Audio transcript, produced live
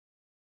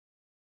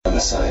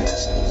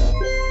scientist.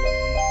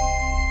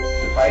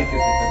 Suffice it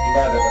that the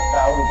blood of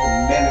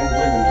 1,000 men and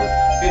women was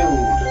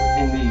spilled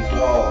within these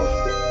walls.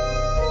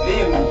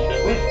 Limbs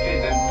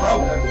twisted and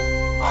broken,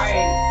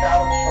 eyes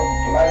gouged from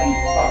bloody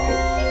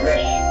sockets,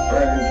 flesh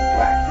burned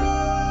black.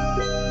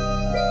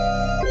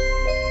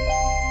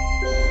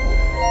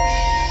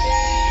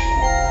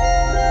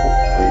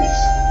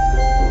 Please.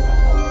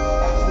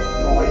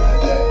 You'll wait for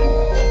dead.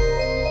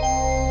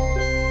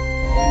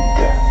 In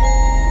death,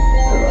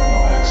 there are no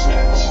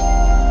accidents,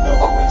 no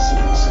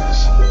coincidences,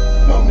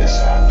 no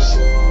mishaps,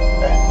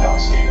 and no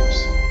escapes.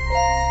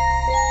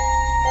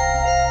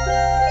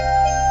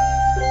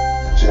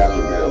 What you have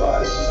to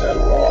realize is that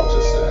we're all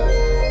just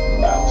a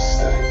mouse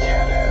that a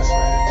cat has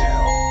by the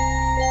tail.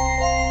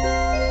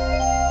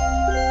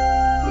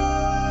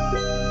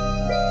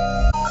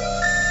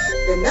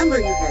 The number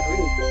you have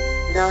reached,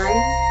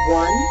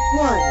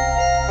 911,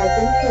 has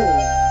been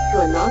changed to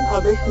a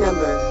non-published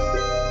number.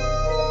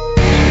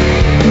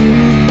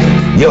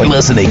 You're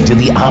listening to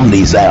the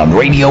OmniSound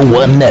Radio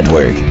 1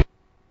 Network.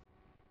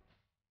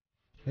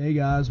 Hey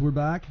guys, we're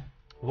back.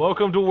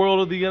 Welcome to World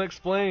of the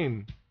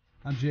Unexplained.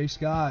 I'm Jay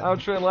Scott. I'm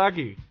Trent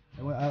Lackey.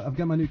 I've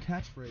got my new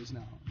catchphrase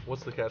now.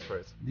 What's the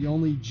catchphrase? The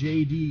only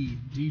JD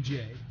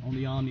DJ on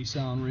the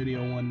OmniSound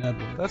Radio 1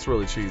 Network. That's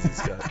really cheesy,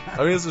 Scott.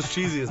 I mean, it's as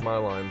cheesy as my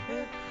line.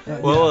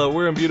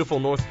 We're in beautiful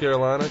North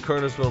Carolina,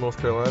 Kernersville, North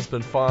Carolina. It's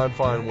been fine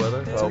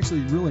weather. It's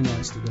actually really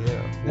nice today.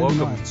 Yeah.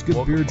 Welcome. It's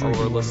good beer drinking.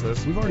 All our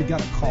listeners. We've already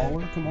got a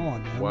caller. Come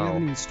on, man. Wow. We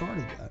haven't even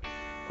started yet.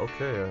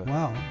 Okay.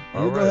 Wow.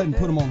 All We'll go ahead and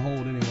put them on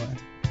hold anyway.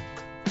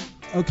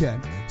 Okay.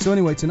 So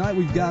anyway, tonight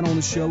we've got on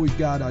the show we've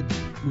got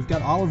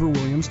Oliver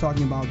Williams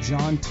talking about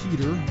John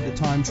Titor, the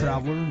time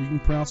traveler. You can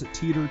pronounce it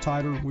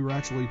Titor. We were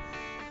actually,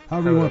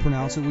 however you want to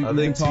pronounce it. I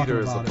think Titor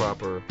is the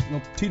proper.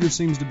 Titor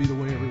seems to be the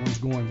way everyone's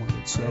going with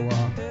it. So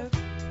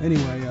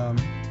anyway,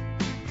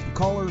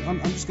 caller, I'm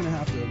just gonna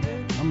have to.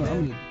 I'm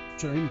gonna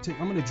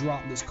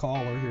drop this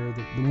caller here,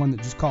 the one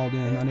that just called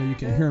in. I know you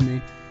can hear me.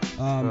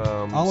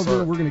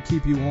 Oliver, we're going to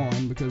keep you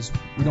on because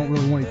we don't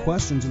really want any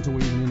questions until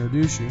we even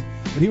introduce you.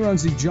 But he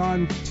runs the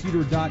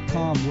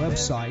JohnTitor.com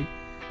website,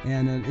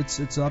 and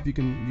it's up. You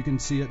can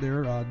see it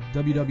there.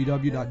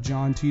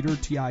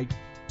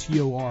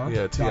 www.johntitor.com.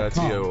 Yeah,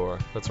 Titor.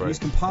 That's right. He's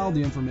compiled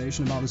the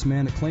information about this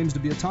man that claims to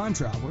be a time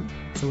traveler.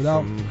 So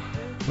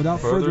without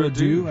further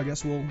ado, I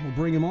guess we'll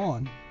bring him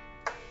on.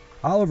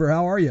 Oliver,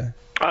 how are you?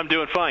 I'm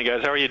doing fine,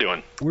 guys. How are you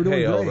doing? We're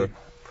doing great. Oliver.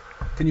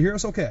 Can you hear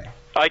us okay?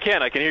 I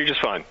can hear you just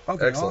fine.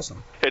 Okay, excellent.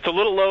 Awesome. It's a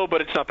little low, but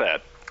it's not bad.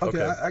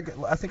 Okay. I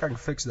think I can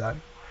fix that.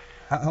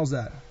 How's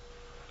that?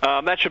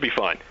 That should be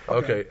fine.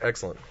 Okay,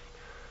 excellent.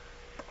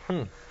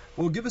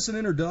 Well, give us an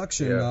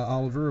introduction,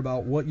 Oliver,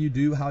 about what you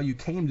do, how you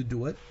came to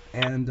do it,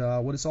 and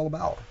what it's all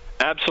about.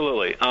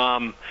 Absolutely.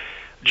 John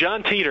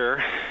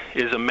Titor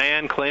is a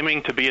man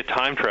claiming to be a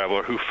time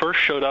traveler who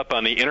first showed up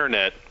on the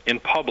Internet in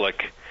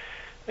public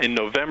in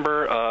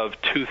November of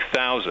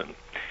 2000.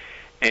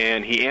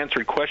 And he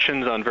answered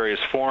questions on various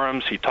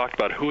forums. He talked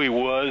about who he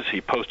was.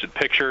 He posted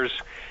pictures.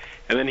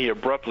 And then he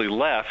abruptly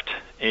left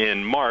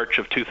in March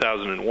of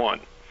 2001.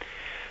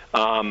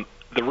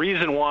 The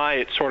reason why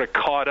it sort of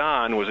caught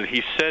on was that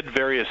he said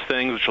various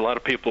things which a lot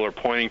of people are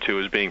pointing to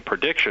as being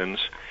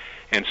predictions.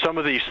 And some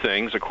of these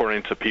things,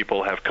 according to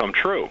people, have come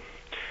true.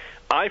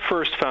 I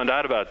first found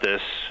out about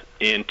this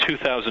in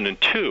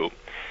 2002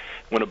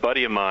 when a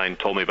buddy of mine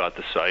told me about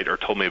the site or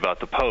told me about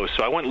the post.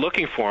 So I went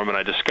looking for them, and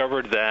I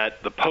discovered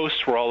that the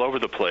posts were all over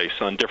the place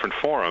on different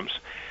forums.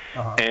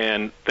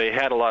 And they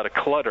had a lot of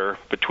clutter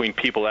between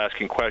people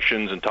asking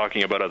questions and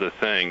talking about other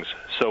things.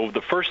 So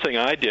the first thing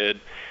I did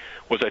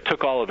was I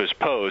took all of his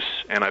posts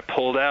and I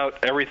pulled out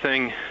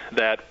everything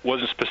that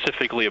wasn't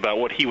specifically about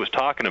what he was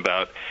talking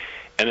about,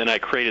 and then I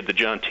created the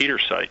John Titor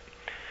site.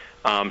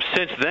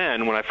 Since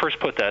then, when I first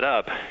put that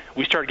up,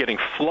 we started getting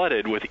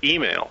flooded with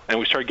email, and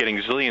we started getting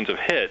zillions of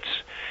hits,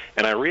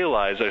 and I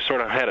realized I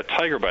sort of had a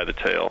tiger by the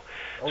tail.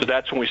 So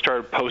that's when we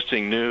started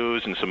posting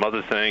news and some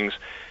other things.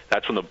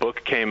 That's when the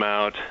book came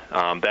out.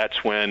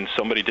 That's when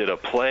somebody did a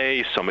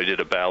play, somebody did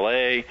a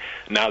ballet.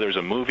 Now there's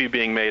a movie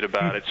being made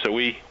about it. So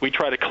we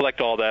try to collect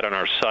all that on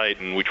our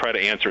site, and we try to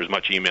answer as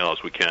much email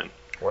as we can.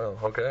 Well,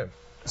 okay.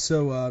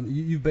 So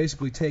you've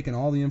basically taken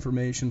all the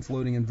information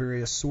floating in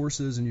various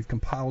sources, and you've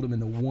compiled them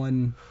into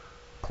one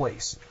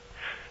place.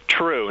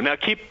 True. Now,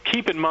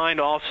 keep in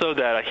mind also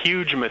that a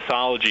huge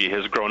mythology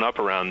has grown up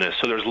around this,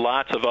 so there's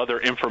lots of other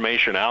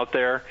information out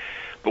there.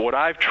 But what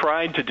I've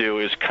tried to do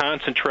is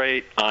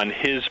concentrate on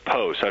his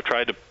posts. I've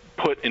tried to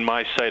put in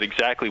my site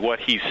exactly what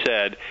he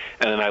said,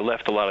 and then I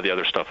left a lot of the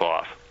other stuff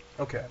off.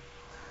 Okay.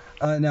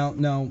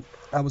 Now,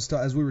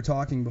 as we were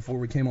talking before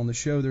we came on the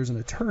show, there's an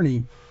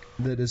attorney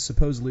that is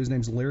supposedly, his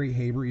name's Larry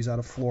Haber. He's out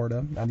of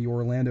Florida, out of the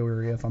Orlando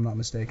area, if I'm not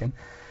mistaken.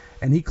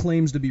 And he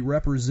claims to be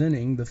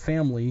representing the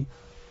family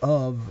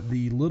of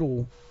the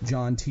little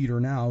John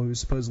Titor now, who's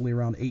supposedly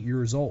around 8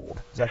 years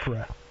old. Is that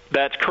correct?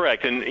 That's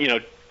correct.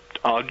 And,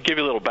 I'll give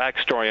you a little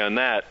backstory on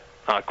that.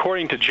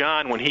 According to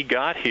John, when he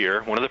got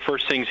here, one of the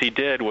first things he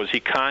did was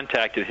he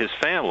contacted his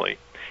family,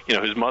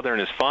 his mother and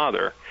his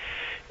father.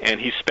 and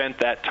he spent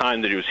that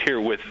time that he was here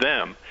with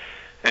them.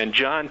 And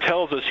John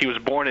tells us he was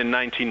born in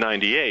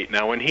 1998.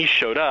 Now, when he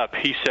showed up,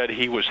 he said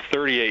he was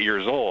 38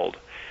 years old.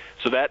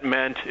 So that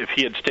meant if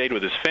he had stayed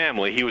with his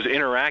family, he was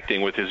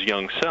interacting with his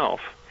young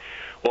self.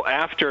 Well,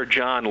 after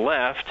John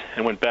left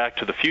and went back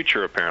to the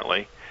future,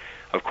 apparently,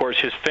 of course,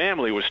 his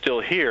family was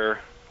still here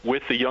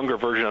with the younger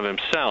version of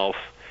himself,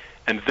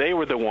 and they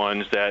were the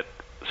ones that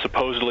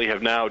supposedly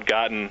have now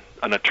gotten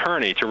an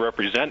attorney to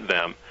represent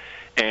them.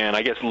 And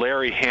I guess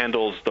Larry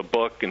handles the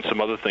book and some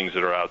other things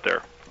that are out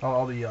there.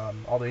 All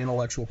the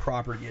intellectual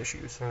property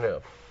issues. Yeah.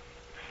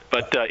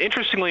 But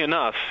interestingly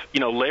enough,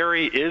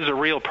 Larry is a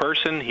real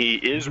person. He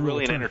is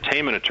really an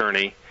entertainment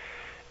attorney,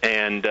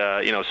 and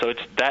so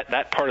it's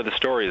that part of the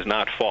story is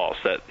not false.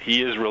 That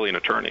he is really an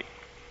attorney.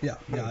 Yeah,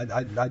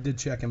 I did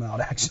check him out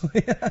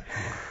actually,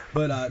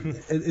 but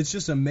it's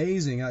just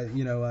amazing,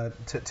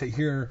 to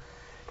hear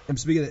him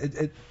speak.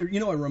 It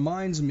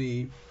reminds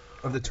me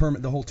of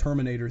the whole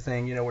Terminator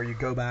thing, where you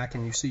go back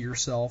and you see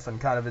yourself, and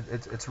kind of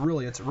it's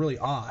really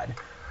odd.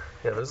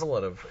 Yeah, there's a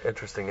lot of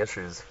interesting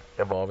issues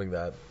involving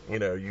that.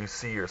 You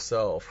see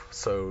yourself,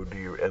 so do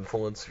you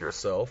influence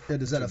yourself? Yeah,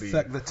 does that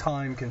affect the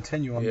time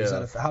continuum? Yeah.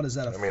 How does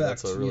that affect? I mean,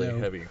 that's a really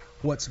heavy.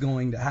 What's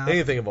going to happen?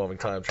 Anything involving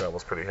time travel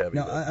is pretty heavy.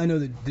 Now, I know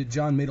that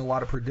John made a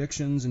lot of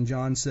predictions, and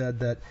John said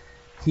that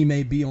he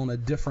may be on a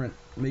different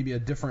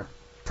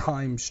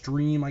time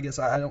stream. I guess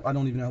I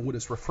don't even know what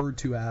it's referred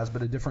to as,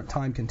 but a different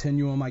time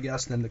continuum, I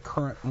guess, than the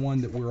current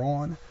one that we're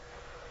on.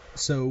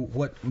 So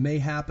what may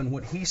happen,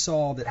 what he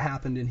saw that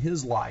happened in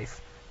his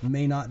life,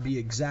 may not be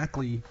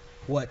exactly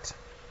what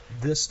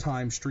this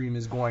time stream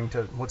what's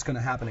going to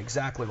happen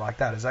exactly like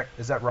that.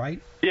 Is that right?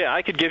 Yeah,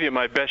 I could give you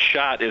my best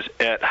shot is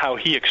at how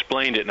he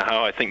explained it and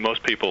how I think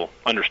most people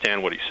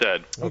understand what he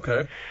said.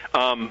 Okay.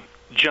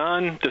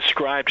 John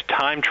described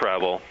time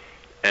travel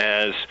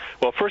as,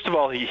 well, first of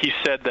all, he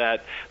said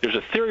that there's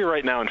a theory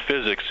right now in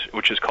physics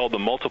which is called the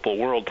multiple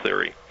world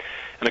theory.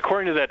 And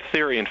according to that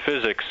theory in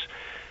physics,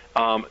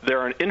 there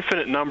are an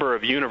infinite number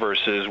of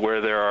universes where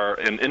there are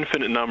an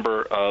infinite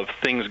number of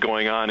things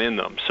going on in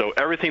them. So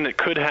everything that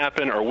could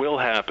happen or will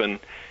happen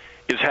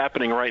is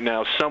happening right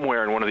now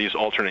somewhere in one of these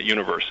alternate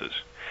universes.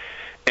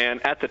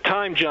 And at the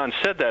time John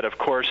said that, of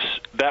course,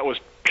 that was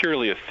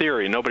purely a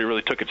theory. Nobody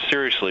really took it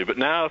seriously. But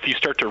now if you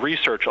start to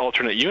research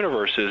alternate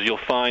universes, you'll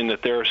find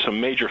that there are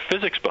some major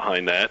physics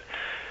behind that.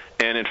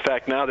 And in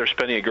fact, now they're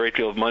spending a great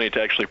deal of money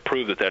to actually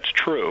prove that that's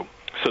true.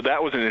 So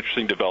that was an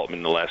interesting development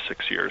in the last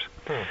 6 years.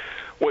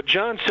 What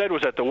John said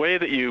was that the way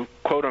that you,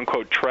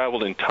 quote-unquote,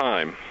 traveled in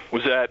time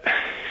was that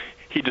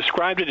he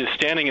described it as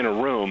standing in a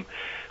room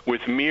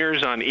with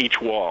mirrors on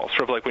each wall,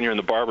 sort of like when you're in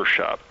the barber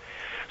shop.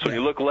 So if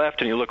you look left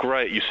and you look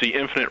right, you see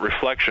infinite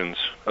reflections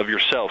of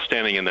yourself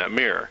standing in that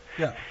mirror.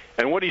 Yeah.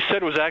 And what he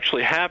said was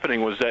actually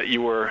happening was that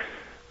you were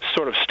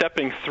sort of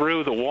stepping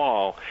through the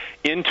wall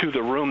into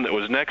the room that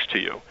was next to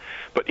you.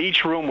 But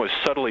each room was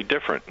subtly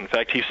different. In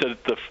fact, he said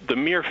the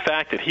mere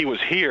fact that he was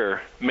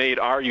here made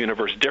our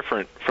universe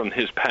different from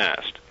his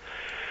past.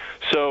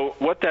 So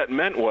what that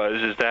meant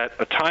is that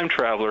a time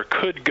traveler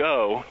could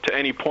go to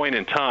any point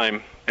in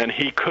time and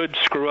he could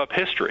screw up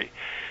history.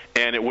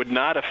 And it would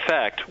not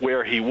affect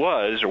where he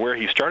was or where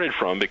he started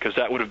from, because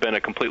that would have been a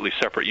completely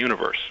separate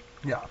universe.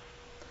 Yeah.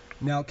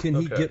 Now, can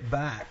he get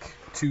back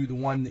to the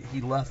one that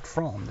he left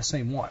from, the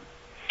same one?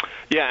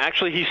 Yeah,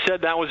 actually, he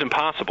said that was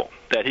impossible,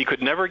 that he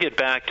could never get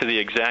back to the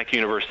exact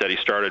universe that he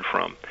started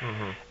from.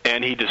 Mm-hmm.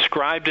 And he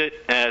described it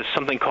as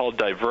something called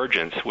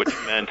divergence, which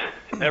meant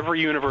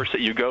every universe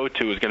that you go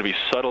to is going to be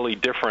subtly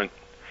different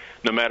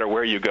no matter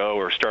where you go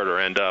or start or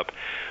end up.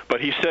 But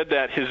he said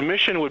that his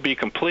mission would be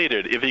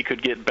completed if he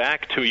could get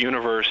back to a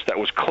universe that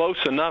was close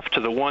enough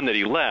to the one that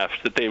he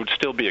left that they would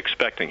still be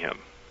expecting him,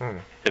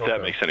 if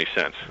that makes any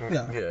sense.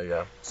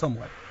 Yeah,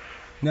 somewhat.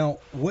 Now,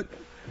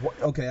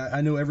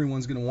 I know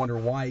everyone's going to wonder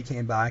why he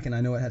came back, and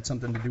I know it had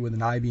something to do with an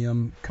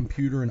IBM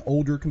computer, an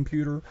older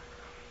computer.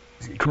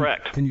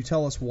 Correct. Can you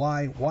tell us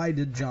why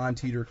did John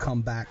Titor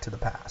come back to the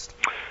past?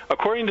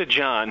 According to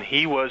John,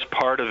 he was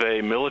part of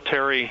a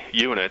military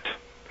unit,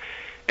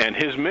 and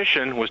his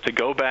mission was to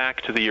go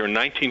back to the year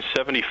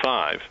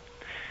 1975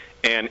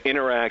 and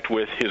interact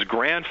with his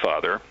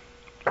grandfather,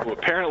 who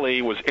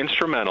apparently was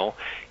instrumental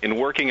in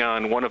working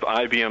on one of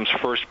IBM's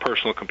first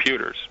personal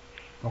computers.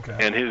 Okay.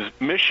 And his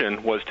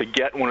mission was to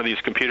get one of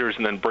these computers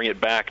and then bring it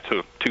back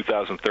to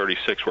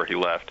 2036 where he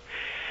left.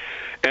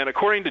 And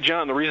according to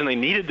John, the reason they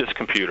needed this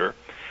computer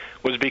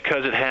was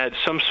because it had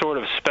some sort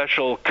of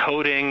special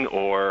coding,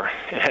 or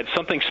it had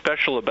something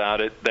special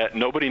about it that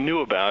nobody knew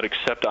about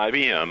except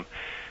IBM,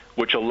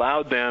 which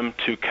allowed them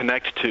to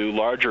connect to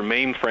larger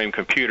mainframe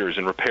computers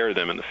and repair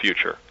them in the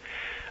future.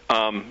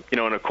 And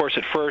of course,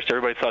 at first,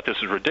 everybody thought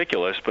this was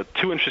ridiculous, but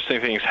two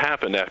interesting things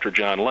happened after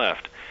John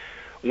left.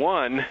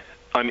 One,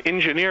 an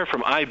engineer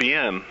from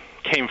IBM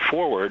came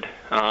forward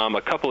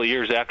a couple of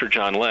years after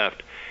John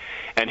left,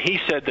 and he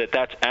said that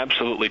that's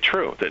absolutely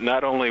true, that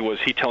not only was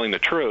he telling the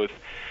truth,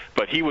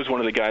 but he was one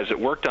of the guys that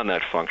worked on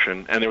that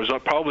function, and there was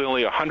probably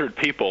only 100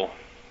 people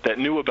that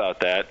knew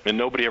about that, and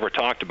nobody ever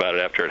talked about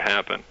it after it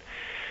happened.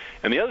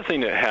 And the other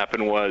thing that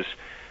happened was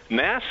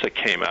NASA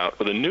came out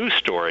with a news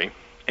story,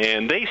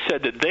 and they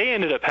said that they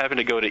ended up having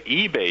to go to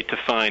eBay to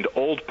find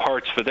old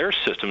parts for their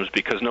systems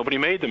because nobody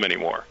made them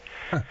anymore.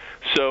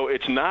 So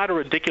it's not a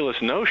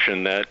ridiculous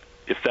notion that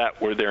if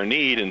that were their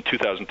need in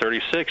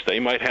 2036, they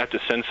might have to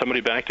send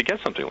somebody back to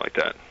get something like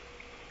that.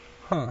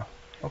 Huh.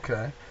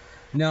 Okay.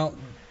 Now,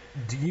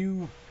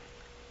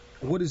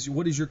 what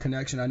is your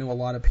connection? I know a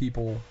lot of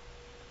people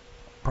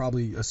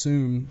probably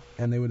assume,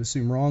 and they would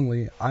assume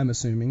wrongly, I'm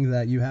assuming,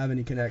 that you have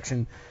any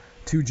connection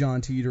to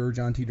John Titor or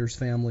John Titor's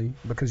family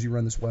because you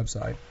run this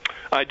website.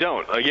 I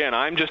don't. Again,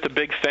 I'm just a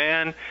big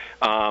fan.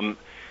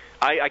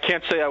 I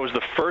can't say I was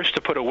the first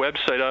to put a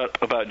website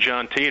up about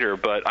John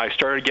Titor, but I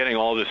started getting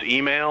all this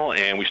email,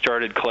 and we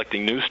started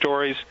collecting news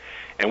stories,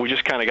 and we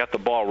just kind of got the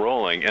ball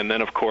rolling. And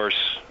then, of course,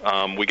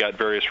 we got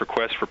various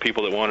requests for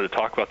people that wanted to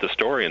talk about the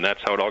story, and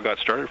that's how it all got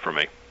started for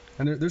me.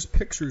 And there's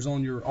pictures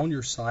on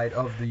your site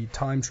of the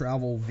time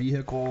travel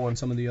vehicle and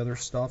some of the other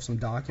stuff, some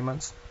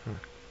documents.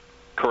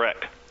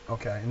 Correct.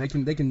 Okay, and they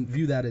can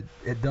view that at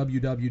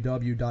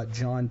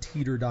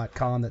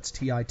www.johntitor.com. That's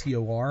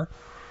Titor.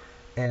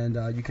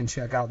 And you can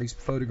check out these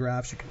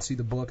photographs. You can see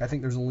the book. I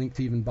think there's a link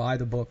to even buy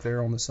the book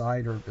there on the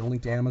site, or a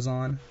link to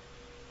Amazon.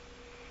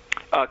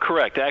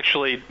 Correct.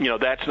 Actually,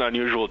 that's not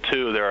unusual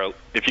too.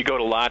 If you go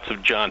to lots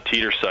of John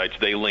Titor sites,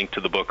 they link to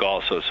the book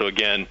also. So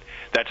again,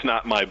 that's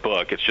not my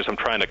book. It's just I'm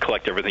trying to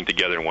collect everything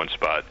together in one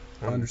spot.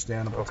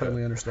 Understandable. Okay.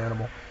 Totally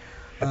understandable.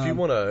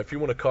 If you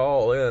wanna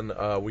call in,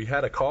 we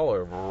had a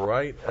caller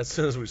right as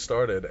soon as we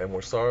started, and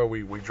we're sorry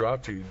we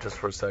dropped you just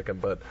for a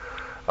second, but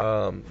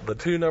the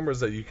two numbers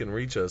that you can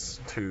reach us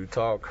to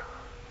talk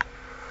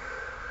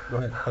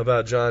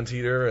about John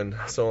Titor and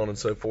so on and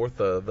so forth.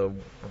 The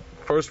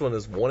first one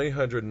is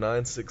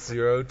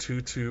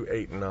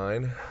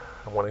 1-800-960-2289.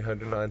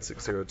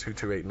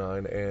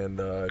 1-800-960-2289, and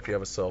if you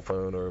have a cell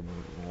phone or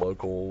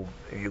local,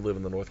 you live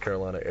in the North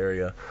Carolina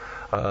area,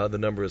 the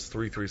number is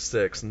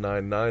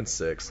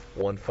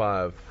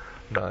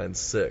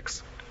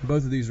 336-996-1596.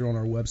 Both of these are on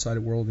our website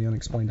at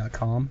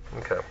worldoftheunexplained.com.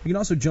 Okay. You can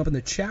also jump in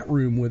the chat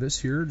room with us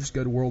here. Just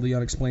go to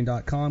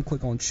worldoftheunexplained.com,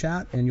 click on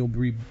chat, and you'll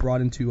be brought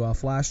into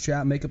Flash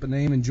Chat. Make up a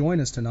name and join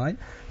us tonight.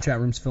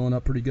 Chat room's filling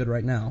up pretty good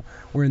right now.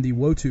 We're in the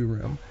WOTU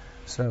room,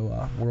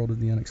 so World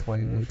of the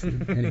Unexplained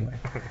WOTU. Anyway.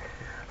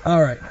 All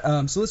right,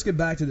 so let's get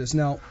back to this.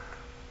 Now,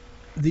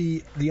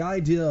 the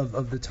idea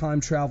of the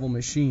time travel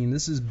machine,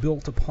 this is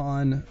built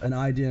upon an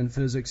idea in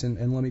physics,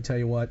 and let me tell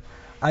you what,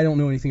 I don't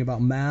know anything about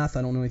math.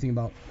 I don't know anything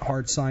about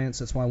hard science.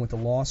 That's why I went to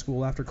law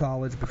school after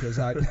college, because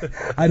I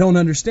don't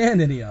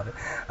understand any of it.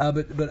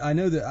 But I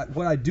know that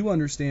what I do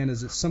understand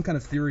is it's some kind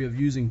of theory of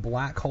using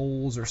black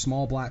holes or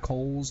small black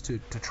holes to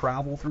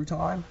travel through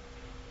time.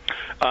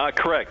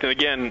 Correct. And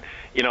again,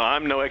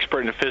 I'm no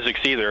expert in physics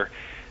either.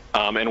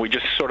 And we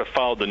just sort of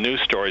followed the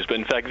news stories. But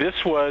in fact, this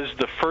was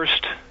the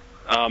first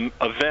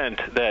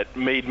event that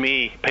made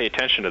me pay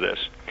attention to this.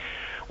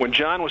 When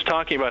John was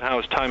talking about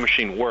how his time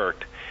machine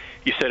worked,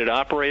 he said it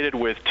operated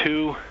with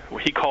two,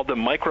 he called them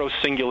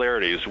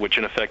micro-singularities, which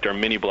in effect are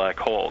mini black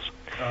holes.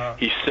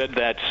 He said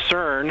that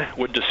CERN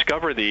would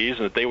discover these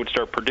and that they would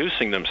start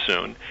producing them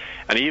soon.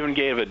 And he even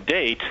gave a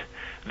date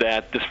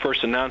that this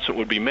first announcement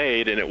would be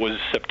made, and it was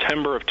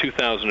September of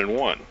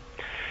 2001.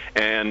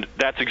 And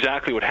that's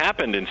exactly what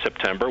happened in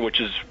September, which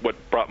is what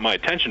brought my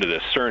attention to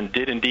this. CERN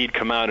did indeed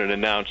come out and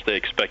announce they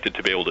expected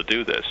to be able to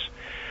do this.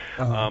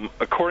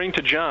 According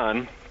to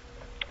John,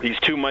 these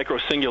two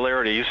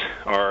microsingularities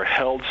are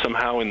held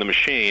somehow in the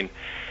machine,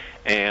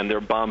 and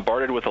they're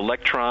bombarded with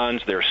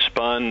electrons, they're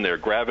spun, their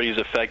gravity is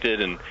affected,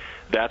 and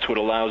that's what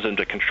allows them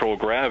to control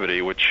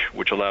gravity, which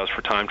allows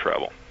for time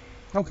travel.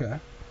 Okay.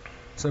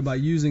 So by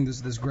using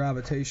these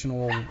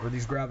gravitational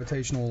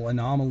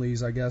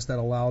anomalies, I guess that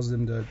allows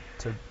them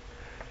to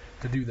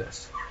do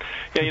this.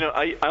 Yeah,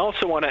 I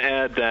also want to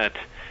add that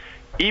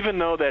even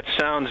though that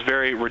sounds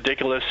very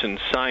ridiculous in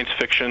science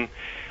fiction,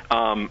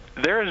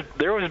 there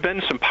has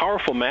been some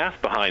powerful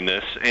math behind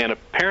this, and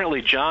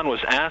apparently John was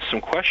asked some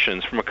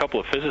questions from a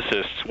couple of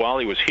physicists while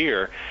he was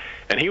here,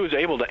 and he was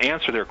able to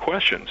answer their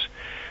questions.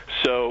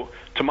 So,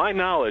 to my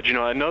knowledge,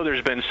 I know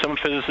there's been some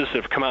physicists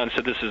that have come out and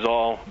said this is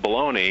all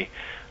baloney,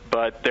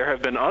 but there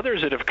have been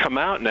others that have come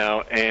out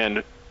now,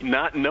 and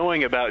not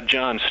knowing about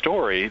John's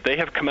story, they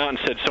have come out and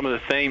said some of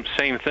the same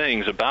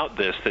things about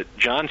this that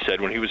John said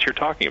when he was here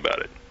talking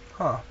about it.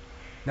 Huh.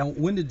 Now,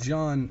 when did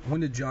John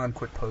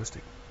quit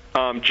posting?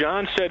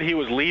 John said he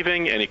was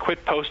leaving, and he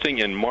quit posting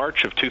in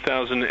March of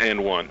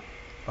 2001.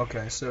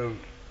 Okay, so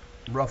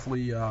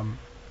roughly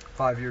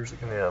 5 years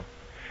ago. Yeah.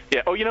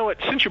 Yeah. Oh, you know what?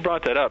 Since you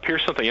brought that up,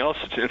 here's something else.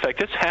 In fact,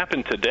 this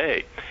happened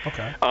today.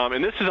 Okay.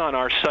 And this is on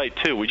our site,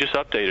 too. We just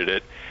updated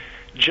it.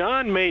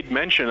 John made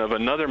mention of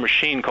another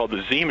machine called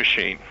the Z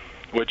machine,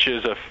 which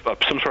is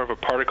some sort of a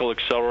particle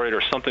accelerator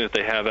or something that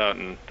they have out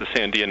in the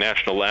Sandia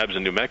National Labs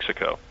in New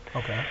Mexico.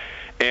 Okay.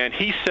 And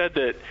he said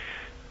that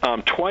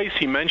Twice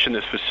he mentioned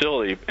this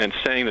facility and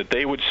saying that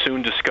they would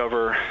soon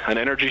discover an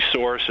energy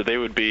source, or they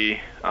would be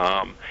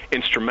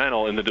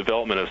instrumental in the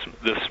development of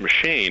this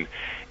machine.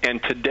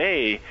 And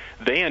today,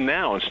 they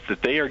announced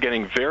that they are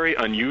getting very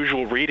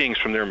unusual readings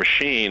from their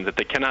machine that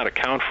they cannot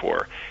account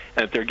for,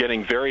 and that they're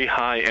getting very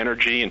high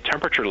energy and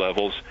temperature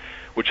levels,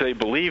 which they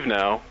believe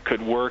now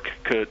could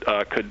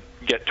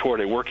get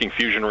toward a working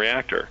fusion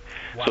reactor.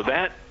 Wow. So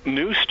that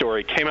news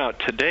story came out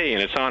today,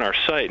 and it's on our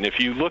site. And if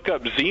you look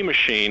up Z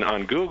Machine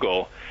on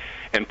Google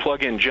and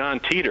plug in John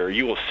Titor,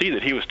 you will see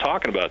that he was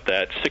talking about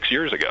that 6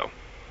 years ago.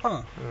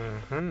 Huh.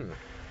 Mm-hmm.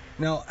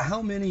 Now,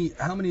 how many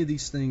of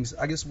these things,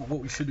 I guess what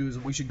we should do is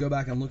we should go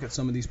back and look at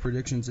some of these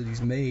predictions that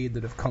he's made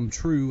that have come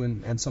true,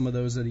 and some of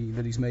those that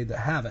he's made that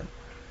haven't.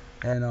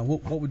 And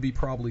what would be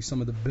probably some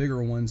of the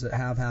bigger ones that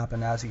have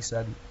happened, as he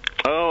said?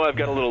 Oh, I've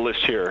got a little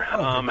list here.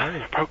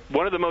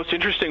 One of the most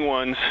interesting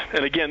ones,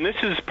 and again, this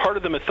is part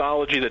of the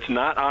mythology that's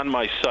not on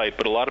my site,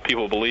 but a lot of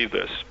people believe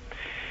this.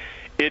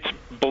 It's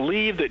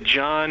believed that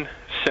John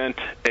sent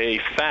a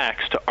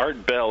fax to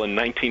Art Bell in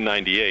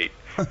 1998,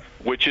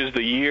 which is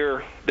the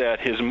year that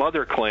his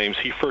mother claims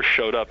he first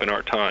showed up in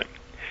our time.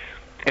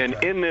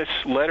 And in this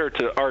letter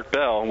to Art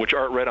Bell, which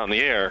Art read on the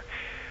air,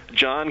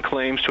 John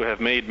claims to have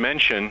made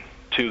mention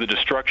to the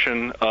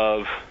destruction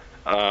of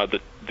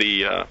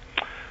the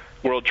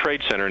World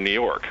Trade Center in New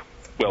York,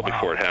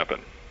 before it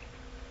happened.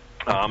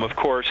 Of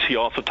course, he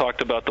also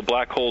talked about the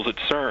black holes at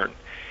CERN.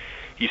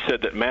 He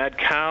said that Mad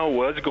Cow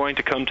was going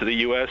to come to the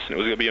U.S. and it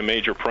was going to be a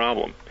major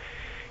problem.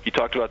 He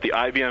talked about the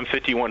IBM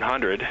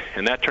 5100,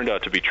 and that turned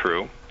out to be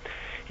true.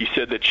 He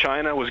said that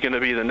China was going to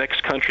be the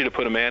next country to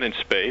put a man in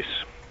space.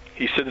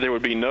 He said that there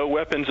would be no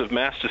weapons of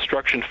mass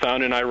destruction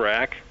found in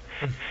Iraq.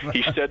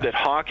 He said that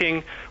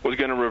Hawking was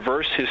going to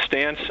reverse his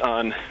stance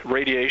on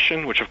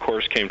radiation, which of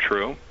course came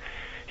true.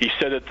 He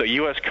said that the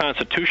U.S.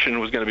 Constitution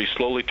was going to be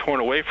slowly torn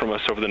away from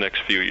us over the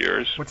next few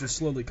years. Which is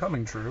slowly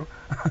coming true.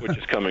 Which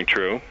is coming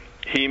true.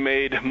 He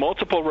made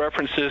multiple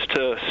references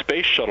to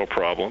space shuttle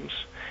problems.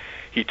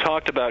 He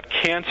talked about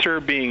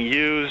cancer being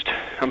used,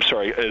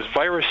 as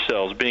virus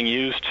cells being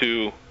used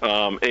to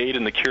aid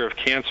in the cure of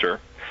cancer.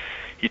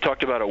 He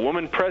talked about a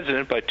woman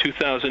president by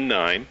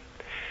 2009.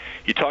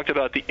 He talked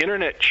about the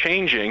Internet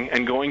changing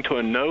and going to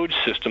a node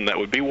system that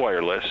would be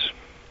wireless.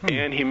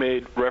 And he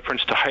made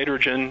reference to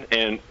hydrogen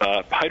and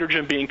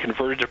hydrogen being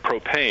converted to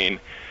propane,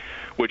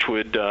 which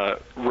would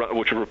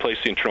replace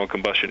the internal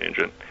combustion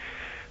engine.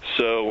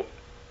 So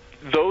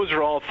those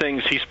are all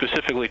things he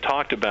specifically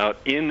talked about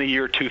in the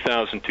year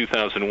 2000,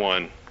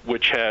 2001,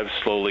 which have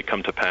slowly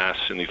come to pass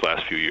in these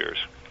last few years.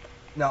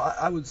 Now,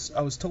 I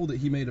was told that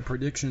he made a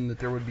prediction that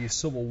there would be a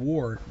civil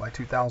war by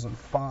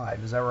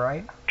 2005. Is that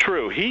right?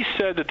 True. He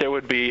said that there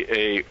would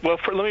be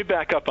let me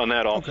back up on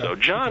that also.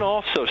 Okay. John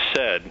also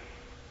said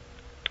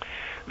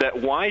that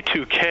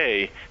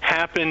Y2K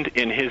happened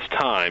in his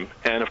time,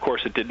 and of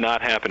course it did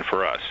not happen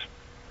for us.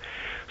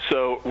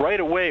 So right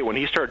away when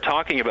he started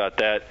talking about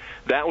that,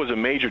 that was a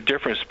major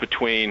difference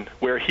between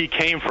where he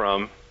came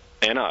from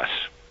and us.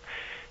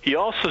 He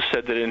also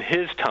said that in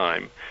his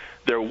time,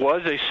 there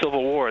was a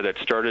civil war that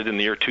started in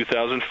the year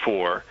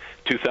 2004,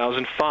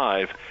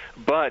 2005,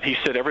 but he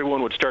said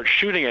everyone would start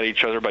shooting at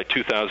each other by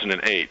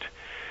 2008.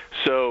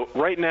 So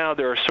right now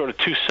there are sort of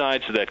two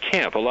sides to that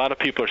camp. A lot of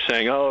people are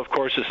saying, oh, of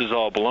course this is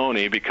all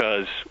baloney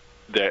because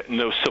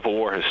no civil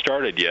war has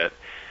started yet.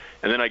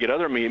 And then I get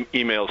other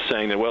emails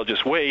saying that, well,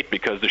 just wait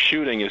because the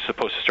shooting is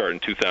supposed to start in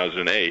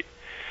 2008.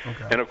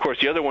 Okay. And, of course,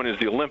 the other one is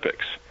the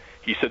Olympics.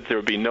 He said there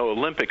would be no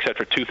Olympics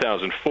after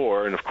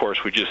 2004, and, of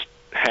course, we just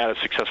had a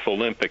successful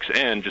Olympics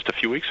end just a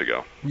few weeks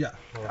ago. Yeah.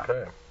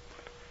 Okay.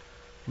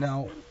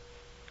 Now,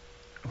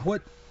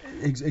 what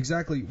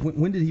exactly,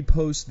 when did he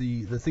post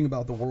the thing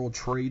about the World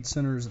Trade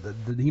Centers?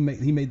 Did he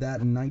made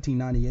that in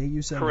 1998,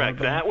 you said? Correct.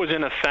 That was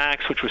in a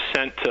fax which was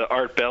sent to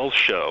Art Bell's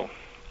show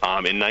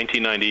in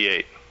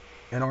 1998.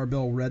 And Art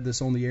Bell read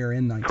this on the air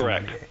in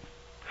 1998. Correct.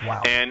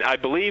 Wow. And I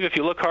believe if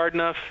you look hard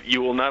enough,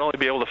 you will not only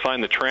be able to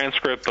find the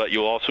transcript, but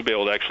you'll also be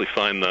able to actually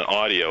find the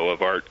audio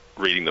of Art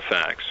reading the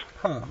fax.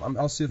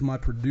 I'll see if my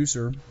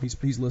producer,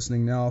 he's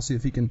listening now, I'll see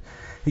if he can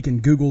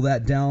Google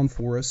that down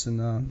for us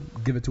and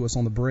give it to us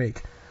on the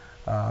break.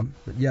 But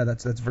yeah,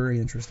 that's very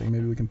interesting.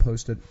 Maybe we can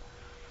post it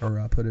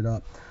or put it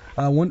up.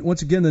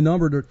 Once again, the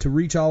number to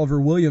reach Oliver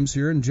Williams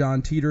here and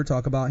John Titor,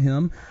 talk about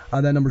him.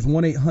 That number is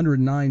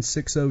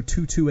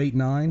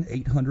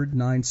 1-800-960-2289,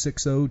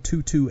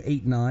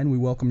 800-960-2289. We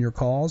welcome your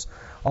calls.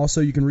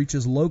 Also, you can reach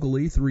us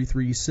locally,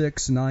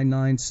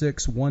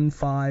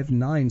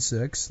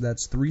 336-996-1596.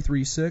 That's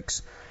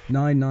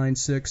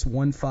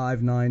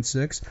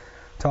 336-996-1596.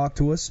 Talk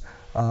to us.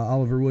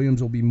 Oliver Williams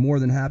will be more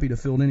than happy to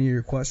field any of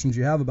your questions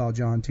you have about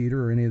John Titor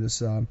or any of this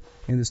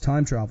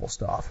time travel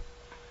stuff.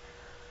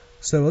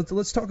 So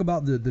let's talk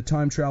about the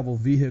time travel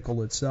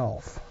vehicle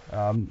itself.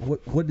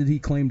 What did he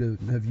claim to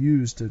have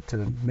used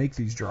to make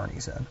these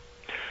journeys in?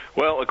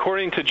 Well,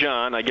 according to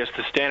John, I guess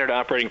the standard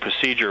operating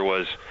procedure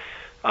was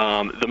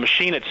the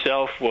machine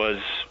itself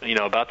was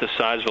about the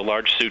size of a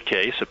large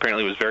suitcase.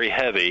 Apparently, it was very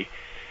heavy,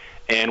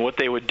 And what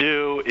they would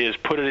do is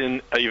put it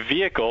in a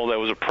vehicle that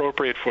was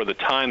appropriate for the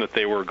time that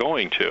they were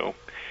going to.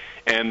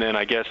 And then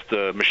I guess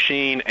the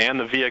machine and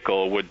the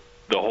vehicle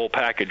the whole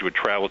package would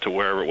travel to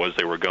wherever it was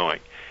they were going.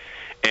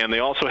 And they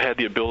also had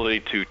the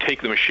ability to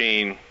take the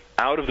machine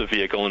out of the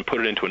vehicle and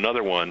put it into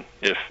another one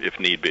if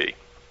need be.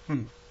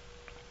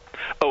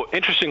 Oh,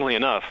 interestingly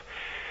enough,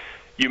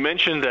 you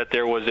mentioned that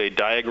there was a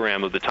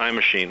diagram of the time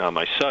machine on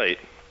my site.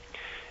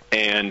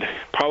 And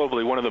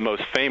probably one of the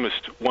most famous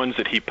ones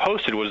that he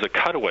posted was a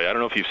cutaway. I don't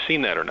know if you've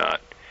seen that or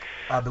not.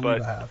 I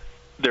believe I have.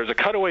 There's a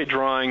cutaway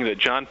drawing that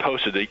John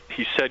posted that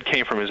he said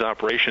came from his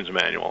operations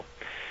manual.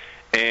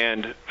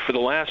 And for the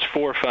last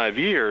 4 or 5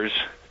 years,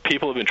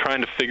 people have been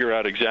trying to figure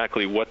out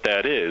exactly what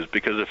that is,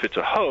 because if it's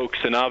a hoax,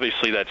 then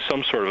obviously that's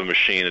some sort of a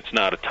machine. It's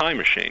not a time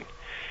machine.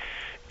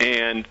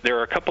 And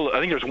there are I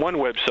think there's one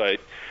website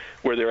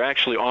where they're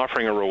actually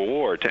offering a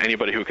reward to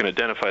anybody who can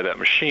identify that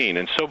machine,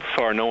 and so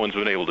far no one's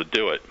been able to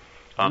do it.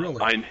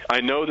 Really?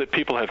 I know that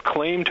people have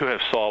claimed to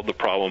have solved the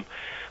problem,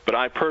 but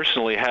I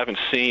personally haven't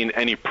seen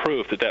any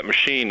proof that that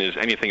machine is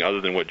anything other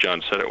than what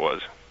John said it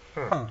was.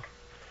 Huh.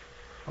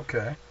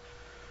 Okay.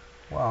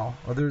 Wow.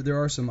 Well,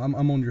 there are some.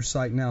 I'm on your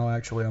site now.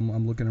 Actually,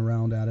 I'm looking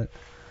around at it.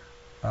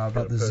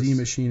 About the Z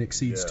machine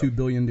exceeds 2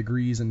 billion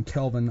degrees in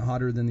Kelvin,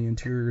 hotter than the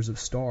interiors of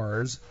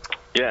stars.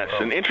 Yes,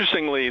 and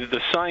interestingly,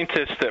 the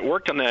scientists that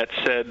worked on that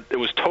said it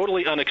was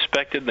totally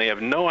unexpected, and they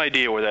have no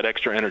idea where that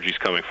extra energy is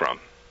coming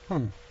from.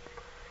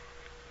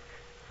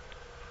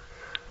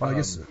 Well, I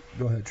guess,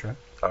 go ahead, Trent.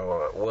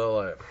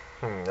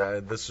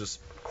 This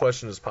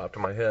question just popped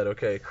in my head.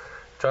 Okay,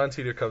 John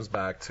Titor comes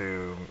back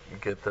to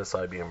get this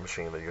IBM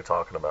machine that you're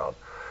talking about.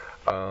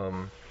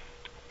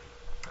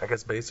 I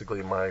guess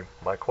basically my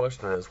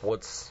question is,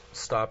 what's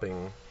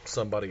stopping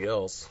somebody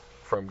else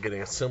from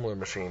getting a similar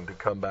machine to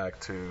come back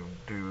to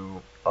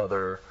do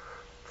other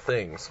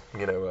things?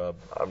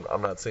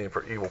 I'm not saying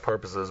for evil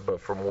purposes, but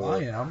for more.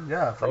 I am,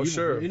 yeah. For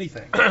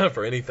anything.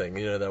 For anything,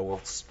 that will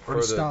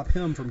to stop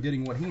him from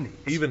getting what he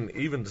needs.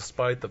 Even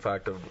despite the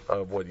fact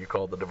of what you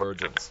call the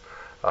divergence,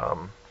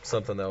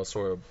 something that will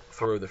sort of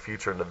throw the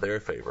future into their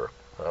favor.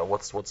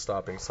 What's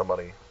stopping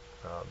somebody?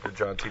 Did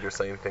John Titor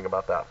say anything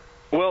about that?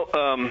 Well,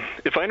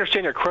 if I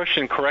understand your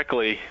question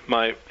correctly,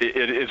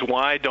 it is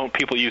why don't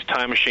people use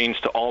time machines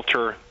to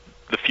alter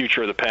the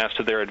future or the past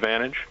to their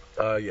advantage?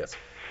 Yes.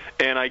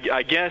 And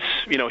I guess,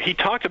 he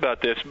talked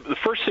about this. The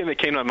first thing that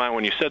came to my mind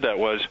when you said that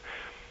was,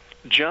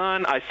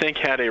 John, I think,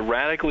 had a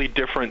radically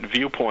different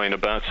viewpoint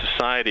about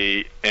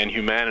society and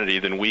humanity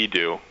than we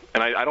do.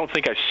 And I don't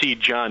think I see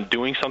John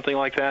doing something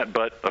like that,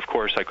 but, of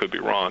course, I could be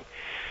wrong.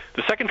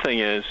 The second thing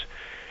is,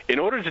 in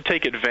order to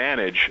take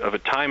advantage of a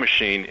time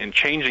machine and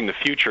changing the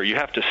future, you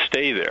have to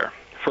stay there.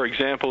 For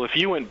example, if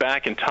you went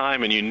back in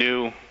time and you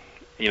knew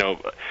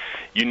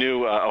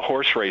a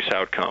horse race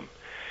outcome,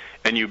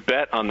 and you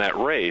bet on that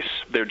race,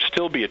 there'd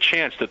still be a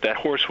chance that that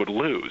horse would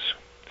lose.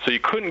 So you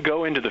couldn't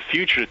go into the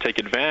future to take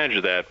advantage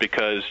of that,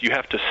 because you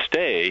have to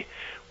stay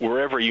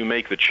wherever you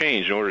make the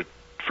change in order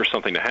for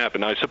something to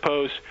happen. Now, I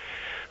suppose,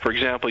 for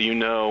example,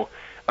 a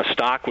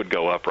stock would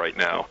go up right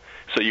now.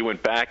 So you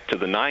went back to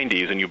the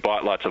 90s and you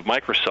bought lots of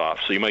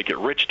Microsoft, so you might get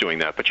rich doing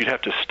that. But you'd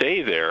have to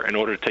stay there in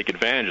order to take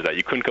advantage of that.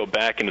 You couldn't go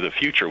back into the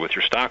future with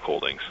your stock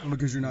holdings.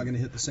 Because you're not going to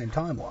hit the same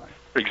timeline.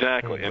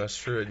 Exactly. That's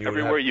true. And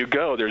everywhere you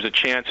go, there's a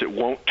chance it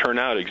won't turn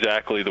out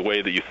exactly the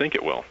way that you think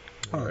it will.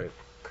 All right.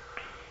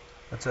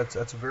 That's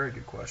a very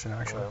good question,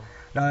 actually.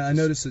 Now, I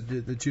noticed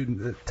that the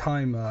John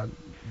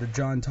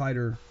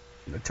Titor,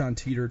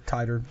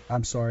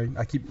 I'm sorry,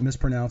 I keep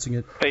mispronouncing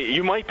it. Hey,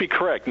 you might be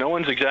correct. No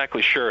one's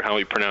exactly sure how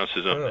he pronounced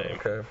his own name.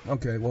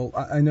 Okay, well,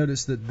 I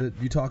noticed that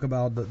you talk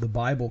about the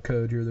Bible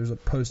code here. There's a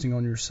posting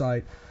on your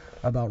site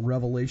about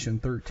Revelation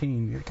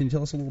 13. Can you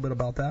tell us a little bit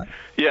about that?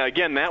 Yeah,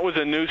 again, that was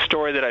a news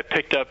story that I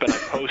picked up and I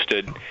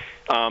posted.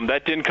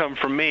 That didn't come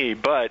from me,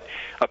 but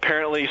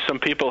apparently some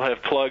people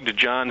have plugged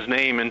John's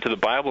name into the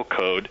Bible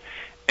code.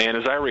 And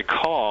as I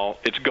recall,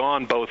 it's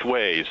gone both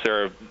ways.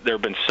 There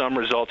have been some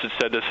results that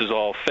said this is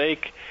all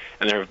fake,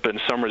 and there have been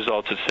some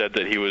results that said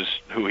that he was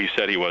who he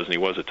said he was, and he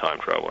was a time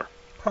traveler.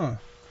 Huh.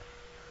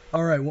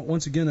 All right.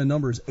 Once again, the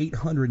number is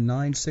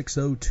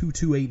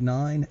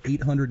 800-960-2289,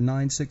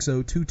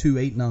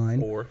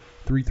 800-960-2289, or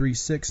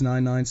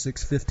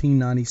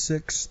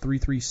 336-996-1596,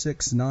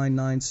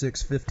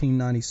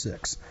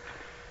 336-996-1596.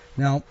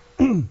 Now,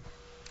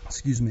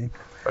 excuse me.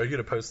 Are you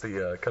going to post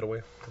the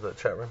cutaway to the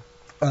chat room?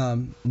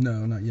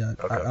 No, not yet.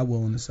 Okay. I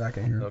will in a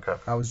second here. Okay.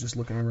 I was just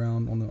looking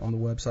around on the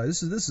website.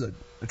 This is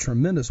a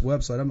tremendous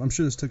website. I'm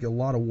sure this took you a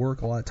lot of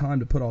work, a lot of time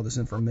to put all this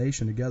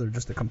information together.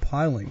 Just the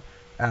compiling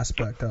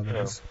aspect of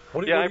it.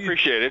 Yeah. I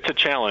appreciate it. It's a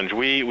challenge.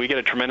 We get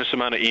a tremendous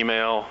amount of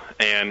email,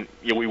 and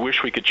we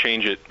wish we could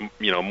change it,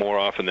 more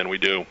often than we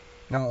do.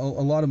 Now,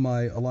 a lot of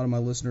my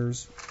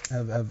listeners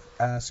have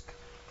asked,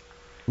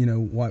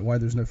 why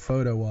there's no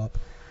photo up,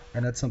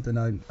 and that's something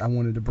I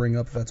wanted to bring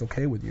up, if that's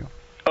okay with you.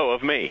 Oh,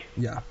 of me?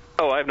 Yeah.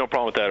 Oh, I have no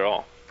problem with that at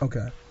all.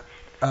 Okay.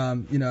 I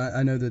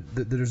know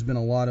that there's been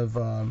a lot of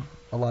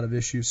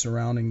issues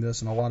surrounding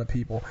this, and a lot of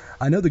people.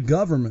 I know the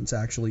government's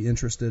actually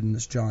interested in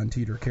this John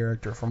Titor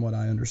character, from what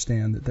I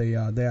understand, that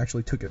they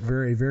actually took it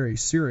very, very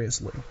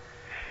seriously.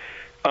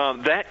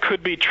 That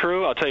could be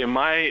true. I'll tell you,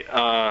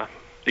 my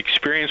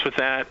experience with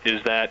that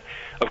is that,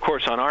 of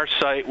course, on our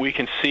site we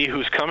can see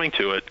who's coming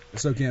to it.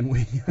 So can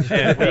we.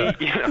 And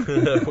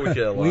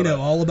we know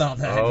all about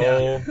that.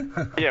 Oh.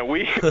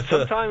 Yeah,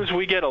 sometimes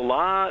we get a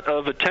lot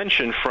of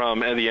attention from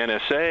the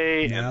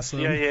NSA and NASA.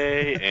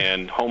 CIA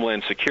and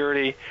Homeland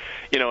Security.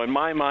 In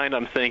my mind,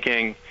 I'm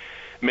thinking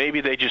maybe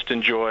they just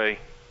enjoy,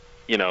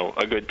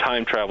 a good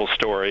time travel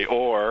story,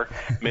 or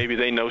maybe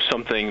they know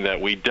something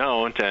that we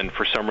don't, and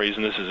for some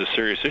reason this is a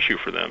serious issue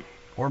for them.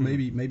 Or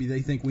maybe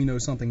they think we know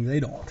something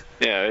they don't.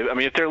 Yeah, I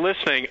mean, if they're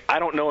listening, I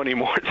don't know any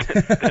more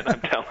than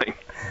I'm telling.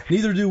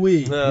 Neither do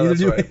we. No, Neither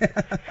do right.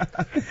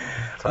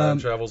 Time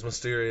travel's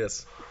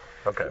mysterious.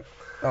 Okay.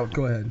 Oh,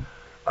 go ahead.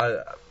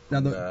 I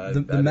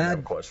didn't have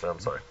a question. I'm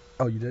sorry.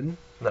 Oh, you didn't?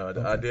 No,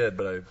 I did,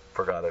 but I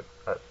forgot it.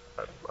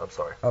 I'm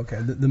sorry. Okay.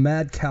 The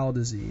mad cow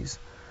disease.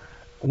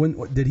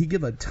 When did he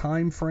give a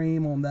time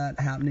frame on that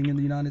happening in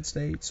the United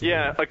States? Or?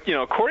 Yeah,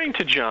 according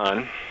to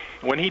John,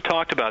 when he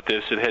talked about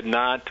this, it had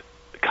not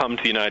come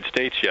to the United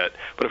States yet,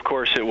 but of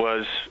course it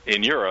was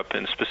in Europe,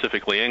 and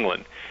specifically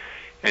England.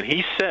 And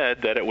he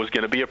said that it was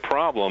going to be a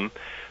problem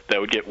that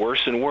would get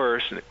worse and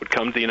worse, and it would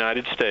come to the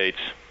United States.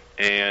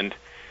 And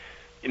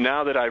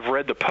now that I've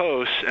read the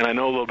posts and I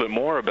know a little bit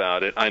more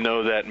about it, I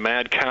know that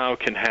mad cow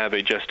can have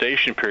a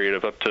gestation period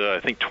of up to,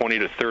 I think, 20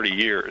 to 30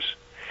 years.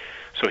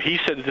 So he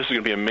said that this is going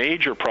to be a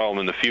major problem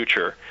in the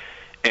future,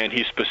 and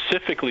he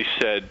specifically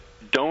said,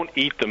 don't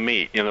eat the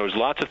meat. There was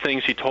lots of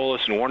things he told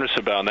us and warned us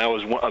about, and that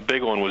was a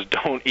big one, was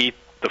don't eat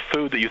the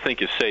food that you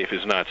think is safe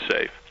is not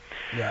safe.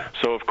 Yeah.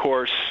 So, of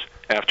course,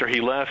 after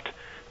he left,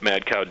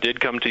 mad cow did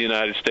come to the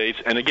United States.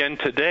 And again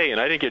today, and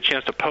I didn't get a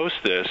chance to post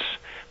this,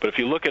 but if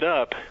you look it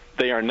up,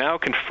 they are now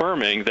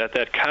confirming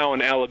that cow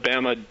in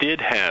Alabama did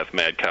have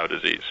mad cow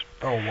disease.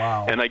 Oh,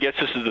 wow. And I guess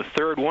this is the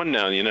third one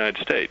now in the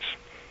United States.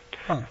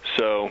 Huh.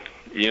 So,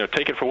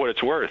 take it for what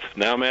it's worth.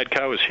 Now mad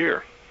cow is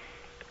here.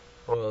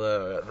 Well,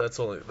 that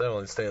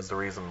only stands to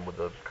reason with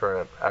the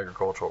current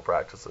agricultural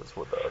practices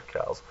with the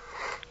cows.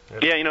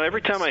 Yeah,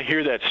 every time I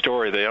hear that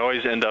story, they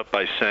always end up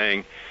by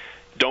saying,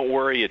 don't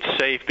worry, it's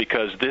safe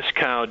because this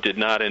cow did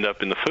not end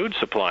up in the food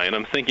supply. And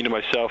I'm thinking to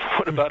myself,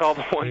 what about all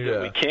the ones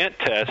that we can't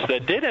test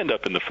that did end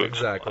up in the food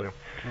supply? Exactly.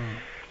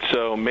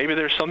 So maybe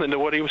there's something to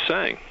what he was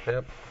saying.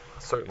 Yep,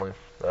 certainly.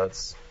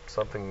 That's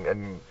something,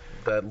 and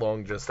that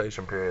long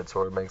gestation period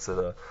sort of makes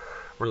it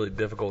really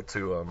difficult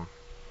to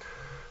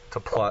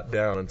plot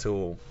down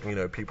until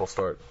people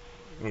start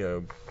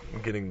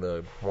getting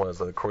the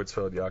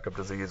Creutzfeldt-Jakob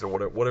disease or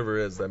whatever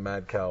it is that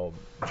mad cow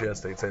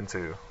gestates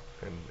into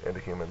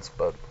humans.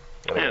 But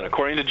anyway. And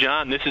according to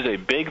John, this is a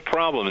big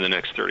problem in the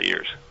next 30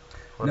 years.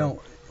 Now,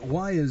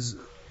 why is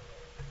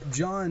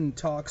John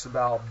talks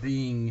about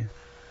being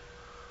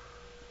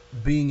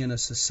in a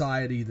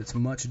society that's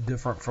much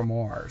different from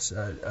ours,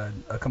 a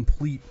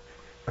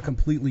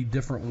completely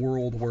different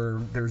world where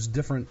there's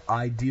different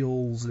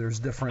ideals, there's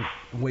different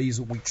ways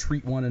that we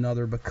treat one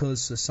another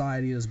because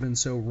society has been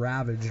so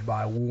ravaged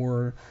by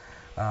war,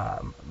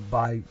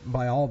 by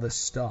all this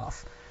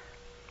stuff.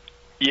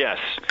 Yes.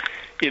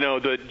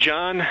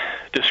 John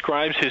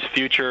describes his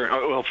future.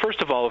 Well,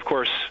 first of all, of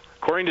course,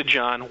 according to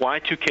John,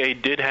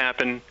 Y2K did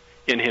happen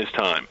in his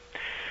time,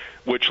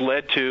 which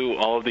led to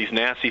all of these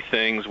nasty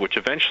things, which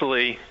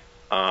eventually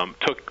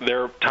took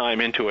their time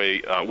into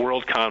a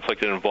world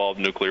conflict that involved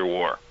nuclear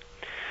war.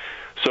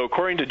 So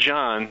according to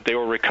John, they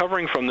were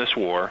recovering from this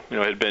war. It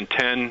had been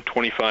 10,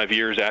 25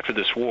 years after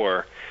this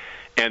war,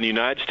 and the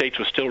United States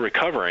was still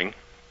recovering,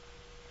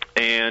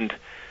 and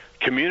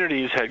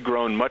communities had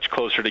grown much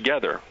closer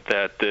together,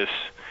 that this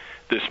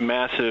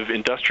massive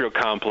industrial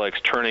complex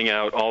turning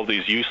out all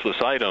these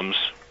useless items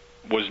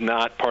was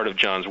not part of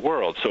John's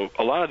world. So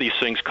a lot of these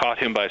things caught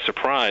him by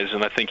surprise,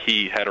 and I think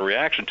he had a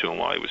reaction to them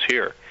while he was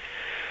here.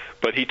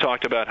 But he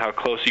talked about how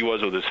close he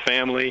was with his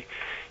family.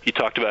 He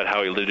talked about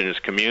how he lived in his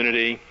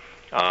community.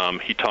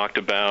 He talked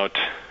about,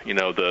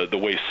 the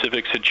way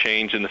civics had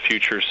changed in the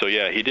future. So,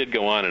 yeah, he did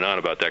go on and on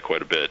about that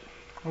quite a bit.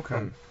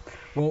 Okay.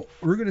 Well,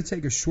 we're going to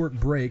take a short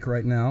break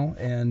right now,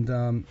 and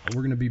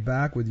we're going to be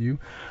back with you.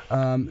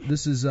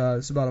 This is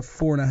it's about a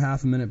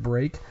 4.5-minute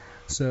break.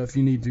 So if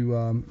you need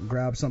to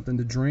grab something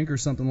to drink or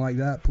something like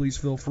that, please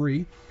feel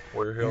free.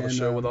 We're here on the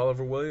show with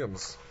Oliver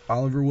Williams.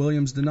 Oliver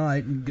Williams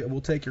tonight.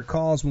 We'll take your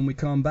calls when we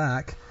come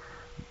back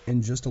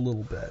in just a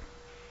little bit.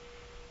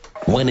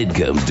 When it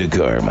comes to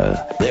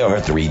karma, there are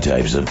 3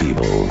 types of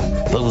people.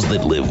 Those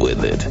that live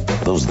with it,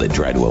 those that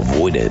try to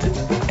avoid it,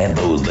 and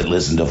those that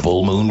listen to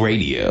Full Moon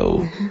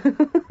Radio.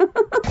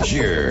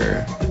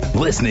 Sure,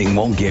 listening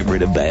won't get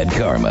rid of bad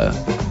karma,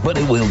 but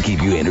it will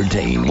keep you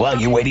entertained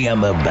while you're waiting on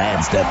the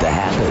bad stuff to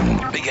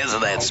happen because of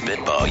that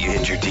spitball you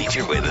hit your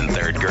teacher with in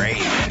 3rd grade.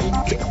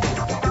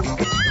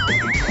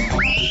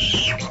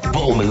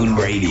 Full Moon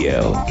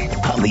Radio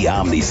on the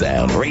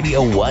OmniSound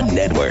Radio 1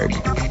 network.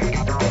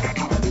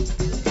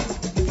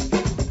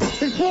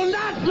 This will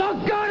not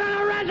look good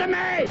on a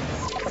me!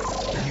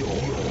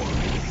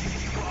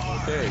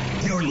 Okay,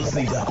 You're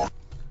listening to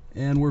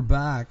And we're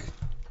back.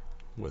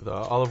 with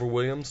Oliver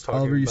Williams talking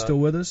Oliver, you about... still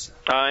with us?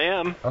 I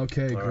am.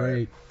 Okay, All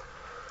great.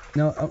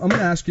 Now I'm going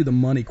to ask you the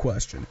money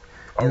question.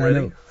 And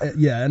Already?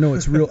 I know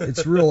it's real.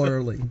 It's real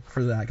early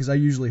for that because I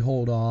usually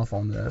hold off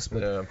on this.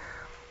 But Yeah.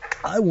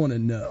 I want to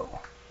know: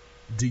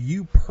 do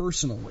you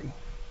personally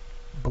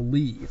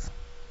believe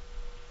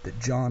that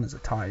John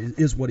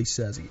is what he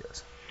says he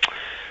is?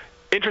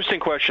 Interesting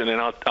question,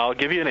 and I'll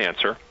give you an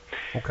answer.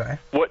 Okay.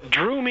 What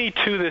drew me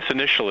to this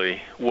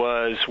initially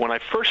was when I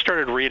first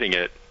started reading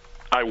it,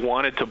 I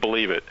wanted to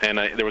believe it. And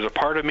there was a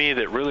part of me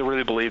that really,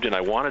 really believed it, and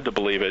I wanted to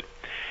believe it.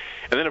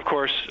 And then, of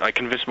course, I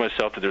convinced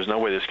myself that there's no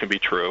way this can be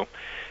true,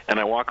 and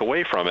I walk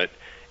away from it.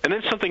 And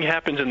then something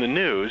happens in the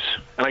news,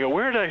 and I go,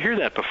 where did I hear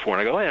that before?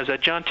 And I go, oh, yeah,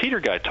 that John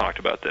Titor guy talked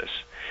about this.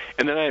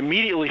 And then I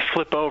immediately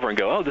flip over and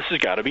go, oh, this has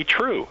got to be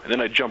true. And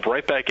then I jump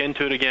right back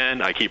into it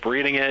again. I keep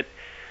reading it.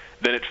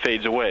 Then it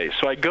fades away.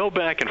 So I go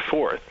back and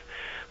forth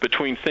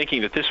between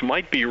thinking that this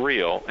might be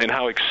real and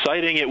how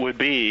exciting it would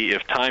be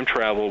if time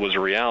travel was a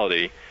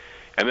reality.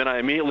 And then I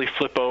immediately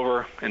flip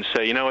over and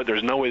say, you know what,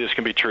 there's no way this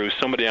can be true.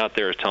 Somebody out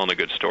there is telling a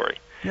good story.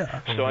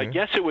 Yeah. So I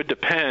guess it would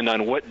depend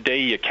on what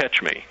day you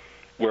catch me,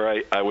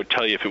 where I would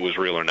tell you if it was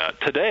real or not.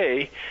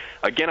 Today,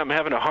 again, I'm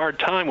having a hard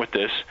time with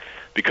this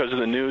because of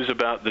the news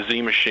about the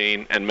Z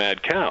Machine and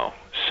Mad Cow.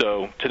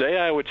 So today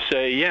I would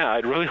say, yeah,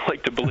 I'd really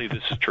like to believe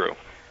this is true.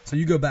 So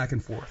you go back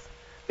and forth.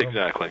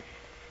 Exactly.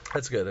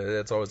 That's good.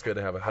 It's always good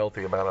to have a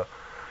healthy amount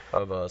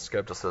of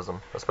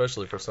skepticism,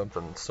 especially for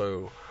something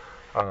so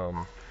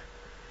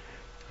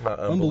not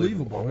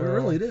Unbelievable. It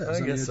really is.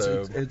 I guess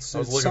so. It's I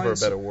was looking for a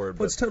better word.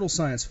 Well, it's total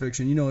science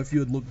fiction. You know, if you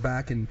had looked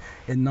back in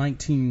the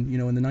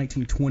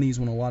 1920s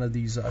when a lot of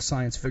these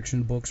science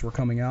fiction books were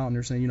coming out, and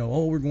they're saying,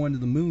 oh, we're going to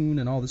the moon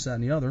and all this, that,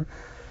 and the other.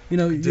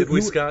 Did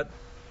we, Scott?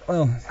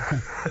 Well,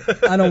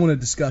 I don't want to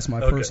discuss my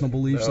personal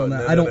beliefs on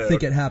that. I don't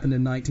think it happened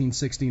in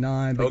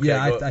 1969, but Okay,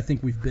 I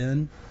think we've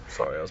been.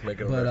 Sorry, I was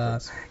making a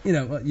reference.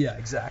 Yeah,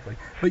 exactly.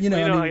 But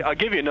I'll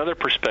give you another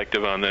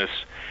perspective on this,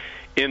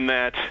 in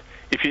that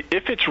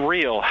if it's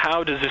real,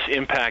 how does this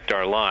impact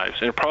our lives?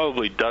 And it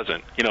probably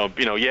doesn't.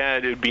 Yeah,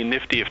 it would be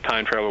nifty if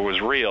time travel was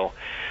real,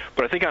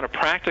 but I think on a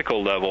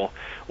practical level,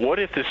 what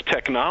if this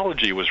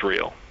technology was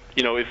real?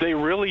 If they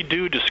really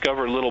do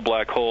discover little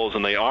black holes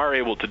and they are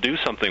able to do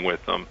something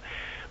with them,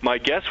 my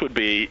guess would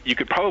be you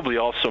could probably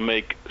also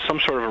make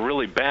some sort of a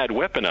really bad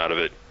weapon out of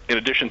it, in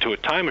addition to a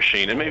time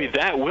machine, and maybe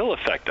that will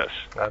affect us.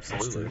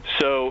 Absolutely.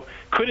 So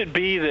could it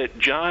be that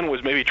John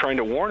was maybe trying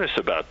to warn us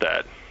about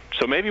that?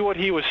 So maybe what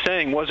he was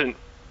saying wasn't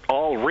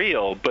all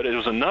real, but it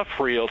was enough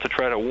real to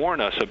try to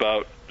warn us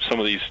about some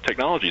of these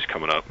technologies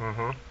coming up.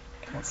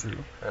 Mm-hmm. That's true.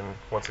 And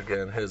once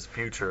again, his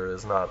future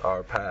is not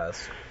our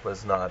past,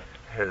 is not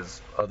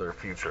his other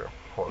future.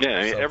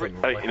 Yeah,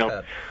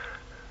 that.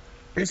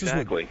 This is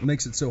what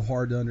makes it so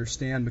hard to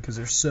understand, because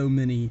there's so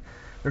many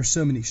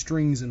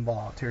strings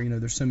involved here.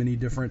 There's so many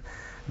different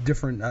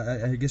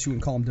I guess you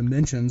wouldn't call them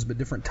dimensions, but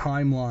different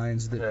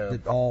timelines that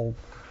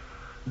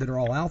are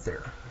all out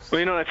there.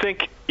 Well, I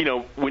think,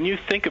 when you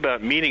think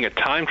about meeting a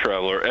time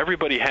traveler,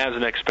 everybody has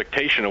an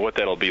expectation of what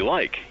that'll be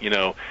like.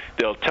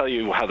 They'll tell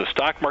you how the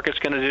stock market's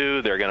going to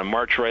do. They're going to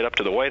march right up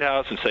to the White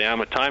House and say,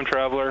 I'm a time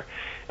traveler.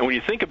 And when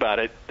you think about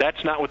it,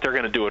 that's not what they're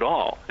going to do at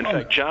all. In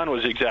fact, John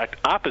was the exact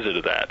opposite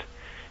of that.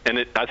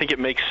 And I think it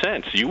makes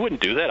sense. You wouldn't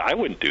do that. I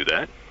wouldn't do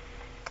that.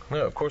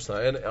 No, of course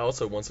not. And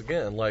also, once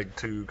again,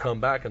 to come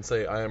back and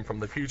say, I am from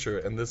the future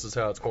and this is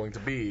how it's going to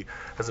be,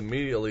 is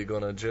immediately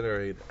going to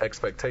generate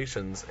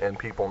expectations in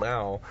people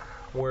now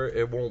where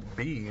it won't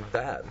be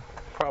that,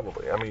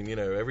 probably. I mean,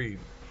 every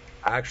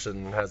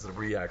action has a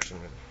reaction,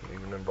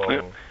 even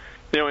involving...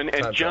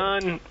 And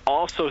John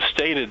also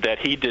stated that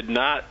he did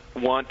not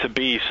want to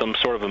be some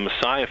sort of a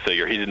messiah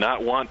figure. He did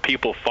not want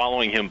people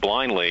following him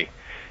blindly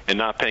and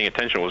not paying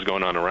attention to what was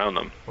going on around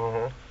them.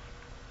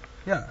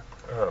 Mm-hmm. Yeah.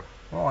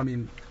 Well, I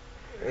mean...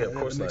 Yeah, of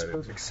course it makes not.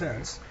 perfect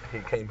sense. He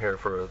came here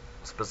for a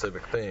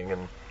specific thing,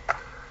 and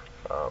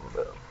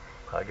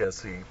I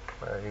guess he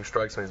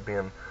strikes me as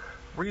being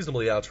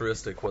reasonably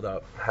altruistic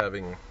without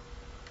having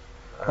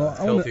a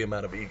healthy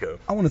amount of ego.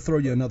 I want to throw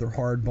you another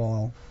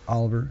hardball,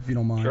 Oliver, if you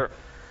don't mind. Sure.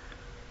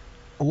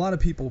 A lot of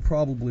people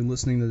probably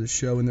listening to this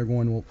show, and they're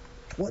going, well,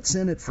 what's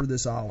in it for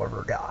this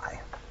Oliver guy?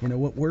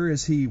 Where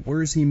is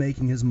he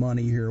making his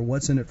money here?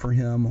 What's in it for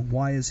him?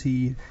 Why is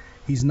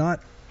he's not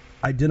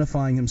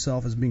identifying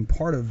himself as being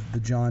part of the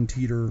John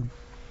Titor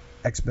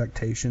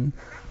expectation,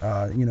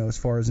 as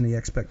far as any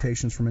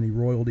expectations from any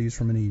royalties,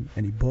 from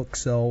any book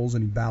sales,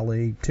 any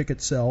ballet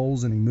ticket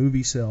sales, any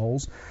movie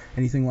sales,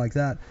 anything like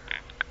that.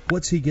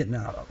 What's he getting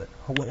out of it?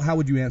 How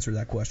would you answer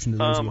that question to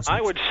those listeners? I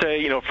would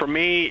say, for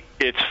me,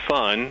 it's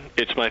fun.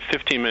 It's my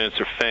 15 minutes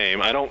of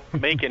fame. I don't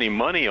make any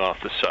money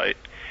off the site.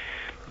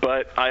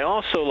 But I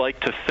also like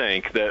to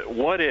think that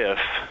what if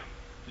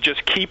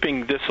just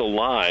keeping this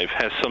alive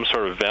has some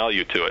sort of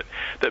value to it,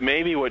 that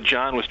maybe what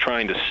John was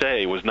trying to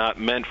say was not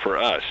meant for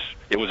us.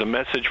 It was a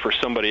message for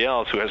somebody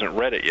else who hasn't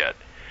read it yet.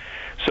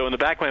 So in the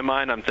back of my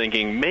mind, I'm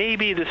thinking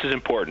maybe this is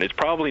important. It's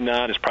probably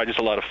not. It's probably just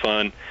a lot of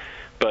fun.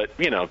 But,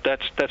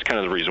 that's kind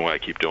of the reason why I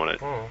keep doing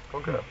it. Oh,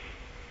 okay.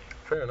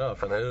 Fair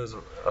enough. And it is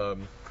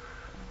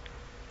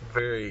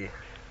very,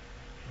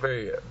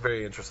 very,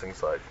 very interesting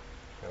site.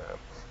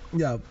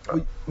 Yeah.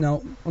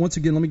 Now, once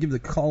again, let me give the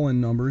call-in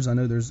numbers. I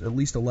know there's at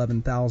least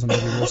 11,000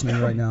 of you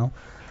listening right now.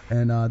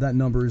 And that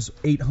number is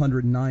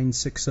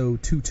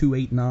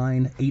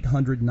 800-960-2289,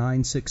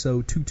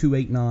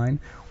 800-960-2289,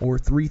 or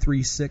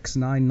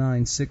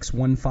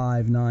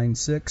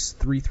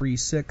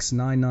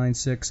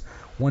 336-996-1596,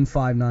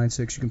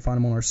 336-996-1596. You can find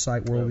them on our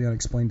site,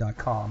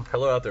 worldoftheunexplained.com.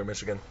 Hello out there,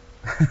 Michigan.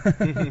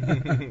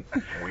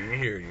 We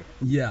hear you.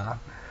 Yeah.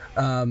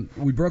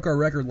 We broke our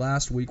record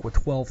last week with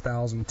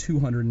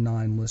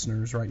 12,209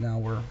 listeners. Right now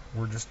we're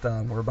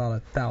about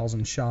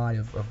 1,000 shy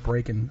of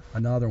breaking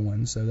another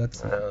one. So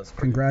that's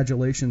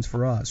congratulations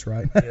for us,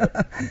 right? Yeah.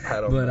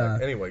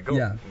 But anyway, go.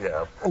 Yeah.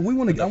 I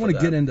want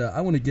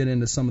to get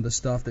into some of the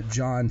stuff that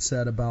John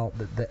said about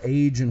the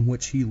age in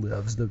which he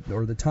lives,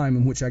 or the time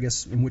in which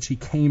he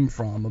came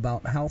from,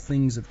 about how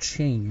things have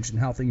changed and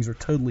how things are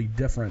totally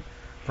different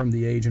from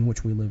the age in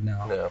which we live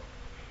now. Yeah.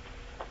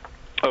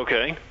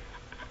 Okay.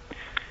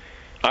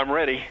 I'm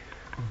ready.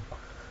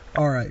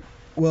 All right.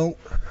 Well,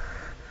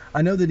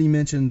 I know that he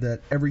mentioned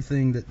that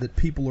everything that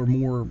people are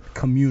more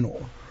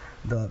communal.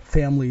 The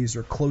families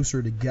are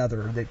closer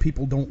together. That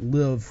people don't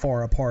live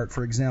far apart.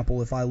 For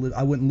example, I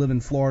wouldn't live in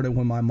Florida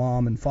when my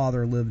mom and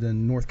father lived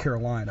in North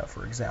Carolina,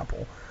 for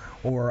example.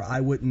 Or I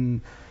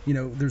wouldn't,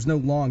 there's no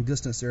long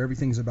distance there.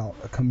 Everything's about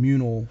a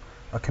communal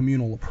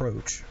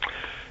approach.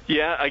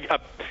 Yeah.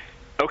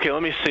 Okay,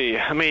 let me see.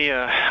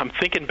 I'm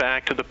thinking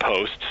back to the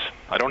posts.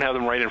 I don't have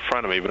them right in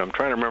front of me, but I'm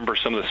trying to remember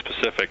some of the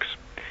specifics.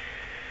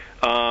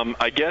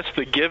 I guess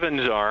the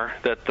givens are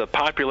that the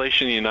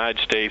population in the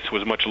United States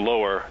was much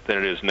lower than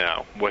it is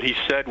now. What he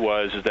said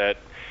was that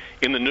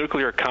in the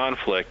nuclear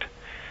conflict,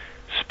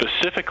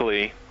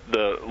 specifically,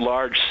 the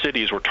large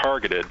cities were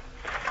targeted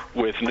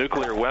with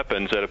nuclear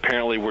weapons that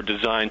apparently were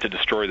designed to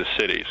destroy the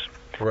cities.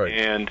 Right.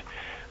 And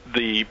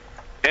the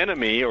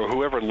enemy, or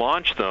whoever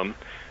launched them,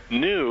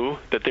 knew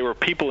that there were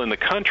people in the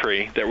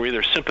country that were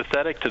either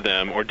sympathetic to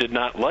them or did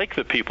not like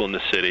the people in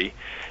the city,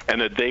 and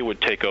that they would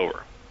take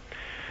over.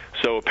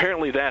 So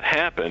apparently that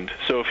happened.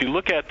 So if you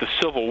look at the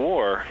Civil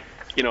War,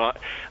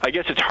 I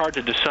guess it's hard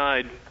to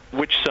decide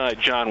which side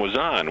John was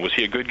on. Was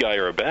he a good guy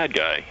or a bad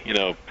guy?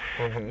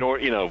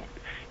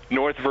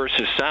 North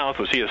versus South.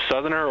 Was he a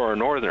Southerner or a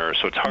Northerner?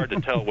 So it's hard to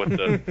tell what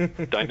the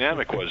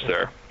dynamic was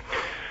there.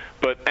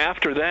 But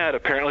after that,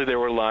 apparently there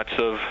were lots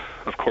of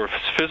course,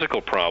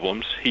 physical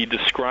problems. He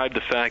described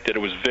the fact that it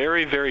was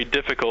very, very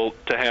difficult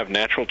to have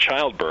natural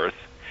childbirth,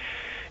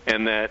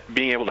 and that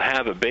being able to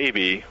have a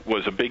baby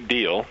was a big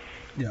deal.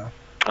 Yeah.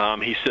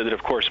 He said that,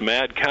 of course,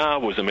 mad cow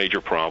was a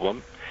major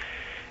problem,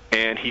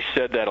 and he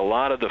said that a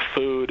lot of the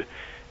food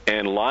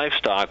and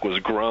livestock was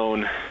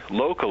grown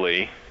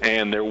locally,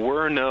 and there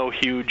were no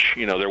huge,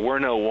 there were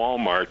no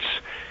Walmarts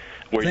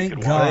where you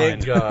could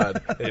Thank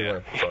God.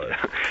 Anyway, sorry.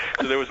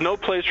 So there was no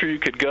place where you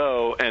could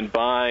go and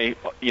buy,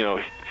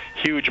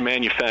 huge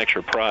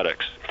manufactured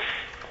products.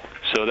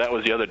 So that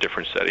was the other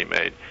difference that he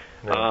made.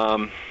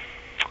 Yeah.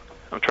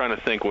 I'm trying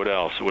to think what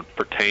else would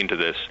pertain to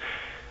this.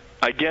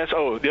 I guess,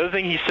 the other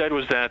thing he said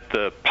was that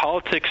the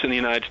politics in the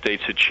United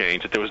States had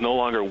changed, that there was no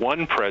longer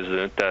one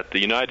president, that the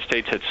United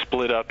States had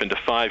split up into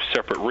 5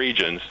 separate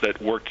regions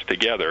that worked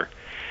together,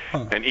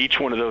 and each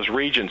one of those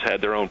regions had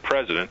their own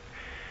president.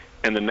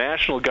 And the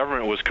national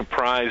government was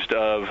comprised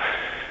of,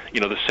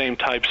 the same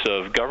types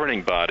of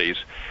governing bodies,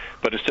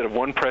 but instead of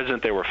one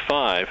president, there were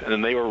 5, and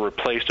then they were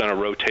replaced on a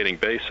rotating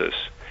basis.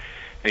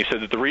 And he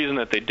said that the reason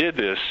that they did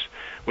this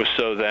was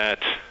so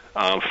that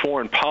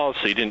foreign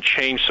policy didn't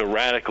change so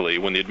radically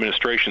when the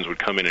administrations would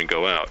come in and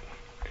go out.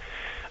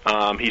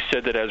 He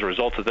said that as a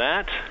result of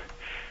that,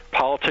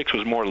 politics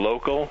was more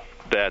local,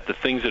 that the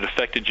things that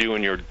affected you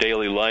in your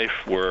daily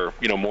life were,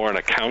 more in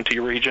a county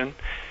region,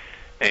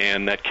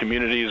 and that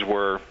communities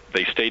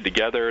they stayed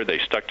together, they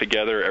stuck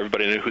together,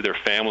 everybody knew who their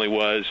family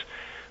was,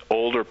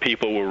 older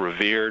people were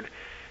revered,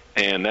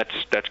 and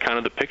that's kind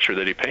of the picture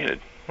that he painted.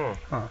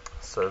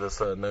 So this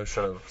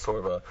notion of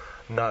sort of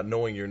not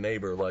knowing your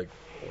neighbor like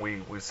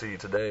we see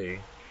today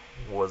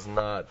was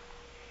not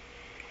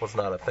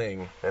a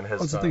thing in his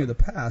time. It's a thing of the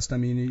past. I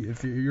mean,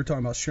 if you're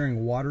talking about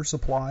sharing water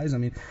supplies, I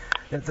mean,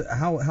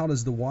 how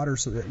does the water?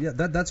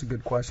 That's a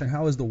good question.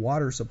 How has the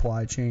water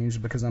supply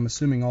changed? Because I'm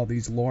assuming all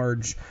these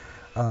large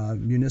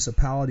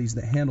municipalities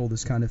that handle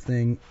this kind of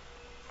thing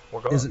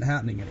isn't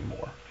happening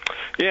anymore.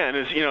 Yeah, and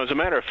as a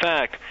matter of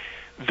fact,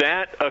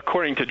 that,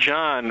 according to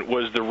John,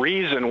 was the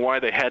reason why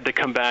they had to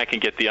come back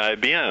and get the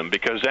IBM,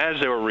 because as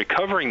they were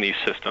recovering these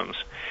systems,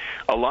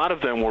 a lot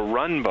of them were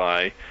run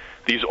by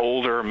these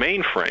older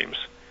mainframes,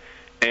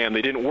 and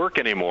they didn't work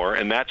anymore,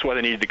 and that's why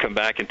they needed to come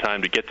back in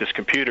time to get this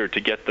computer to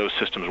get those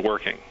systems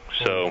working.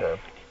 So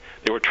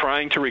they were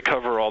trying to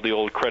recover all the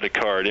old credit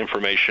card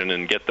information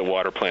and get the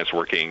water plants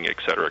working, et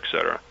cetera, et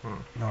cetera. All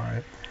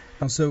right.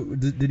 So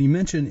did he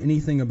mention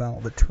anything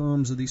about the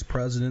terms of these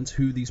presidents,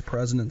 who these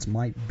presidents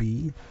might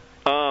be?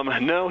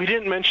 No, he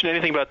didn't mention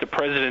anything about the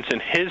presidents in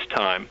his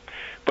time,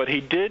 but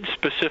he did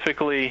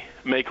specifically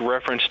make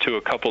reference to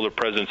a couple of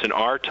presidents in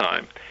our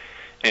time.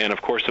 And,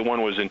 of course, the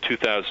one was in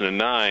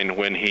 2009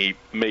 when he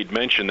made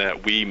mention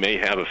that we may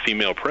have a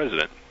female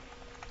president.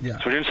 Yeah.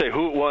 So he didn't say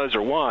who it was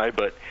or why,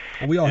 but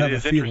we all have it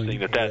is a feeling.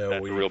 Interesting that's a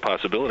real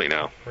possibility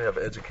now. We have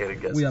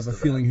educated guesses. We have a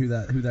feeling who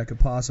that could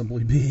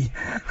possibly be.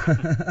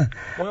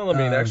 Well, I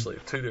mean, actually,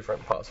 two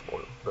different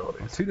possibilities.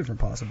 Two different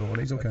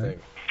possibilities, okay.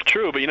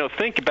 True, but,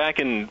 think back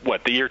in,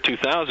 the year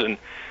 2000,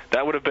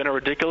 that would have been a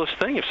ridiculous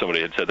thing if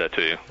somebody had said that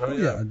to you. Oh,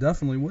 yeah, it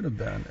definitely would have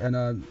been.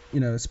 And,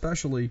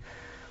 especially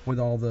with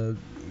all the,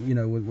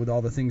 with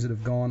all the things that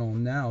have gone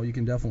on now, you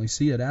can definitely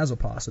see it as a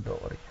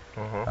possibility.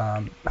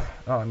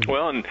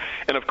 Well, and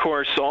of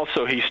course,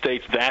 also he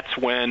states that's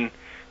when,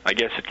 I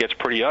guess, it gets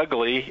pretty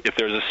ugly if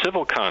there's a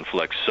civil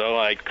conflict. So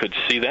I could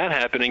see that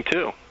happening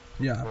too.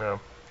 Yeah.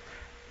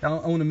 Now,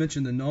 I want to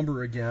mention the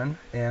number again,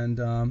 and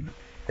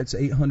it's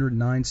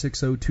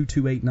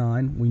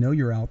 800-960-2289. We know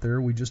you're out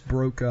there. We just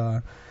broke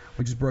a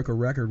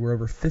record. We're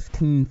over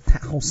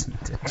 15,000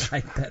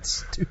 tonight. That's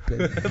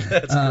stupid.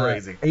 That's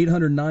crazy.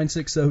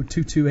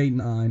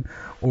 800-960-2289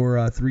 or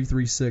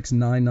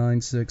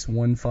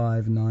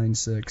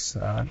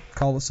 336-996-1596.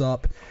 Call us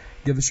up.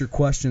 Give us your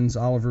questions.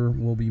 Oliver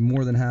will be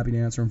more than happy to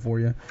answer them for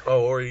you.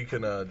 Oh, or you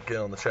can get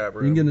on the chat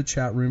room. You can get in the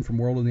chat room from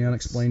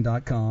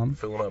worldoftheunexplained.com.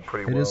 Filling up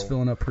pretty well. It is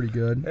filling up pretty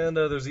good. And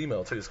there's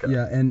email too, Scott.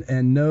 Yeah,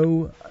 and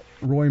no,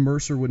 Roy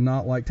Mercer would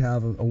not like to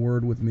have a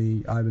word with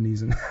me,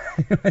 Ibanez, on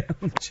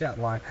the chat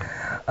line.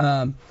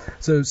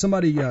 So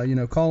somebody,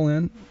 call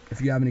in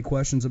if you have any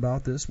questions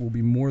about this. We'll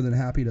be more than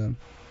happy to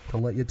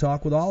let you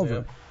talk with Oliver.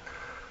 Yep.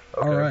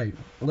 Okay. All right,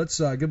 let's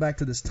go back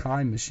to this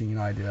time machine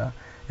idea.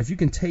 If you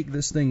can take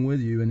this thing with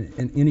you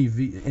in any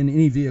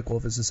vehicle,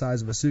 if it's the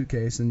size of a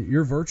suitcase, and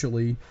you're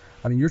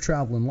you're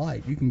traveling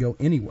light. You can go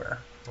anywhere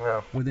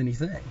with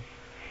anything.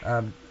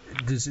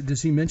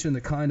 Does he mention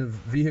the kind of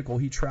vehicle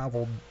he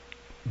traveled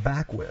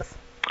back with?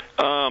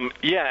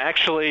 Yeah,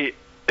 actually,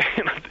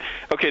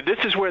 okay, this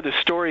is where the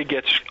story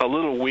gets a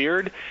little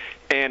weird,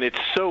 and it's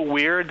so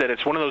weird that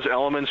it's one of those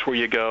elements where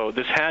you go,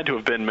 this had to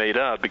have been made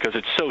up because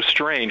it's so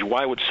strange.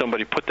 Why would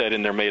somebody put that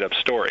in their made-up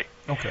story?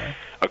 Okay.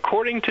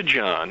 According to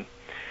John,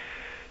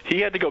 he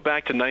had to go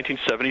back to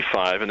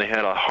 1975, and they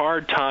had a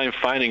hard time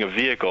finding a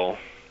vehicle.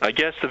 I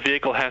guess the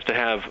vehicle has to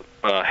have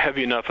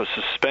heavy enough a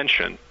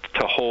suspension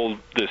to hold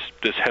this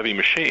heavy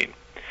machine.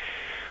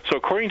 So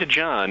according to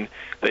John,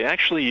 they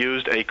actually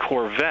used a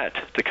Corvette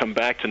to come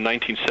back to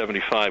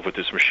 1975 with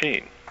this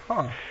machine.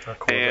 Huh.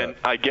 And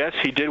I guess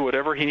he did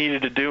whatever he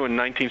needed to do in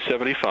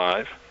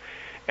 1975,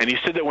 and he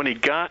said that when he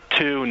got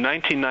to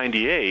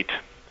 1998,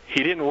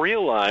 he didn't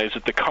realize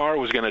that the car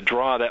was going to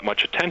draw that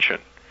much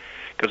attention,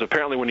 because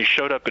apparently when he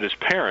showed up at his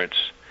parents',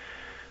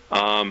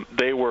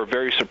 they were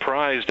very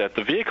surprised at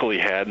the vehicle he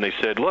had, and they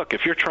said, look,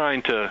 if you're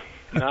trying to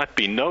not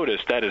be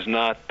noticed, that is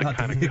not the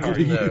kind of car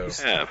you have.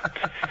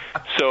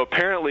 So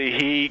apparently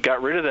he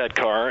got rid of that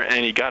car,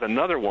 and he got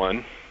another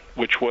one,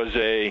 which was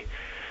I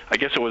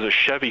guess it was a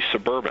Chevy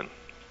Suburban.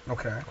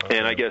 Okay.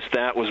 And I guess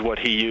that was what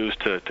he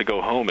used to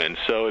go home in.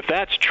 So if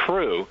that's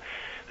true,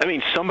 I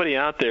mean, somebody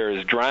out there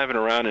is driving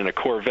around in a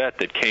Corvette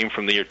that came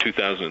from the year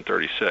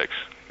 2036.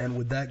 And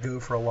would that go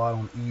for a lot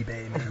on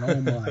eBay,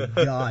 man? Oh, my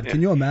God.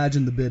 Can you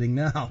imagine the bidding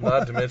now?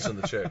 Not to mention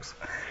the chicks.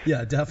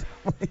 Yeah,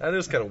 definitely. That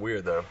is kind of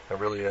weird, though. It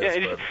really is.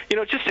 Yeah,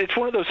 it's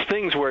one of those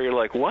things where you're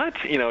like, what?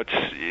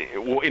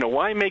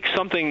 Why make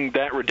something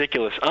that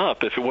ridiculous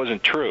up if it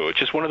wasn't true? It's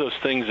just one of those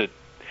things that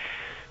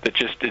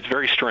it's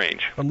very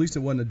strange. At least it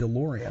wasn't a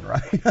DeLorean,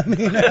 right? I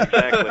mean,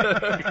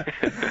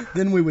 exactly.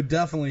 Then we would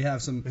definitely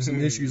have some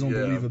issues on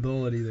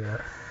believability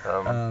there.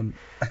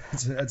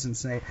 That's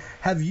insane.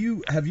 Have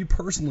you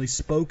personally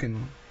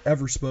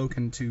ever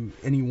spoken to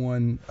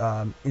anyone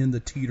in the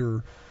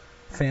Titor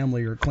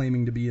family or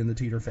claiming to be in the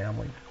Titor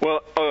family?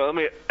 Well,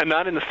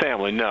 not in the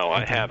family. No,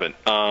 okay. I haven't.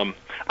 I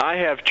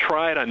have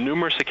tried on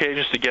numerous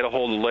occasions to get a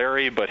hold of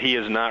Larry, but he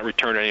has not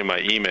returned any of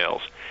my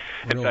emails.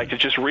 In fact,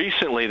 it's just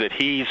recently that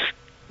he's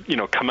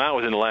come out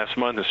within the last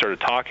month and started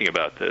talking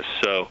about this.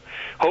 So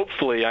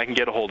hopefully I can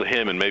get a hold of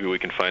him and maybe we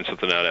can find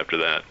something out after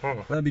that.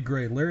 That'd be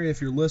great. Larry,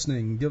 if you're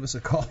listening, give us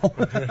a call.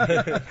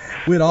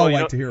 We'd all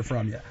like to hear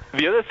from you.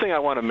 The other thing I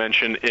want to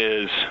mention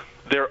is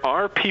there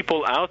are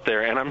people out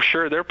there, and I'm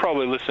sure they're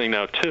probably listening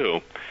now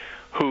too,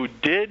 who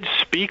did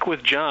speak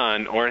with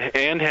John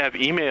and have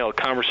email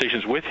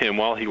conversations with him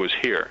while he was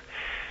here.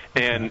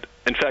 And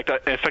in fact, I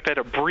had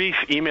a brief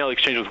email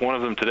exchange with one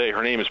of them today.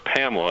 Her name is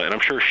Pamela, and I'm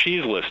sure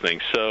she's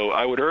listening. So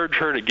I would urge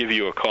her to give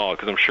you a call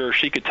because I'm sure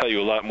she could tell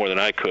you a lot more than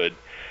I could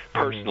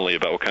personally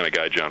about what kind of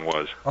guy John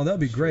was. Oh, that'd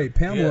be great.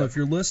 Pamela, if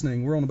you're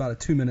listening, we're on about a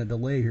 2-minute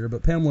delay here,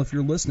 but Pamela, if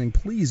you're listening,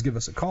 please give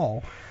us a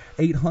call,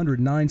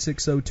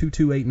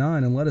 800-960-2289,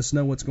 and let us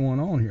know what's going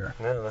on here.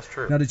 Yeah, that's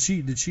true. Now, did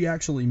she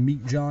actually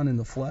meet John in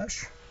the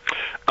flesh?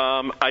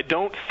 I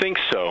don't think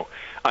so.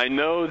 I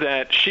know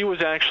that she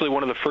was actually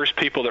one of the first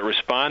people that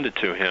responded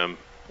to him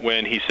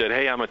when he said,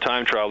 "Hey, I'm a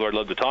time traveler. I'd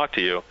love to talk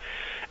to you."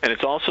 And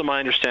it's also my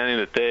understanding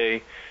that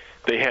they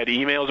had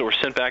emails that were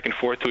sent back and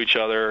forth to each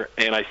other,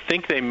 and I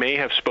think they may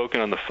have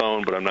spoken on the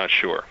phone, but I'm not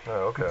sure.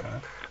 Oh, okay.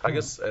 I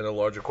guess, and a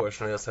larger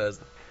question is,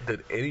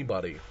 did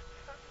anybody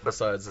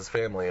besides his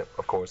family,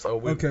 of course? Oh,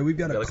 we've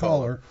got a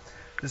caller.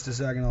 Just a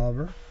second,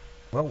 Oliver.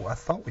 Well, I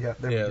thought we had.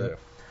 There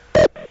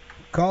we go.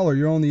 Caller,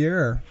 you're on the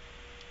air.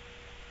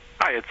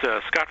 Hi,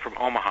 it's Scott from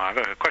Omaha. I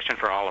have a question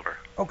for Oliver.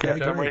 Okay,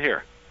 I'm right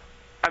here.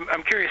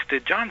 I'm curious.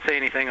 Did John say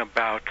anything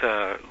about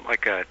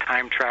like a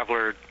time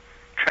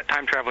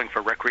traveling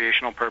for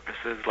recreational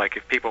purposes? Like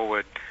if people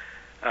would,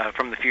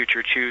 from the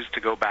future, choose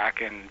to go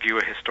back and view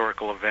a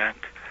historical event,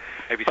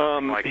 maybe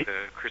something like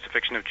the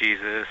crucifixion of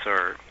Jesus,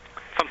 or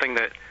something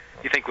that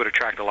you think would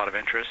attract a lot of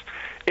interest?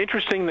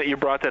 Interesting that you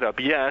brought that up.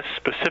 Yes,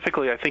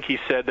 specifically, I think he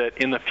said that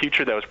in the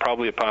future that was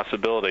probably a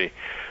possibility.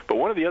 But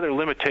one of the other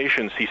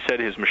limitations he said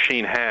his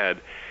machine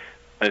had,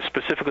 and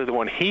specifically the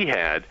one he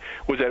had,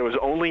 was that it was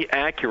only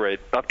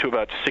accurate up to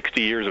about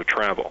 60 years of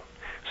travel.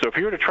 So if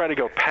you were to try to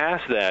go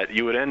past that,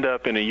 you would end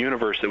up in a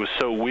universe that was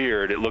so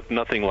weird it looked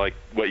nothing like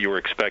what you were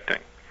expecting.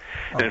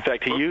 And in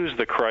fact, he used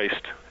the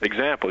Christ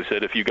example. He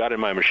said if you got in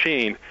my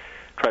machine,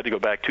 tried to go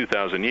back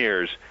 2,000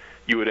 years,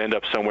 you would end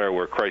up somewhere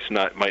where Christ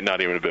might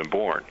not even have been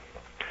born.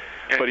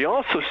 But he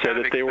also said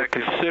that they were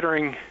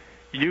considering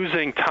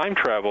using time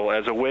travel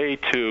as a way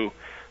to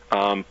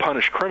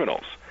punish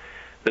criminals,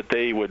 that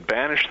they would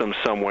banish them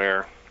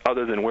somewhere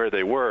other than where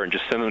they were and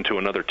just send them to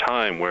another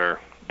time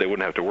where they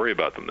wouldn't have to worry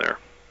about them there.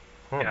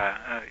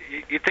 Yeah,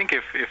 you'd think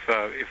if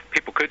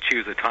people could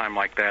choose a time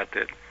like that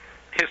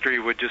history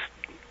would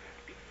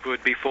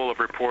be full of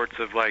reports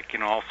of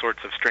all sorts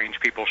of strange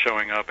people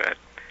showing up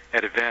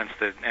at events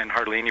and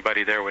hardly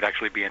anybody there would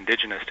actually be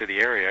indigenous to the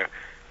area.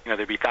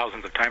 There'd be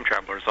thousands of time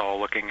travelers all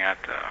looking at.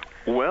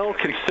 Well,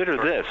 consider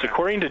this.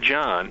 According to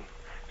John,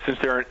 since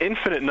there are an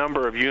infinite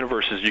number of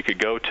universes you could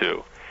go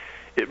to,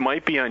 it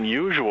might be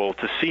unusual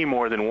to see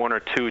more than one or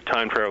two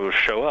time travelers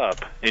show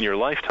up in your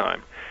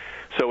lifetime.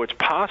 So it's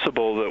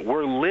possible that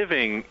we're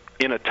living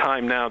in a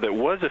time now that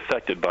was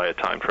affected by a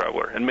time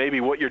traveler, and maybe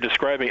what you're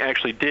describing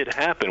actually did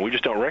happen. We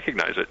just don't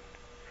recognize it.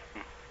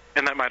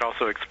 And that might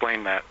also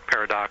explain that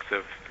paradox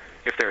of,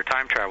 if they're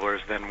time travelers,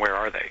 then where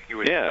are they?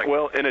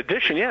 Well, in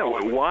addition,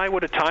 why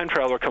would a time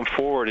traveler come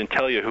forward and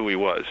tell you who he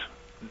was?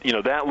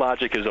 That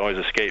logic has always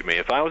escaped me.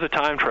 If I was a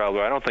time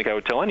traveler, I don't think I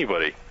would tell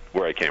anybody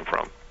where I came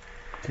from.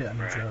 Yeah,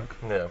 no joke.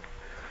 Yeah.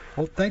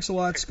 Well, thanks a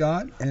lot,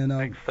 Scott, and we're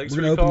going for to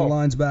your open call. the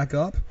lines back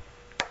up.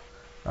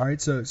 All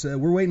right, so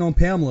we're waiting on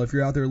Pamela if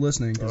you're out there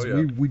listening, because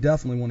we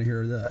definitely want to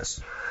hear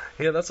this.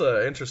 Yeah, that's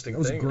an interesting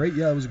thing.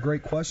 It was a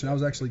great question. I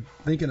was actually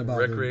thinking about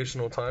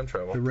recreational time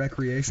travel. The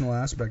recreational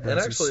aspect of it.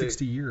 Actually,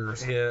 60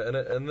 years. Yeah,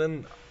 and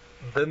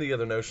then the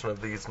other notion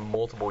of these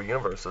multiple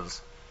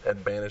universes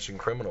and banishing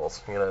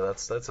criminals.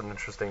 That's an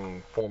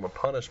interesting form of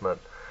punishment,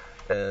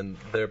 and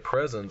their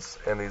presence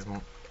in these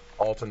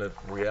alternate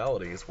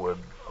realities would,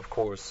 of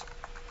course,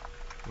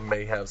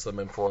 may have some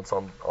influence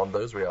on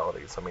those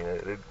realities. I mean,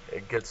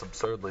 it gets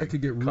absurdly It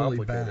could get really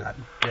complicated.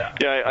 bad.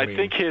 Yeah, I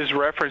think his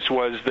reference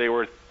was they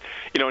were,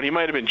 and he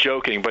might have been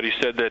joking, but he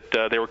said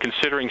that they were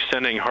considering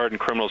sending hardened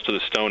criminals to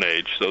the Stone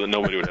Age so that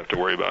nobody would have to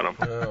worry about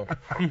them. Oh.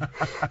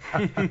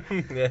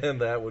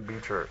 And that would be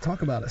true.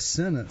 Talk about a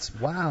sentence.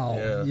 Wow.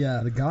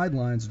 Yeah, the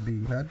guidelines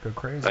that'd go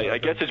crazy. I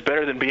guess it's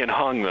better than being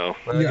hung, though.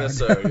 I guess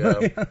so,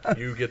 yeah.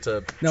 You get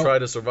to try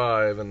to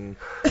survive and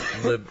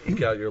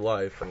eke out your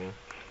life. And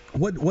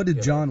What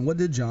did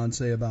John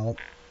say about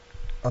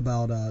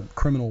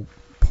criminal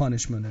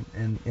punishment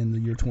in the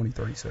year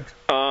 2036?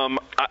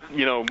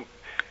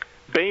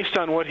 Based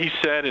on what he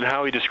said and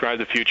how he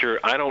described the future,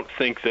 I don't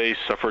think they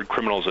suffered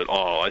criminals at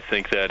all. I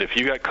think that if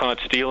you got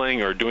caught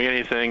stealing or doing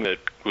anything that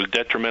was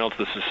detrimental to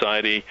the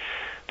society,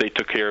 they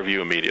took care of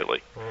you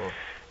immediately. Oh.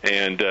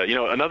 And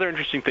another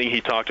interesting thing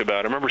he talked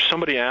about, I remember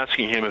somebody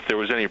asking him if there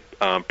was any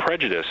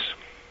prejudice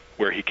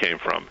where he came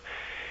from.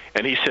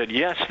 And he said,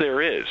 yes,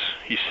 there is.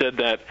 He said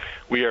that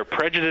we are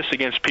prejudiced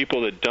against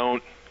people that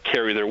don't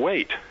carry their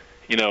weight.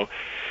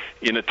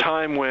 In a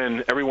time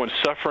when everyone's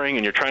suffering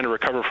and you're trying to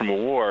recover from a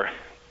war,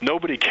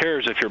 nobody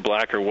cares if you're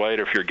black or white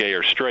or if you're gay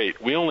or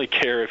straight. We only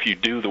care if you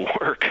do the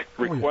work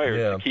required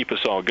to keep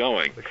us all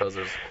going. So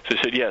he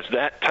said, yes,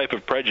 that type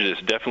of prejudice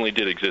definitely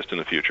did exist in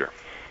the future.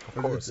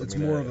 Of course. It's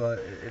more of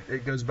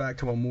it goes back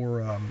to a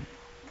more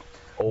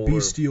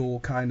bestial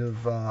kind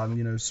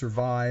of,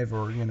 survive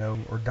or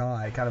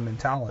die kind of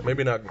mentality.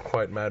 Maybe not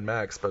quite Mad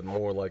Max, but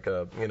more like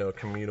a,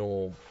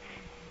 communal,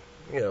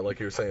 like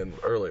you were saying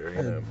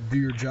earlier, do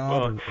your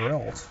job or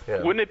else.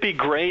 Yeah. Wouldn't it be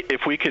great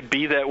if we could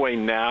be that way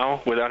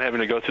now without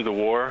having to go through the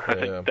war? I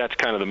think that's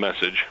kind of the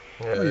message.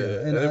 Yeah,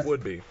 and it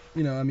would be.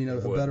 A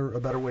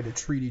better way to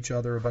treat each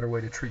other, a better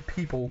way to treat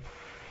people,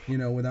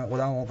 without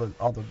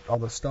all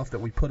the stuff that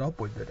we put up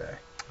with today.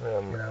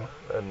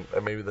 And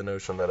maybe the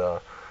notion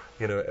that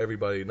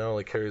everybody not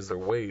only carries their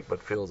weight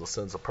but feels a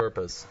sense of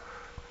purpose.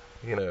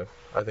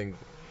 I think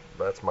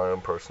that's my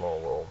own personal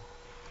little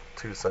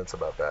 2 cents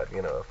about that.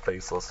 A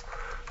faceless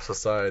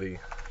society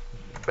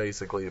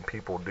basically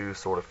people do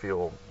sort of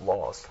feel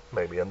lost,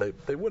 maybe, and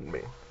they wouldn't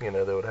be. They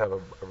would have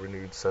a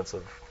renewed sense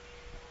of.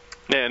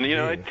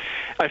 And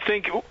I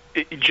think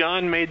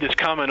John made this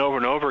comment over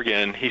and over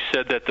again. He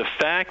said that the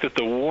fact that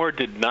the war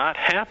did not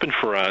happen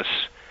for us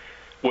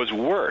was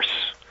worse,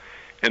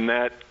 and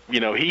that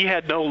he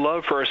had no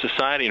love for our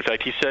society. In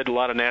fact, he said a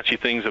lot of nasty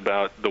things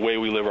about the way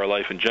we live our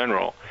life in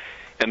general,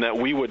 and that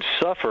we would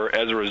suffer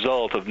as a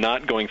result of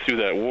not going through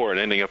that war and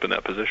ending up in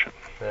that position.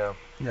 Yeah.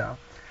 Yeah.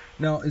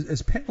 Now,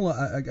 is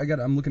Pamela?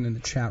 I'm looking in the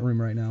chat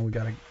room right now. We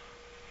got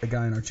a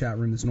guy in our chat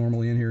room that's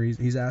normally in here.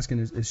 He's asking,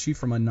 is she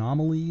from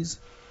Anomalies?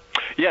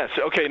 Yes.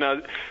 Okay.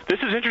 Now, this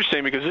is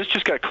interesting because this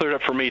just got cleared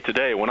up for me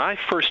today. When I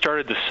first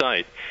started the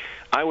site,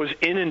 I was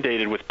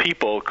inundated with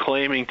people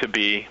claiming to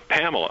be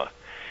Pamela,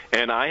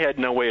 and I had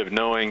no way of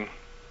knowing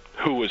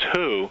who was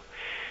who.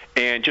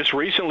 And just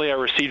recently I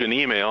received an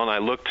email, and I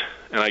looked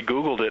and I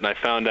Googled it, and I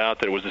found out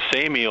that it was the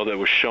same email that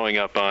was showing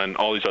up on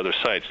all these other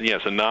sites. And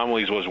yes,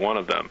 Anomalies was one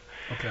of them.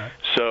 Okay.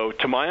 So,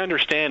 to my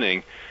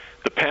understanding,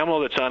 the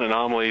Pamela that's on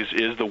Anomalies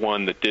is the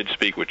one that did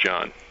speak with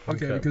John.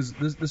 Okay. Because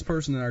this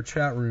person in our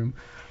chat room,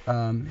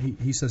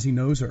 he says he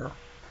knows her.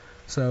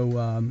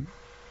 So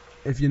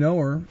if you know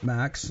her,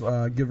 Max,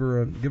 give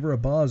her a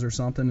buzz or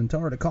something and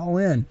tell her to call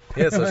in.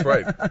 Yes, that's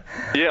right.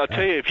 Yeah, I'll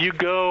tell you, if you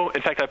go,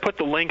 in fact, I put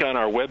the link on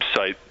our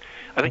website.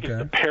 I think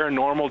it's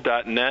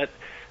theparanormal.net.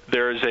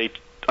 There is a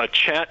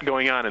chat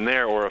going on in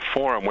there, or a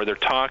forum, where they're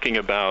talking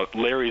about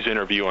Larry's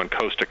interview on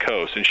Coast to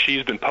Coast, and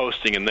she's been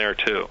posting in there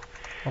too.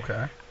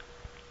 Okay.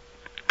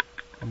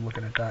 I'm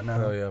looking at that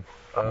now. Oh, yeah.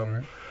 All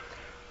right.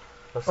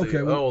 Let's see.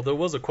 Okay, well, there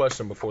was a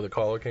question before the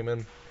caller came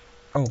in.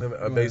 Oh,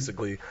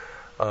 basically,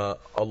 a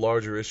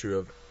larger issue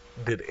of,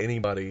 did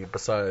anybody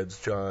besides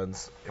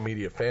John's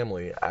immediate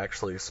family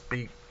actually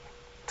speak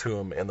to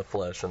him in the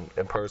flesh and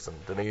in person?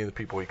 Did any of the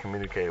people he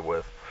communicated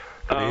with,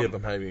 did any of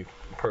them have any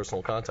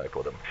personal contact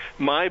with him?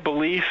 My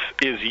belief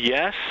is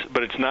yes,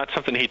 but it's not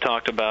something he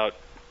talked about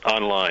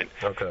online.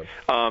 Okay.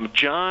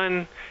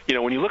 John,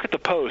 when you look at the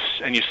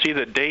posts and you see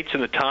the dates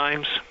and the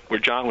times where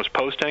John was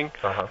posting,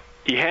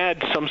 he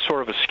had some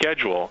sort of a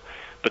schedule,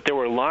 but there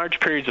were large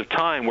periods of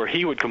time where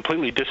he would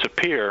completely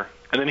disappear,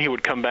 and then he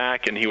would come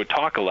back and he would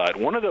talk a lot.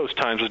 One of those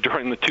times was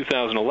during the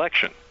 2000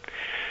 election.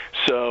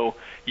 So,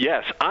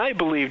 yes, I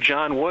believe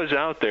John was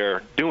out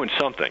there doing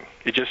something.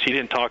 It just he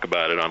didn't talk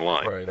about it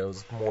online. Right. It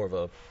was more of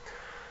a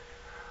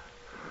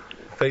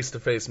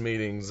face-to-face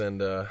meetings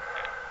and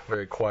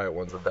very quiet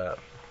ones at that,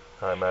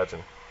 I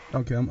imagine.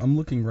 Okay, I'm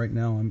looking right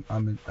now.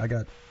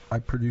 My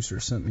producer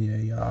sent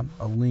me a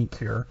link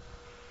here,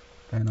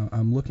 and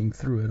I'm looking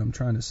through it. I'm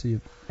trying to see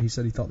if he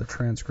said he thought the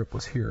transcript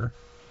was here,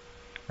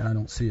 and I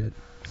don't see it.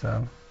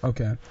 So,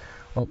 okay.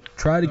 Well,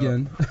 try it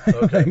again.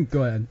 Okay.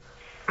 Go ahead.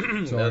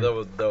 Yeah,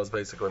 that was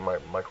basically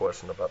my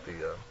question about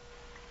the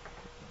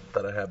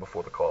that I had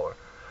before the caller.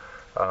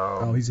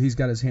 He's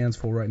got his hands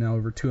full right now.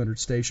 Over 200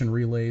 station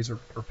relays are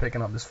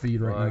picking up this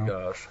feed right now. My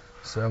gosh.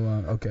 So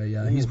okay,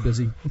 yeah, he's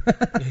busy.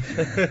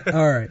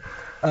 All right.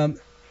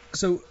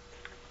 So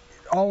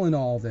all in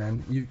all,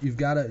 then you've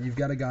got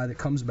a guy that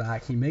comes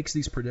back. He makes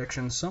these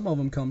predictions. Some of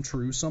them come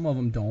true. Some of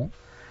them don't.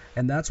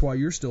 And that's why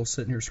you're still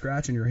sitting here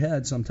scratching your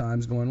head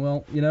sometimes, going,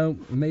 well,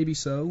 maybe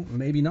so,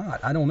 maybe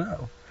not. I don't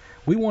know.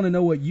 We want to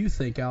know what you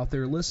think out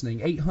there listening.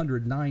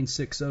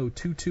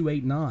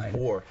 800-960-2289.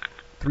 Or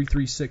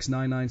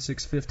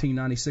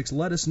 336-996-1596.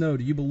 Let us know,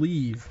 do you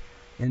believe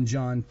in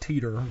John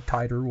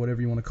Titor,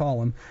 whatever you want to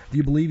call him? Do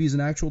you believe he's an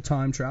actual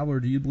time traveler?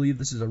 Or do you believe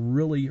this is a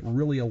really,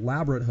 really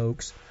elaborate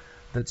hoax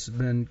that's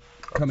been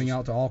coming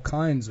out to all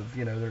kinds of,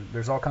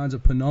 there's all kinds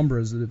of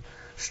penumbras that have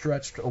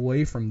stretched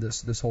away from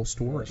this whole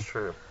story. That's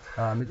true.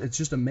 It's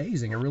just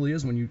amazing. It really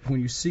is when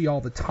you see all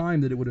the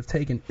time that it would have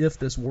taken if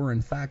this were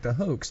in fact a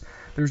hoax.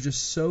 There's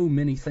just so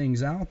many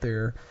things out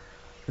there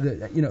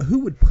that who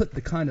would put the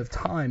kind of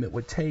time it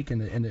would take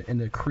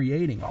into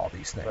creating all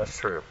these things. That's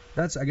true.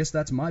 I guess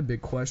that's my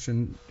big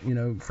question.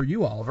 For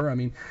you, Oliver. I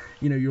mean,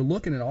 you're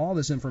looking at all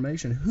this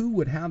information. Who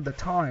would have the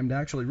time to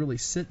actually really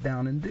sit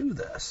down and do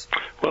this?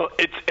 Well,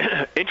 it's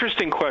an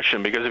interesting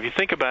question because if you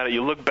think about it,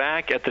 you look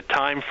back at the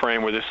time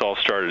frame where this all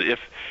started.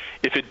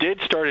 If it did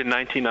start in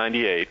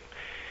 1998,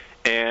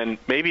 and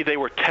maybe they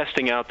were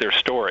testing out their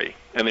story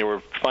and they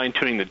were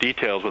fine-tuning the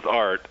details with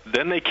art,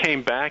 then they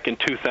came back in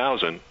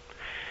 2000,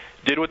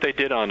 did what they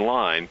did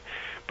online,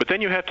 but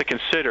then you have to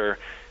consider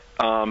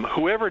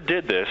whoever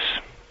did this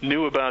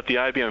knew about the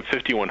IBM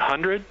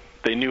 5100,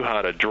 they knew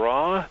how to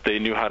draw, they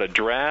knew how to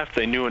draft,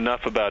 they knew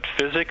enough about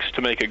physics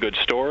to make a good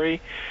story.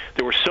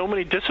 There were so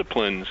many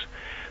disciplines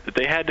that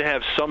they had to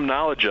have some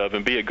knowledge of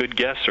and be a good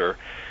guesser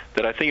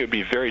that I think it would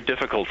be very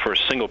difficult for a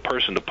single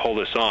person to pull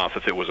this off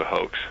if it was a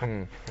hoax.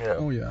 Yeah.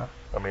 Oh, yeah.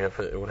 I mean, if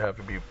it would have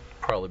to be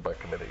probably by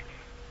committee.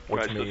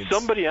 Which means so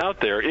somebody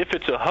out there, if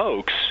it's a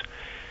hoax,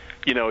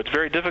 it's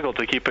very difficult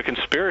to keep a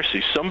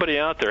conspiracy. Somebody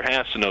out there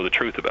has to know the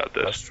truth about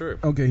this. That's true.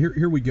 Okay,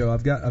 here we go.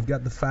 I've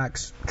got the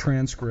fax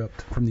transcript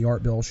from the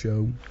Art Bell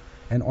show,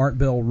 and Art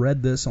Bell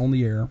read this on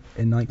the air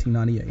in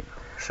 1998.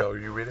 Shall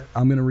you read it?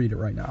 I'm going to read it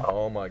right now.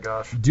 Oh, my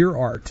gosh. Dear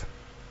Art,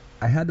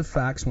 I had to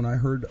fax when I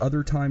heard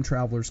other time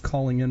travelers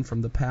calling in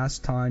from the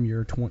past time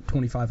year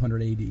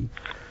 2500 AD.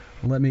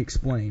 Let me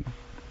explain.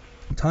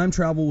 Time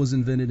travel was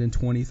invented in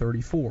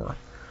 2034.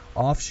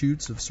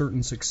 Offshoots of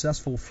certain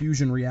successful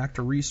fusion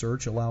reactor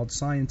research allowed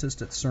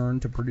scientists at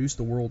CERN to produce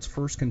the world's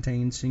first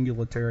contained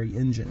singularity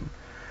engine.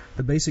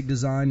 The basic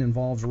design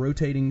involves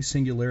rotating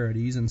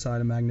singularities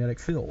inside a magnetic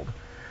field.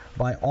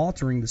 By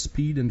altering the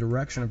speed and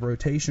direction of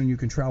rotation, you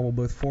can travel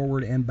both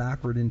forward and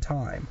backward in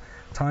time.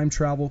 Time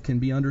travel can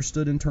be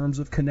understood in terms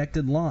of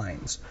connected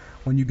lines.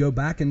 When you go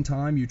back in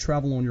time, you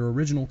travel on your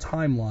original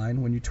timeline.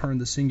 When you turn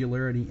the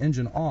singularity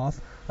engine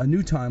off, a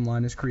new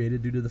timeline is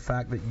created due to the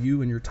fact that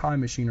you and your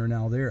time machine are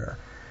now there.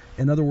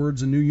 In other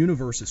words, a new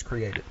universe is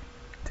created.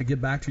 To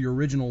get back to your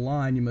original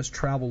line, you must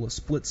travel a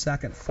split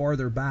second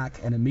farther back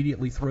and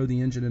immediately throw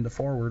the engine into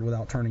forward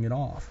without turning it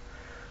off.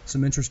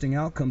 Some interesting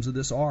outcomes of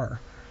this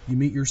are: you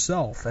meet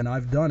yourself, and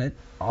I've done it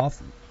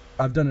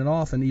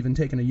often, even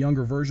taken a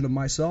younger version of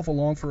myself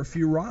along for a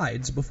few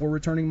rides before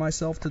returning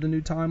myself to the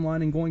new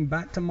timeline and going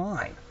back to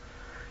mine.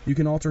 You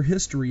can alter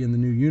history in the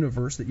new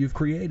universe that you've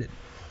created.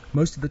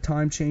 Most of the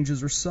time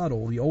changes are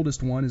subtle. The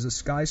oldest one is a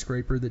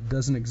skyscraper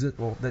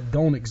that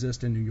don't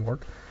exist in New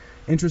York.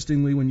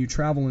 Interestingly, when you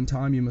travel in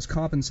time, you must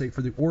compensate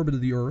for the orbit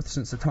of the Earth.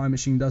 Since the time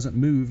machine doesn't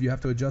move, you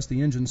have to adjust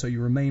the engine so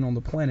you remain on the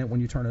planet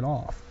when you turn it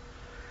off.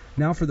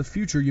 Now for the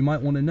future, you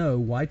might want to know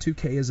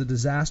Y2K is a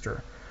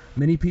disaster.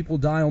 Many people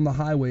die on the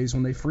highways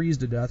when they freeze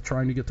to death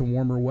trying to get to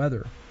warmer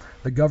weather.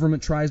 The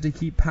government tries to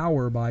keep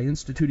power by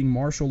instituting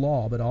martial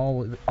law, but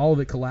all of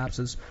it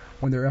collapses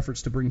when their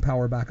efforts to bring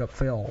power back up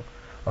fail.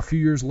 A few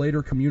years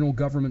later, communal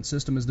government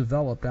system is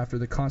developed after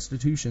the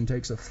Constitution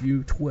takes a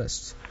few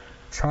twists.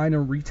 China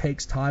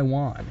retakes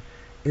Taiwan.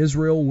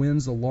 Israel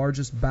wins the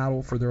largest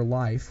battle for their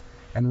life,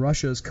 and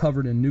Russia is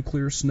covered in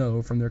nuclear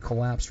snow from their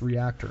collapsed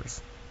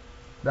reactors.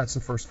 That's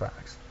the first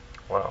facts.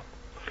 Wow.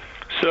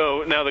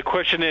 So now the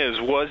question is,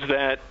 was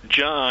that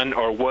John,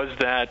 or was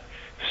that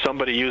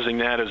somebody using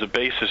that as a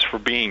basis for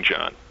being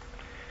John?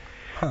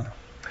 Huh.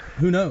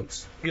 Who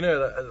knows? You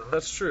know,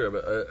 that's true.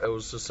 But it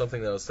was just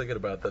something that I was thinking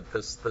about, that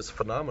this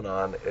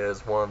phenomenon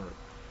is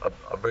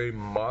a very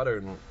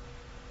modern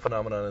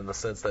phenomenon in the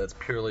sense that it's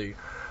purely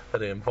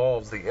that it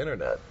involves the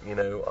internet, you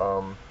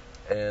know,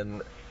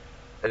 and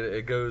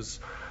it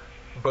goes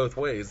both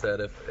ways. That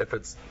if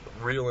it's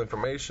real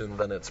information,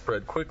 then it's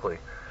spread quickly,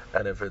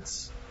 and if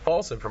it's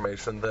false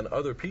information, then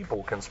other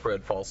people can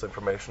spread false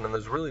information, and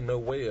there's really no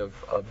way of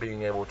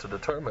being able to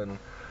determine,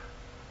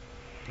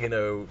 you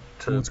know,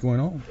 what's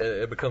going on.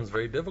 It becomes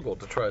very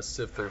difficult to try to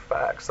sift through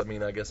facts. I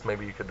mean, I guess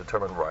maybe you could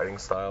determine writing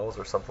styles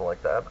or something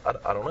like that.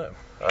 I don't know.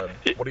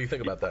 What do you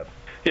think about that?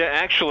 Yeah,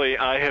 actually,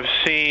 I have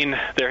seen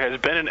there has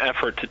been an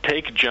effort to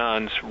take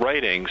John's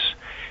writings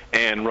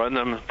and run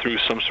them through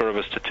some sort of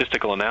a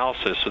statistical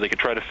analysis so they could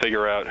try to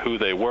figure out who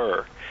they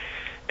were.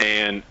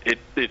 And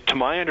to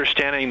my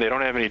understanding, they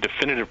don't have any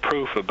definitive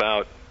proof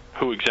about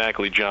who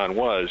exactly John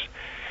was.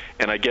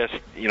 And I guess,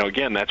 you know,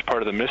 again, that's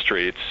part of the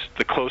mystery. It's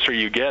the closer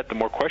you get, the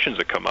more questions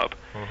that come up.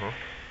 Mm-hmm.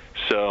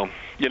 So,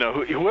 you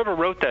know, whoever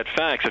wrote that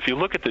fax, if you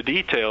look at the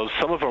details,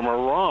 some of them are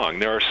wrong.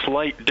 There are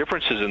slight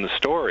differences in the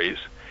stories.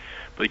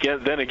 But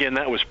again, then again,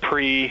 that was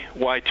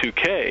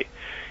pre-Y2K.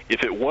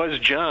 If it was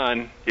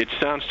John, it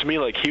sounds to me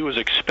like he was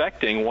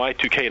expecting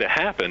Y2K to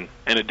happen,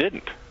 and it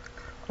didn't.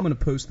 I'm going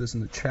to post this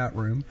in the chat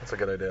room. That's a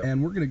good idea.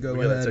 And we're going to go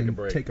ahead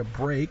and take a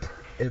break.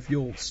 If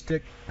you'll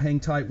hang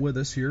tight with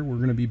us here, we're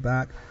going to be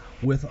back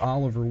with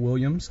Oliver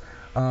Williams.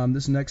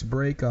 This next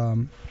break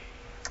is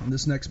going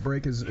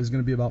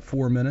to be about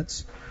 4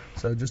 minutes.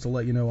 So just to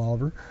let you know,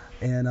 Oliver.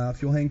 And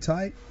if you'll hang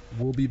tight,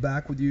 we'll be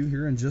back with you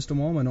here in just a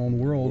moment on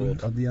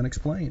World of the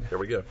Unexplained. Here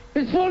we go.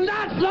 This will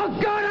not look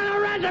good on a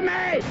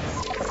resume!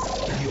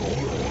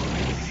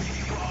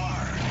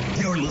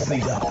 You're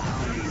listening to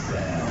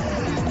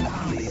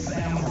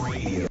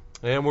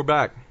And we're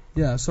back.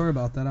 Yeah, sorry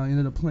about that. I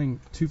ended up playing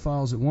two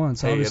files at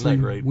once. Hey, obviously,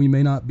 isn't that great? We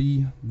may not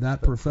be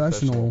that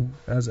professional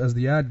as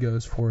the ad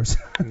goes for us.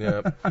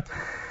 Yeah.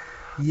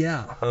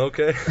 Yeah.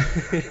 Okay.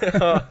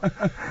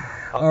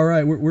 All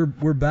right,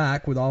 we're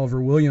back with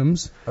Oliver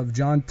Williams of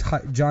John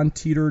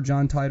Titor,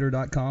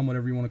 JohnTitor.com,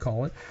 whatever you want to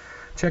call it.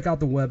 Check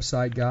out the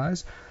website,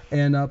 guys.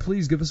 And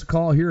please give us a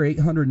call here,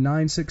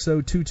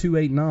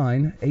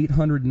 800-960-2289,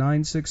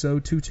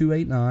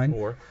 800-960-2289.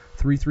 Or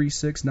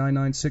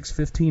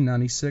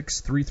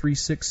 336-996-1596,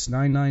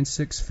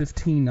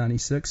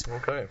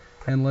 336-996-1596. Okay.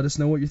 And let us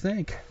know what you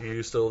think.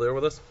 You still there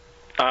with us?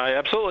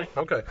 Absolutely.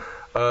 Okay.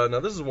 Now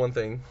this is one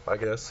thing, I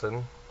guess,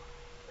 and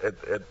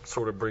it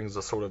sort of brings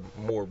a sort of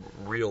more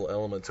real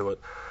element to it,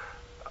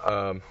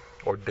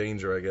 or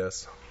danger, I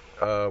guess.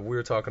 We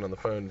were talking on the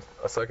phone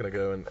a second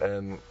ago,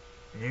 and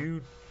you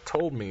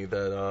told me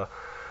that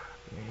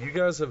you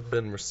guys have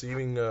been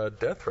receiving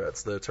death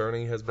threats. The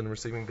attorney has been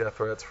receiving death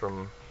threats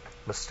from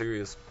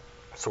mysterious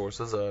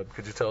sources.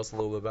 Could you tell us a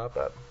little bit about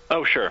that?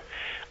 Oh, sure.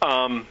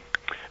 One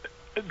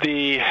of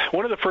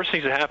the first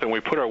things that happened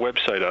when we put our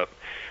website up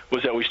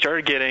was that we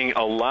started getting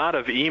a lot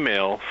of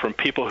email from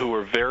people who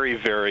were very,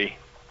 very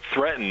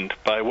threatened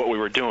by what we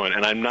were doing.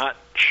 And I'm not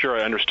sure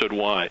I understood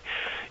why.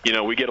 You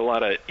know, we get a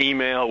lot of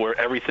email where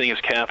everything is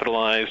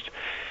capitalized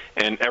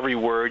and every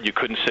word you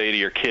couldn't say to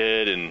your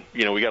kid, and,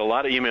 you know, we got a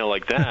lot of email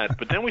like that.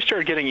 But then we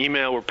started getting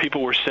email where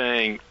people were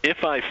saying,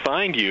 if I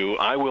find you,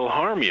 I will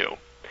harm you.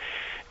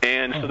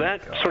 And so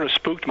that sort of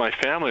spooked my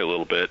family a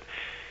little bit.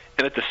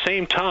 And at the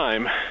same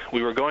time,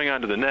 we were going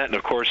onto the net, and,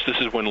 of course,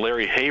 this is when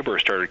Larry Haber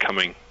started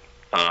coming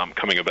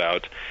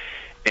about.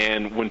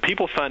 And when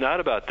people found out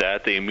about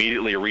that, they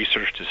immediately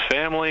researched his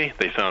family.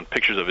 They found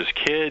pictures of his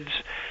kids.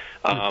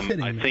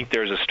 I think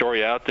there's a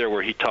story out there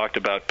where he talked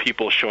about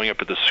people showing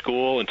up at the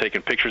school and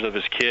taking pictures of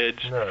his kids.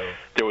 No.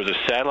 There was a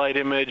satellite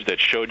image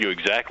that showed you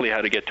exactly how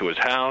to get to his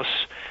house.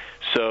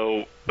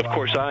 So, of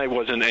course, I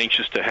wasn't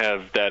anxious to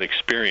have that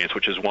experience,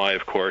 which is why,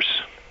 of course,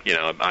 you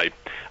know, I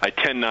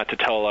tend not to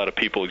tell a lot of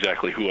people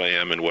exactly who I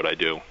am and what I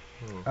do.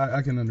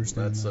 I can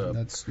understand that.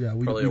 That's we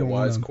probably don't a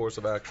wise wanna, course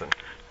of action.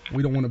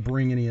 We don't want to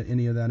bring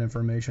any of that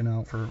information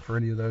out for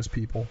any of those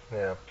people.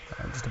 Yeah.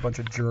 Just a bunch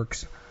of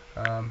jerks.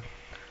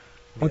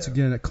 Once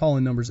again, the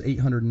call-in number is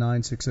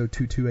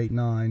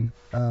 800-960-2289.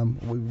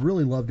 We'd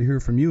really love to hear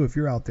from you if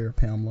you're out there,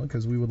 Pamela,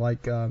 because we would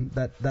like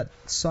that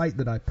site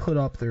that I put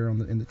up there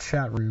in the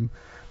chat room.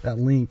 That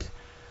link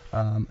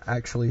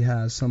actually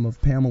has some of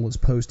Pamela's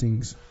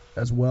postings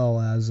as well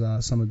as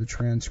some of the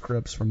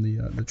transcripts from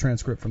the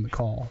transcript from the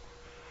call.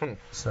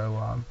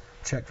 So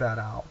check that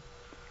out.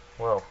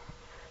 Well,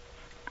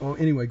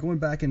 anyway, going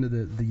back into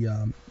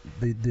the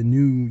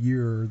new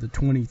year, the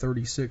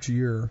 2036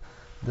 year.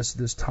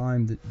 This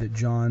time that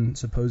John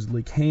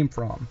supposedly came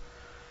from.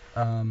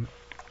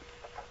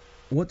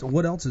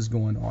 What else is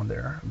going on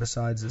there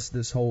besides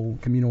this whole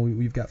communal?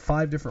 We've got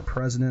 5 different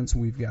presidents.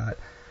 We've got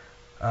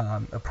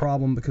a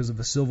problem because of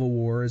the Civil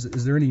War.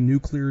 Is there any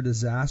nuclear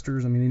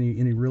disasters? I mean,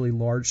 any really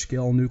large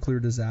scale nuclear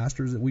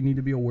disasters that we need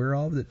to be aware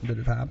of that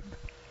have happened?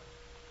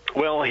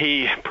 Well,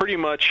 he pretty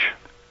much,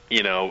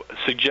 you know,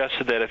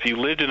 suggested that if you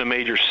lived in a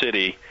major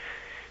city,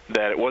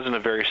 that it wasn't a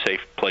very safe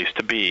place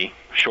to be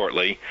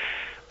shortly.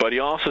 But he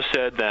also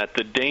said that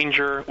the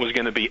danger was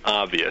going to be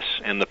obvious,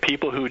 and the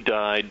people who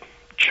died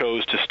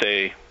chose to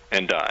stay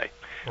and die.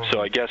 Mm-hmm.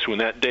 So I guess when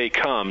that day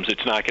comes,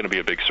 it's not going to be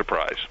a big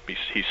surprise.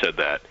 He said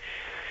that.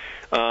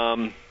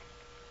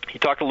 He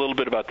talked a little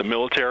bit about the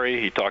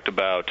military. He talked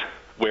about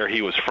where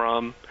he was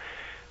from.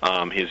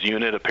 His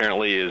unit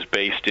apparently is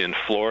based in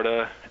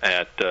Florida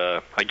at,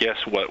 I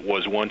guess, what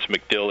was once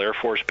MacDill Air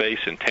Force Base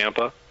in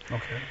Tampa.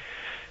 Okay.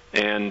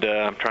 And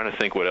I'm trying to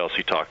think what else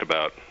he talked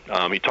about.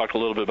 He talked a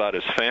little bit about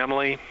his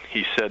family.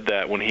 He said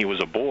that when he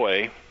was a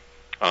boy,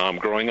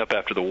 growing up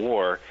after the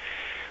war,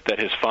 that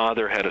his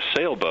father had a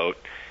sailboat,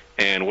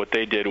 and what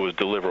they did was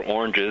deliver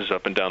oranges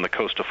up and down the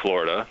coast of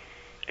Florida,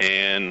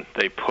 and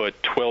they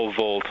put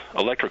 12-volt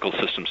electrical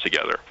systems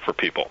together for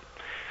people.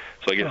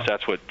 So I guess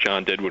that's what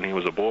John did when he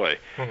was a boy.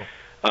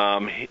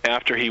 Mm-hmm.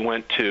 After he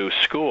went to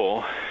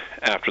school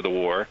after the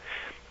war,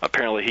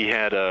 apparently he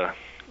had a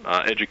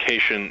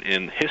education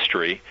in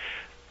history,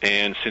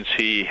 and since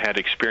he had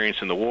experience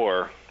in the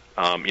war,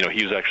 you know,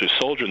 he was actually a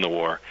soldier in the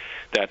war.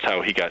 That's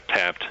how he got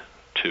tapped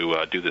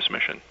to do this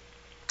mission.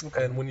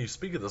 Okay. And when you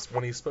speak of this,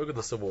 when he spoke of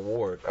the Civil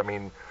War, I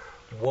mean,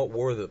 what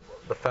were the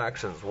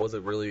factions? Was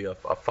it really a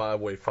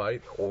 5-way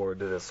fight, or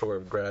did it sort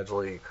of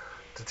gradually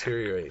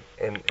deteriorate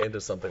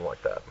into something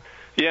like that?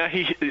 Yeah,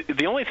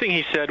 the only thing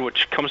he said,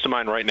 which comes to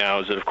mind right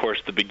now, is that, of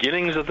course, the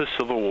beginnings of the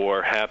Civil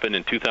War happened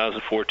in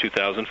 2004,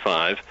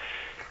 2005,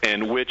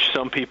 and which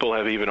some people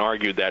have even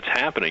argued that's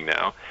happening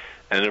now.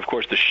 And, of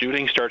course, the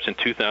shooting starts in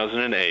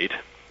 2008,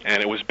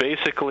 and it was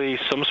basically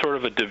some sort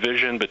of a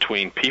division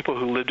between people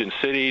who lived in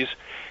cities,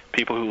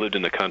 people who lived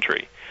in the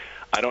country.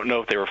 I don't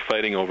know if they were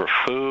fighting over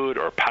food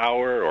or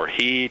power or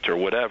heat or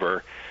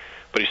whatever,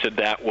 but he said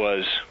that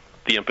was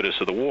the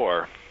impetus of the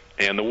war.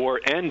 And the war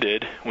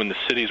ended when the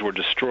cities were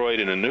destroyed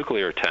in a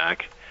nuclear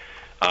attack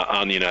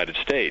on the United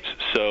States.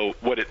 So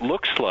what it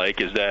looks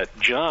like is that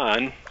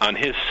John, on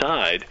his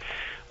side,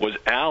 was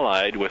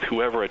allied with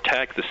whoever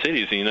attacked the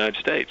cities in the United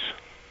States.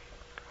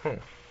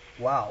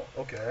 Wow.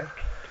 Okay.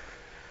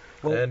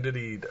 Well, and did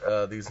he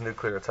these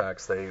nuclear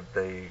attacks?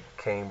 They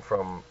came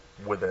from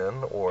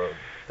within, or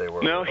they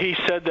were? No, he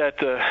said that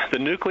the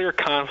nuclear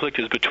conflict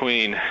is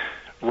between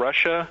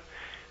Russia,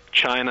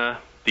 China,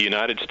 the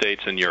United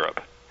States, and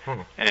Europe,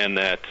 and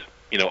that,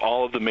 you know,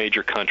 all of the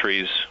major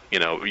countries, you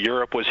know,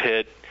 Europe was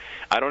hit.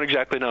 I don't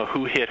exactly know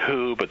who hit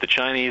who, but the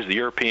Chinese, the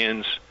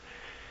Europeans,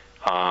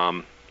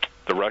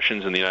 the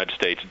Russians, and the United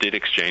States did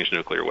exchange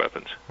nuclear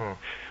weapons.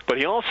 But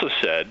he also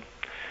said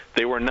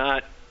they were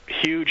not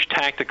huge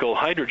tactical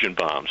hydrogen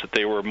bombs, that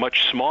they were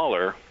much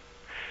smaller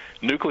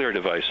nuclear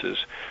devices,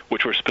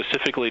 which were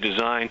specifically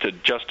designed to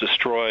just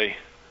destroy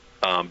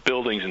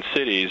buildings and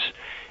cities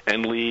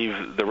and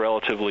leave the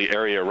relatively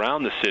area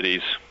around the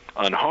cities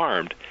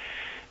unharmed.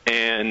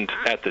 And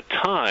at the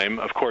time,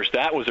 of course,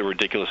 that was a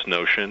ridiculous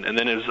notion. And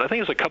then I think it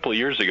was a couple of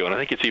years ago, and I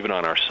think it's even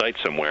on our site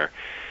somewhere,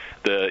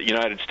 the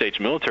United States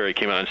military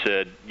came out and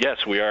said,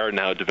 yes, we are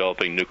now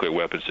developing nuclear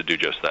weapons to do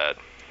just that.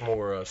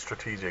 More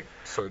strategic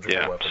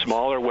surgical weapons.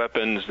 Smaller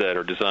weapons that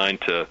are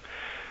designed to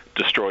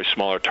destroy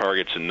smaller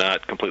targets and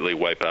not completely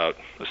wipe out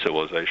a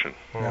civilization.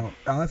 Now,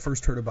 I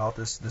first heard about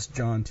this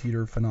John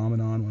Titor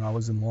phenomenon when I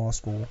was in law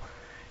school,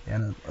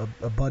 and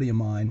a buddy of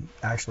mine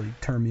actually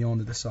turned me on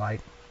to the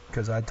site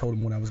because I told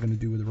him what I was going to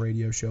do with the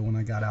radio show when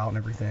I got out and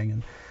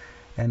everything,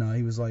 and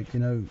he was like,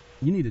 you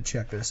need to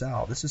check this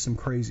out. This is some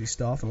crazy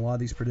stuff, and a lot of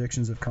these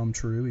predictions have come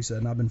true. He said,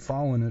 and I've been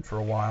following it for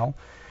a while,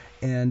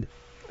 and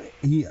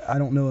I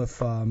don't know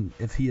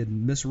if he had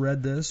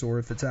misread this or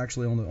if it's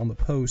actually on the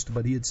post,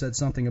 but he had said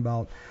something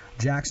about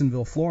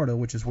Jacksonville, Florida,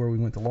 which is where we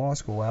went to law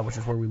school at, which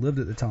is where we lived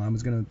at the time,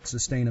 was going to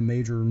sustain a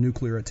major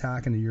nuclear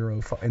attack in the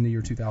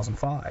year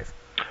 2005.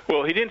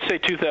 Well, he didn't say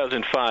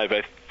 2005.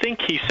 I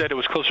think he said it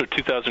was closer to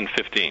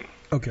 2015.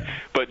 Okay.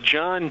 But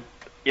John,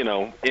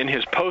 in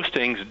his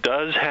postings,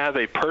 does have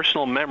a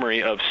personal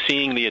memory of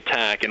seeing the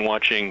attack and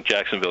watching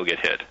Jacksonville get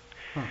hit.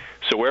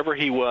 So wherever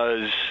he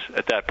was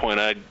at that point,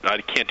 I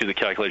can't do the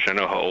calculation.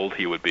 I know how old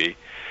he would be,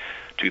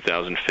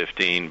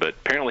 2015, but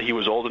apparently he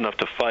was old enough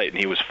to fight, and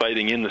he was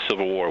fighting in the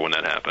Civil War when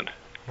that happened.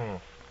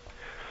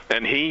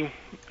 And he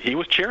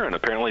was cheering.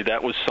 Apparently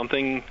that was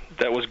something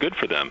that was good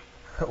for them.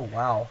 Oh,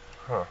 wow.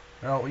 Huh.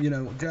 Well,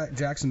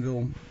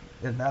 Jacksonville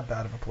isn't that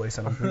bad of a place,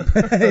 I don't think.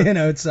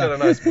 It's got a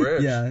nice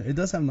bridge. Yeah, it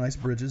does have nice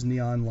bridges,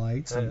 neon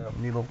lights, and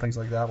neat little things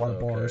like that, a lot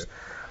of bars.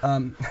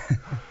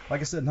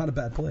 Like I said, not a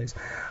bad place.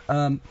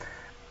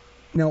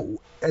 Now,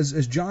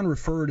 as John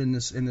referred in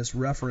this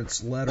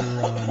reference letter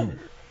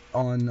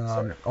on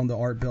the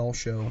Art Bell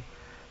show,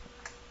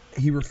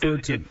 he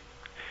referred to.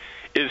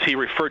 Is he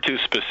referred to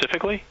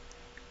specifically?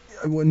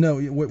 Well, no,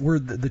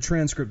 the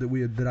transcript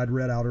that I'd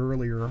read out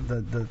earlier,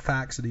 the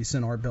fax that he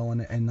sent Art Bell in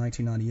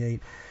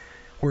 1998,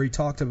 where he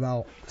talked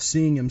about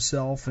seeing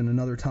himself in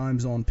another time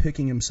zone,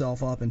 picking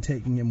himself up and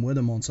taking him with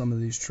him on some of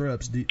these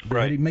trips. Did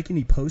he make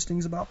any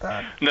postings about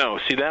that? No.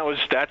 See,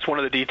 that's one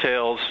of the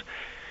details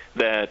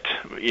that,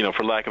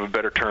 for lack of a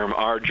better term,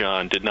 our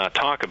John did not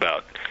talk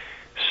about.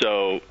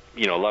 So,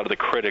 a lot of the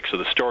critics of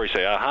the story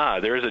say, aha,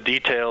 there's a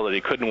detail that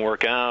he couldn't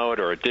work out,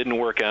 or it didn't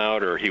work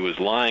out, or he was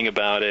lying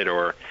about it,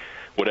 or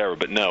whatever.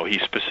 But no, he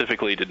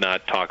specifically did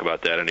not talk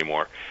about that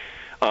anymore.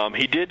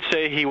 He did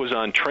say he was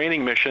on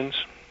training missions,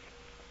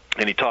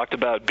 and he talked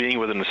about being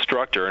with an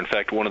instructor. In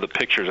fact, one of the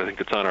pictures, I think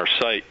that's on our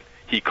site,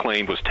 he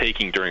claimed was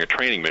taking during a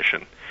training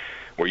mission,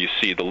 where you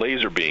see the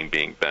laser beam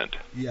being bent.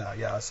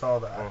 Yeah, I saw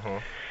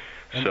that.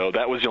 So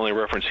that was the only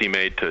reference he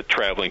made to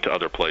traveling to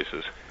other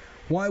places.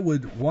 Why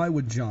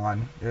would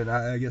John? And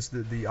I guess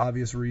the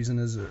obvious reason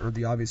is, or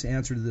the obvious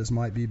answer to this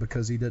might be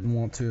because he didn't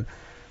want to,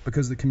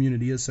 because the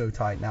community is so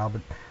tight now.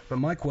 But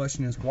my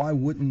question is, why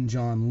wouldn't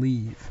John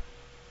leave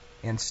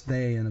and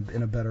stay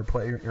in a better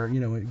place, or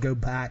go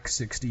back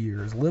 60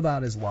 years, live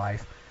out his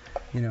life,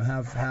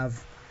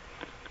 have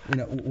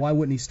why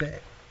wouldn't he stay?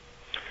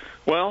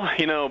 Well,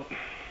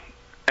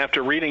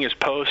 after reading his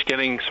post,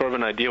 getting sort of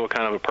an idea what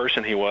kind of a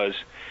person he was,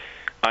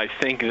 I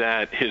think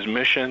that his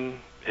mission,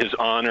 his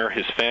honor,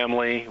 his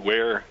family,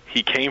 where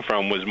he came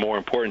from was more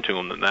important to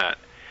him than that.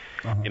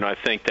 I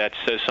think that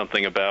says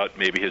something about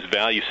maybe his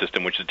value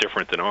system, which is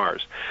different than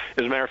ours.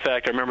 As a matter of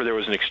fact, I remember there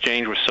was an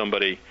exchange with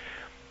somebody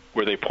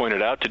where they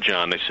pointed out to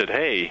John, they said,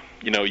 hey,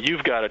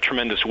 you've got a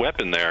tremendous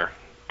weapon there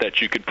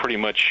that you could pretty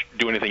much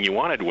do anything you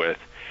wanted with.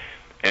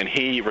 And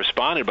he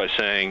responded by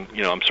saying,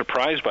 I'm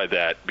surprised by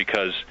that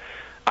because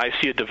I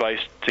see a device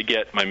to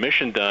get my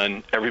mission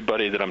done.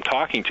 Everybody that I'm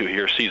talking to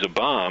here sees a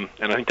bomb,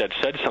 and I think that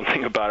said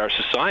something about our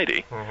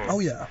society. Oh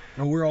yeah,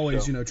 well, we're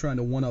always trying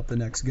to one up the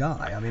next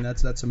guy. I mean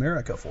that's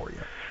America for you.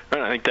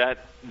 Right. I think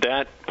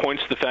that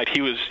points to the fact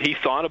he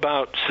thought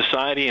about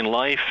society and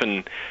life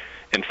and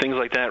things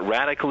like that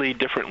radically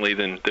differently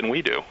than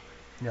we do.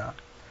 Yeah.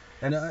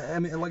 And I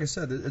mean, like I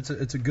said,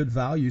 it's a good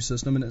value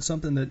system, and it's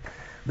something that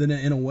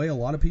in a way a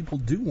lot of people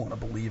do want to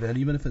believe in,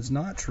 even if it's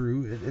not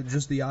true. It's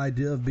just the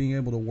idea of being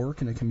able to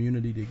work in a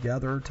community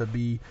together, to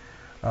be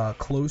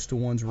close to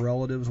one's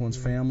relatives, one's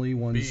family,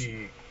 have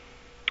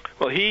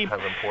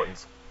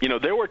importance.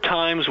 There were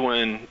times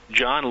when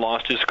John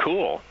lost his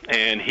cool,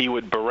 and he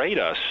would berate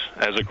us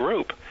as a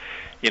group.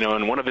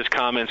 And one of his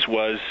comments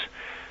was,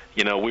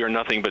 we are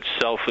nothing but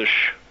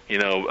selfish,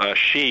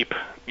 sheep,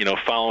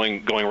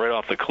 going right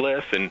off the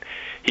cliff. And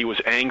he was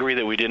angry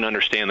that we didn't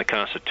understand the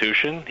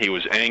Constitution. He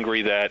was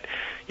angry that,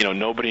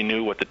 nobody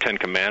knew what the Ten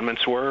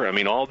Commandments were. I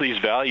mean, all these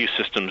value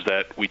systems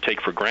that we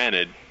take for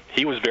granted,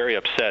 he was very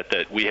upset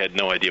that we had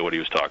no idea what he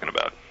was talking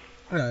about.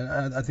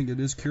 Yeah, I think it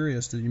is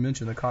curious that he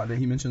mentioned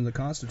the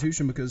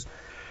Constitution because,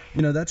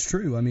 that's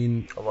true. I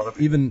mean,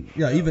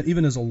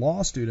 even as a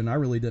law student, I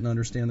really didn't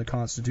understand the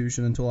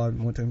Constitution until I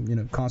went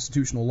to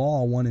constitutional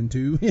law 1 and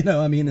 2. And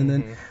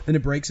then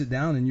it breaks it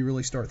down and you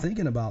really start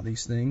thinking about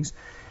these things.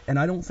 And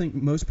I don't think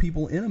most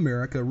people in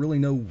America really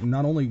know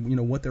not only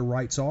what their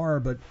rights are,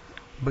 but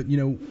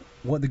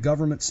what the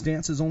government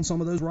stances on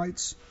some of those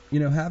rights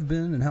have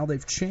been and how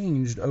they've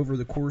changed over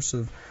the course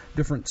of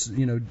different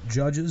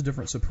judges,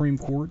 different Supreme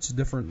Courts,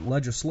 different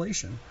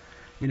legislation.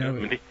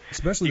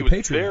 Especially he the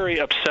Patriot. He was very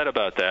upset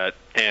about that,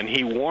 and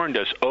he warned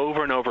us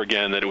over and over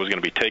again that it was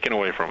going to be taken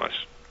away from us.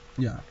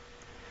 Yeah.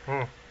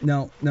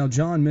 Now,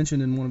 John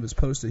mentioned in one of his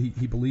posts that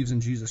he believes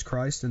in Jesus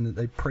Christ and that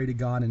they pray to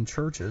God in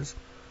churches.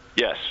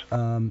 Yes.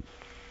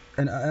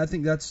 And I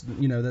think that's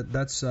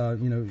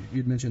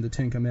you'd mentioned the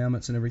Ten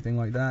Commandments and everything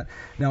like that.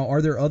 Now,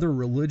 are there other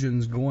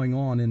religions going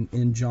on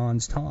in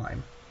John's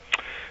time?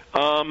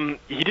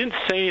 He didn't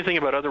say anything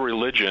about other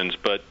religions,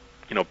 but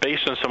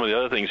based on some of the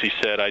other things he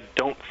said, I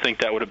don't think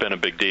that would have been a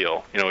big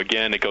deal.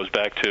 Again, it goes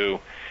back to,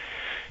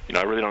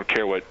 I really don't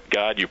care what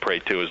God you pray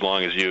to as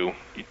long as you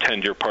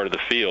tend your part of the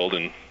field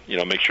and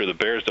make sure the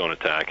bears don't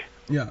attack.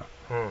 Yeah.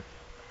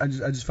 I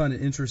just find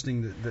it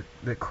interesting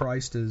that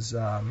Christ is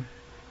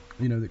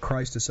that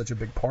Christ is such a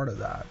big part of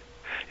that.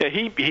 Yeah,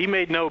 he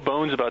made no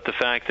bones about the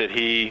fact that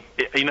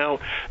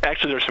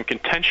actually there's some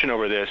contention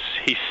over this.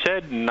 He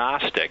said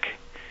Gnostic,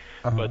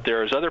 but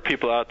there's other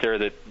people out there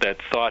that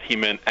thought he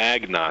meant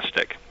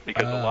agnostic,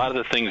 because a lot of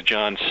the things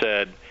John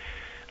said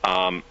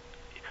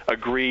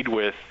agreed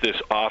with this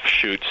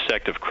offshoot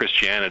sect of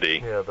Christianity,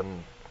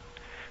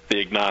 the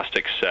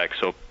agnostic sect.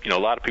 So, a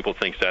lot of people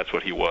think that's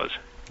what he was.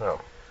 Oh.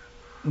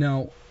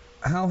 Now,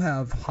 how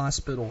have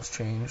hospitals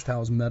changed? How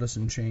has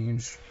medicine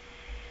changed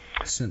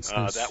since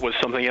this? That was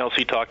something else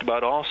he talked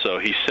about also.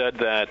 He said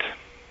that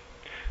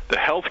the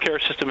healthcare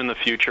system in the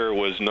future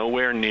was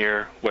nowhere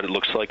near what it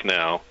looks like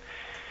now,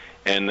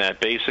 and that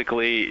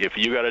basically if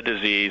you got a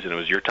disease and it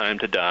was your time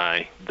to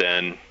die,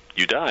 then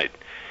you died.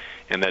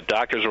 And that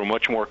doctors were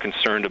much more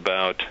concerned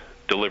about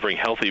delivering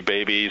healthy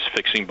babies,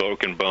 fixing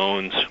broken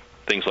bones,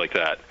 things like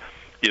that.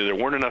 Either there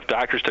weren't enough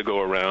doctors to go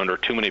around or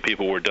too many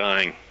people were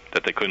dying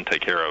that they couldn't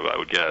take care of, I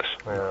would guess.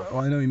 Yeah. Well,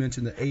 I know you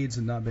mentioned that AIDS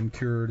had not been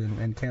cured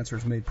and cancer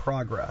has made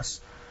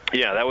progress.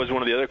 Yeah, that was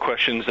one of the other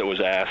questions that was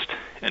asked,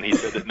 and he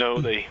said that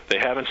no, they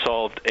haven't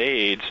solved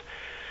AIDS,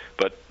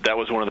 but that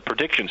was one of the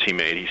predictions he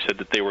made. He said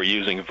that they were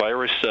using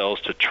virus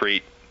cells to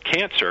treat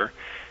cancer,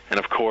 and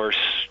of course,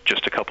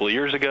 just a couple of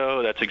years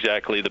ago, that's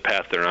exactly the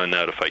path they're on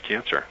now to fight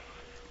cancer.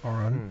 All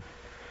right.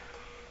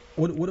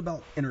 What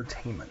about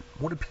entertainment?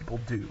 What do people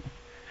do?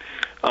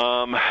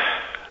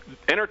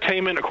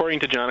 Entertainment,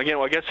 according to John, again,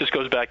 well, I guess this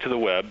goes back to the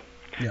web.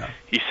 Yeah.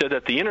 He said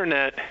that the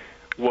Internet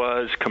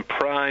was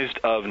comprised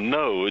of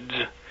nodes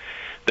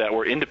that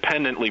were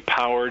independently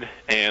powered,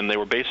 and they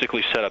were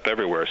basically set up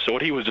everywhere. So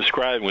what he was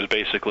describing was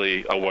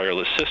basically a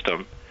wireless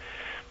system,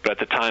 but at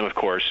the time, of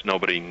course,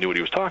 nobody knew what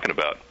he was talking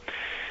about.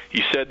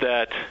 He said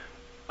that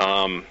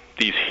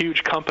these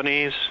huge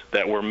companies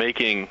that were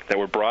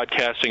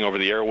broadcasting over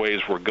the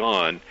airwaves were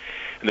gone,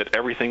 and that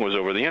everything was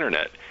over the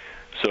Internet.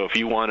 So if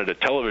you wanted a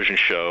television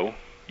show,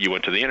 you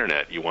went to the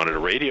Internet. You wanted a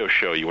radio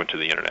show, you went to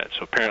the Internet.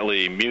 So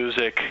apparently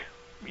music,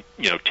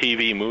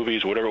 TV,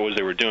 movies, whatever it was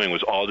they were doing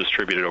was all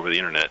distributed over the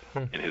Internet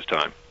in his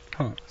time.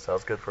 Huh.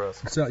 Sounds good for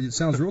us. It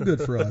sounds real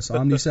good for us.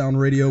 OmniSound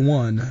Radio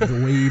 1,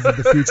 the wave of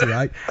the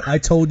future. I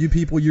told you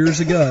people years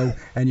ago,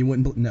 and you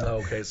wouldn't.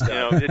 No. Okay,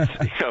 Scott.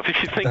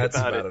 If you think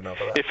about it,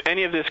 if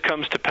any of this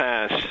comes to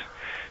pass,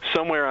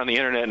 somewhere on the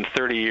Internet in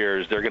 30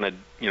 years, they're going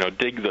to,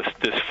 dig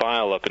this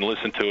file up and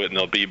listen to it, and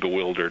they'll be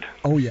bewildered.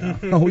 Oh yeah.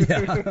 Oh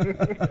yeah.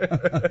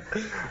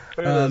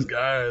 Those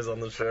guys on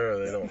the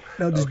show, they don't.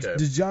 Now,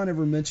 does John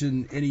ever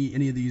mention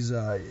any of these?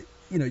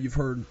 You've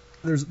heard.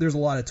 There's a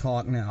lot of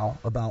talk now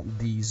about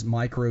these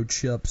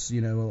microchips.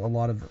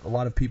 A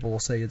lot of people will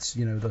say it's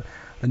the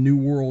New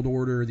World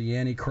Order, the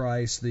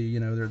Antichrist. They're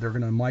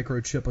going to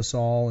microchip us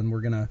all, and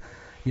we're going to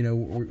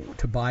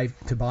to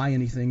buy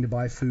anything, to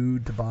buy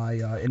food, to buy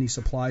any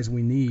supplies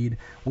we need,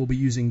 we'll be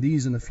using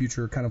these in the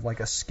future, kind of like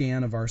a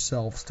scan of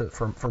ourselves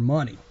for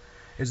money.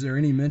 Is there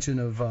any mention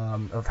of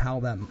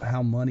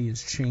how money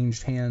has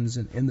changed hands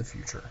in the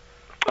future?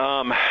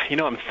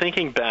 I'm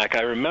thinking back.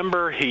 I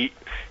remember he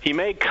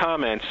made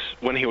comments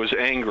when he was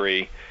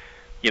angry,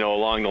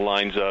 along the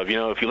lines of,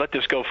 if you let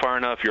this go far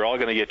enough, you're all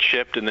going to get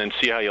chipped, and then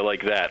see how you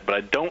like that. But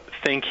I don't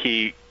think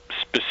he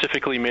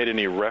specifically made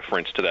any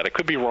reference to that. I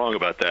could be wrong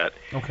about that.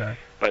 Okay.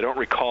 But I don't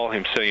recall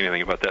him saying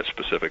anything about that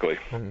specifically.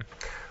 Mm-hmm.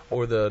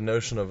 Or the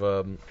notion of,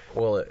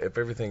 if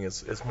everything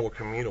is more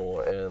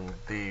communal, and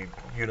the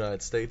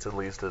United States at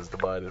least is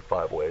divided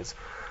 5 ways,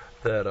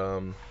 that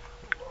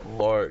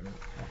large,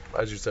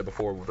 as you said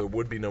before, there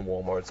would be no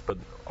Walmarts, but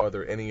are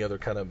there any other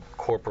kind of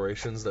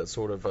corporations that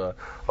sort of,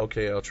 I'll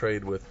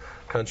trade with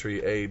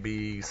country A,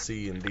 B,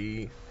 C, and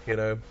D,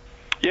 Yeah,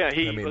 let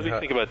me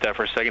think about that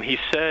for a second. He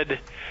said,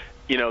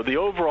 the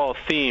overall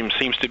theme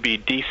seems to be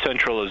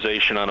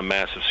decentralization on a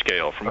massive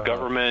scale, from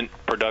government,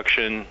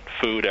 production,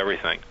 food,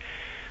 everything.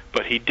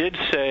 But he did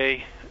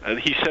say,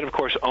 of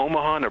course,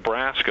 Omaha,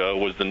 Nebraska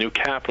was the new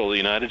capital of the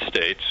United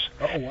States.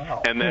 Oh,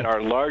 wow. And that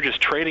our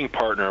largest trading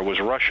partner was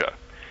Russia.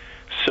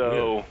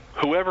 So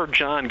whoever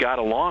John got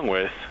along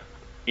with,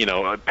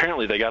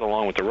 apparently they got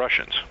along with the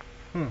Russians.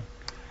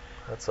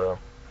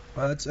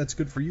 That's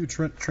good for you.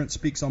 Trent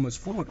speaks almost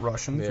fluent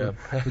Russian. Yeah.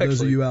 For those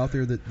of you out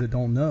there that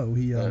don't know,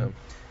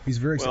 he's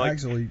very I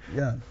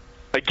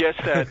guess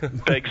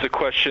that begs the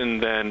question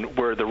then: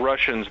 were the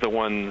Russians the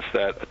ones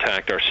that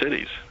attacked our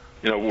cities?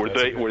 Were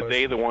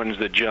they the ones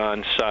that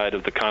John's side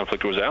of the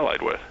conflict was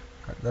allied with?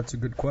 That's a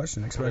good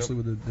question, especially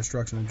with the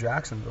destruction of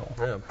Jacksonville.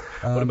 Yeah.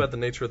 What about the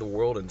nature of the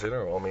world in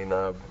general? I mean,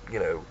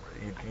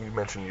 you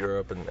mentioned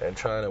Europe and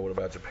China. What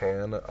about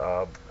Japan,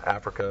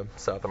 Africa,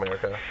 South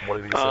America? What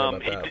did he say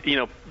about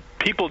that?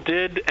 People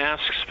did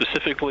ask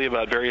specifically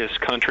about various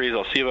countries.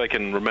 I'll see if I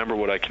can remember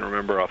what I can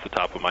remember off the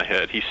top of my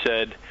head. He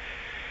said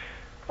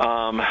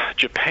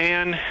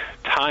Japan,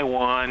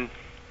 Taiwan,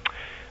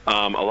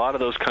 a lot of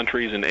those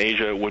countries in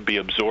Asia would be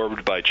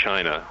absorbed by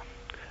China,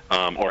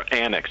 or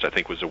annexed, I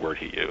think was the word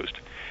he used.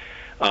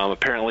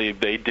 Apparently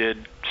they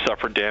did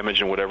suffer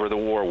damage in whatever the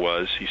war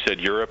was. He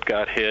said Europe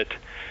got hit.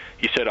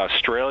 He said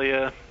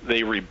Australia,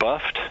 they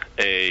rebuffed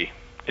a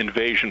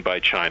invasion by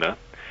China,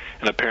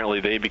 and apparently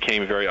they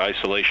became very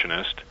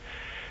isolationist.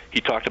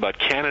 He talked about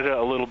Canada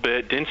a little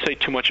bit, didn't say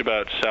too much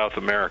about South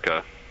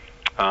America.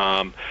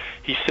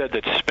 He said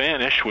that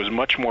Spanish was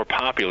much more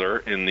popular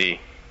in the,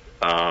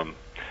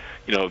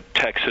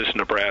 Texas,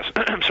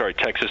 Nebraska, I'm sorry,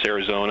 Texas,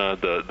 Arizona,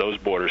 those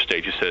border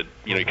states. He said,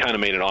 he kind of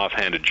made an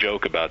offhanded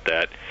joke about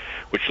that,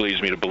 which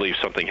leads me to believe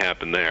something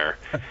happened there.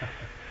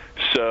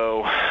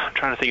 So I'm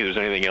trying to think if there's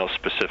anything else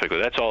specifically.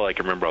 That's all I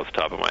can remember off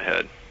the top of my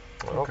head.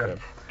 Okay.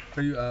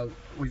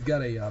 We've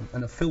got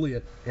an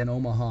affiliate in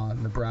Omaha,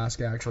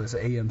 Nebraska, actually. It's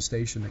an AM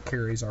station that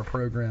carries our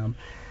program,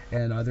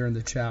 and they're in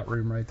the chat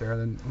room right there.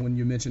 Then when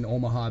you mentioned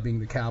Omaha being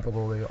the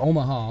capital, they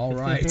Omaha, all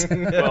right.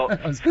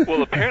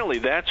 well, apparently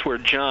that's where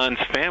John's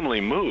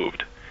family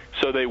moved.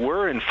 So they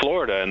were in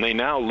Florida, and they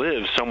now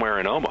live somewhere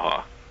in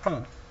Omaha.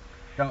 Huh.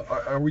 Now,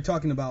 are we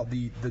talking about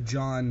the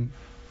John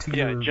Titor?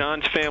 Yeah,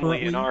 John's family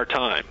currently? in our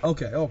time.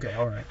 Okay, all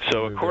right.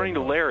 So according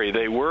to Larry,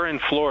 they were in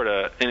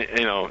Florida,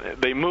 and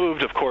they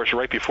moved, of course,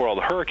 right before all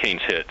the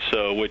hurricanes hit.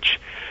 So, which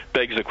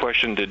begs the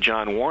question: did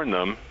John warn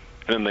them?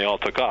 And then they all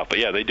took off. But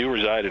yeah, they do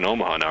reside in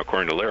Omaha now,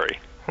 according to Larry.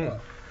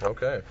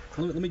 Okay.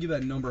 Let me give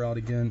that number out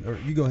again, or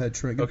you go ahead,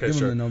 Trent. Give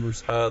them the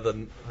numbers. Wait a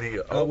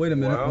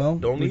minute. Wow. Well,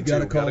 don't need got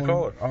to. Got a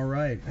caller. All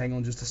right, hang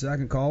on just a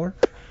second, caller.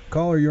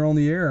 Caller, you're on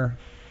the air.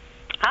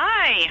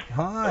 Hi.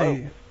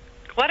 Hi.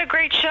 What a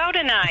great show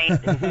tonight.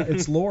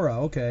 It's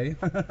Laura. Okay.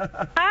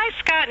 Hi,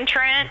 Scott and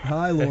Trent.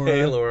 Hi, Laura.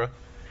 Hey, Laura.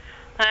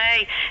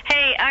 Hi.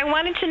 Hey, I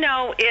wanted to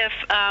know if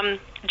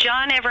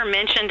John ever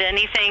mentioned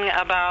anything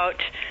about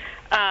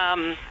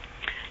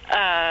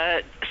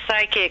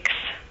psychics,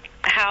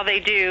 how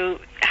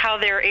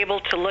they're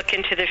able to look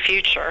into the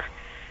future.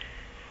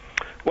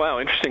 Wow,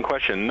 interesting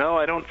question. No,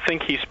 I don't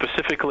think he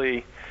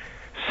specifically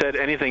said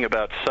anything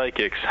about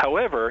psychics.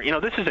 However,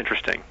 this is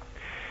interesting.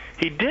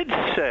 He did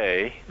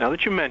say, now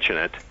that you mention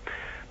it,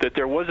 that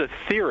there was a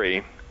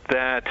theory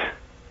that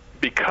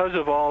because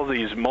of all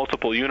these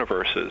multiple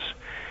universes,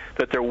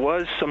 that there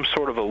was some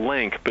sort of a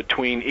link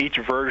between each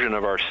version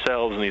of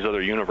ourselves and these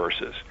other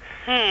universes.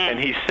 And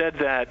he said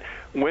that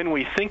when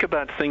we think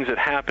about things that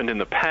happened in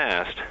the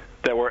past,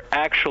 that we're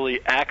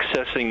actually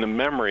accessing the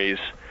memories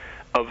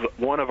of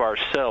one of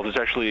ourselves, is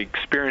actually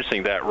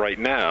experiencing that right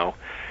now.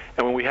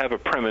 And when we have a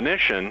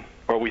premonition,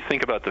 or we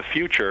think about the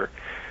future,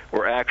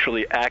 we're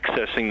actually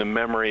accessing the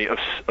memory of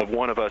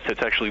one of us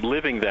that's actually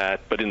living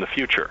that, but in the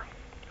future.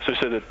 So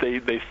that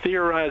they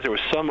theorized there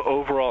was some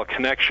overall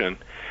connection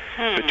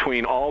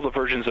between all the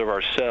versions of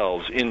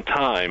ourselves in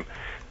time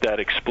that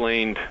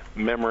explained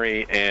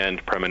memory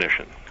and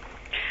premonition.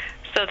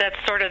 So that's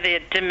sort of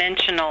the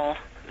dimensional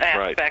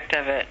aspect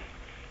of it.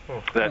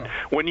 That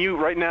when you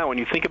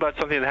think about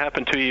something that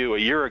happened to you a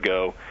year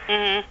ago,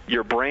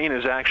 your brain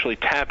is actually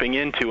tapping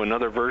into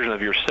another version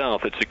of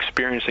yourself that's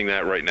experiencing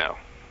that right now.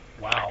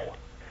 Wow.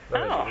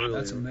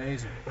 That's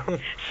amazing.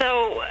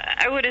 So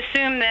I would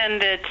assume then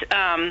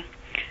that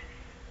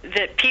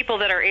that people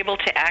that are able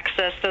to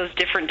access those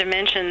different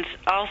dimensions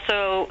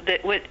also,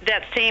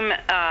 that same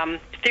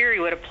theory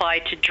would apply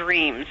to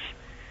dreams.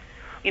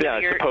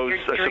 I suppose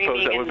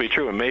that would be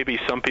true, and maybe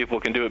some people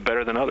can do it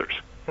better than others.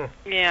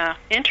 Yeah,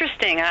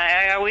 interesting.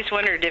 I always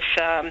wondered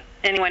if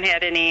anyone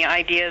had any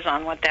ideas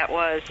on what that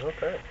was.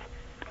 Okay.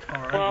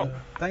 All right. Well,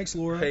 thanks,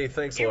 Laura. Hey,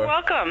 thanks, Laura. You're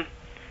welcome.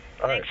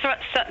 All right.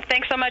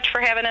 Thanks so much for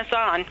having us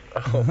on.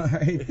 All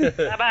right.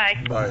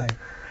 Bye-bye. Bye.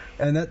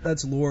 And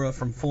that's Laura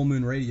from Full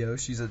Moon Radio.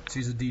 She's a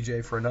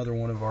DJ for another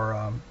one of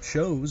our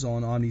shows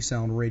on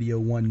OmniSound Radio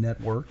 1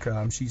 network.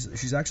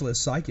 She's actually a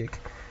psychic,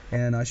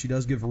 and she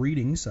does give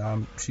readings.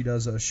 She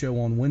does a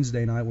show on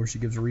Wednesday night where she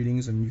gives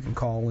readings, and you can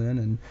call in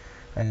and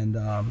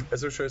is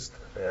there shows?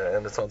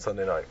 And it's on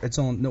Sunday night. It's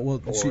on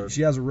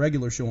she has a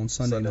regular show on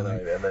Sunday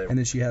night, and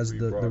then she has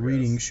the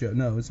reading show.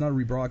 No, it's not a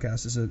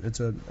rebroadcast. It's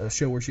a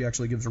show where she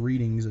actually gives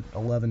readings at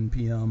 11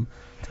 p.m.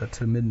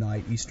 to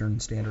midnight Eastern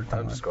Standard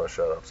Time. I'm just gonna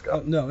shut up,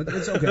 Scott. Oh, no,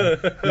 it's okay.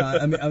 No,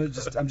 I mean, I'm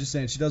just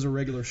saying she does a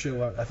regular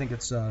show. I think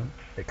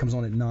it comes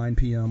on at 9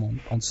 p.m.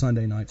 on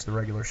Sunday nights. The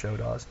regular show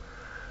does.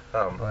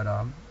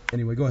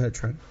 Anyway, go ahead,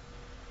 Trent.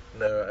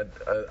 No,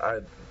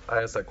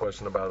 I asked that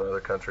question about other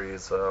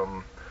countries.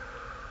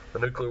 The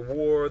nuclear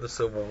war, the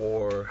Civil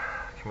War,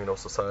 communal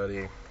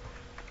society.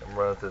 I'm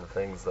running through the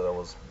things that I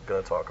was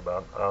going to talk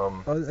about.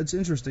 It's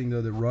interesting,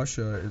 though, that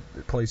Russia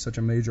it plays such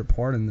a major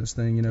part in this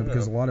thing,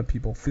 because a lot of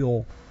people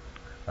feel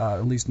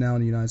At least now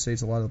in the United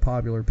States, a lot of the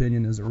popular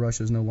opinion is that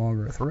Russia is no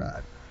longer a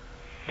threat.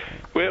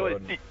 Well,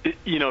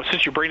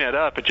 since you bring that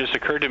up, it just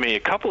occurred to me a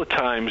couple of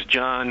times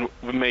John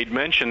made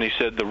mention, he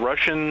said the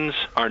Russians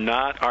are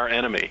not our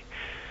enemy,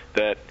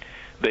 that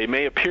they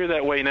may appear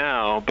that way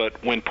now,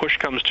 but when push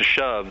comes to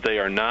shove, they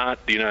are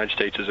not the United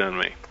States'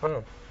 enemy.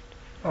 Oh,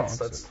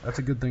 That's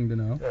a good thing to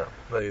know. Yeah,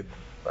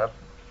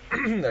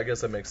 I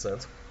guess that makes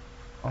sense.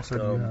 Also,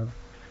 do you have...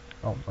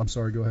 Oh, I'm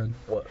sorry, go ahead.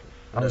 What?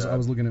 I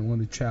was looking at one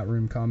of the chat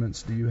room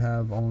comments. Do you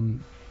have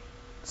on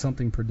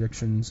something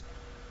predictions,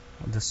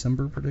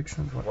 December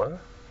predictions? What?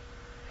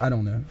 I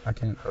don't know. I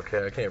can't.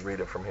 Okay, I can't read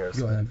it from here.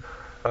 Go ahead.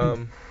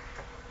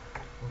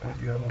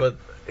 But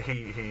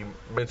he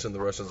mentioned the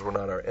Russians were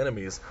not our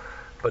enemies,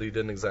 but he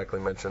didn't exactly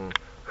mention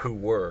who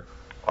were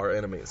our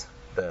enemies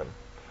then,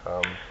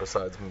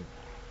 besides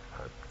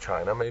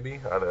China, maybe.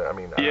 I don't know.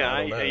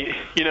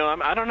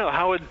 I don't know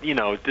how it.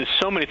 There's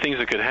so many things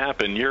that could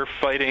happen. You're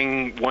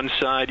fighting one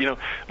side.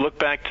 Look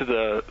back to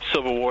the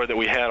Civil War that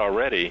we had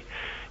already.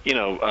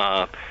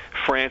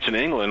 France and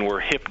England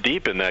were hip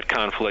deep in that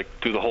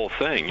conflict through the whole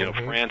thing.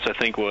 France, I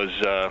think, was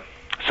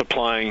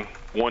supplying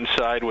one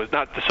side with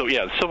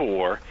the Civil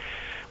War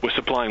was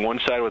supplying one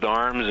side with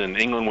arms, and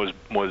England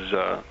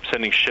was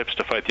sending ships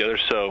to fight the other.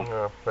 So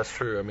yeah, that's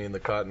true. I mean, the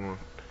cotton,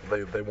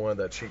 they wanted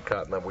that cheap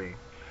cotton that we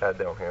had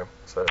down here.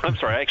 So I'm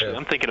sorry, actually,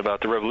 I'm thinking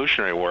about the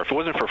Revolutionary War. If it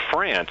wasn't for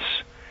France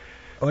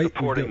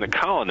supporting the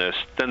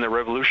colonists, then the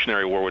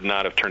Revolutionary War would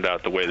not have turned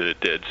out the way that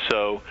it did.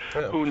 So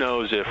who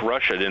knows if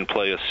Russia didn't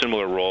play a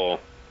similar role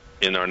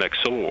in our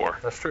next Civil War.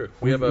 That's true.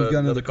 We've got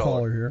another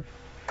caller here.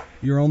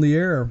 You're on the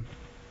air.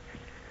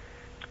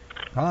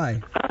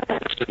 Hi.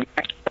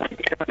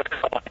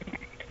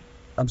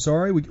 I'm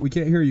sorry, we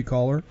can't hear you,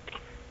 caller.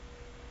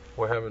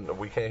 We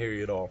can't hear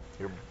you at all.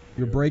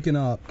 You're breaking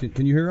up.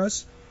 Can you hear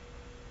us?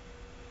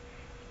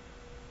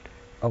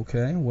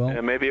 Okay, well.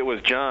 Yeah, maybe it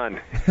was John.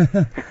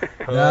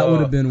 That would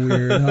have been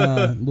weird,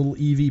 huh? Little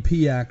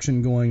EVP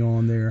action going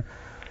on there.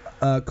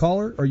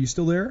 Caller, are you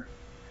still there?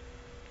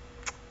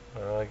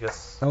 I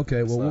guess.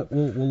 Okay, well,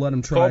 we'll let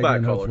him try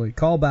again, hopefully.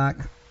 Call back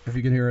if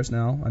you can hear us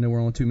now. I know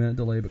we're on a 2-minute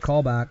delay, but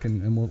call back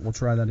and we'll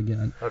try that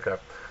again. Okay.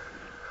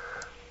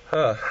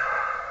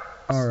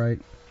 All right.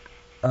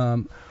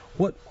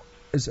 What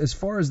as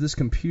far as this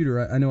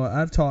computer, I know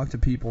I've talked to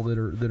people that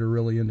are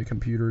really into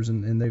computers,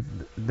 and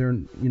they're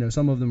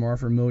some of them are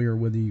familiar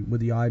with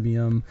the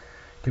IBM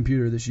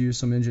computer that's used.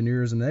 Some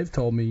engineers, and they've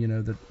told me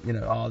that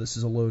this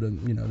is a load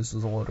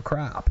of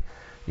crap.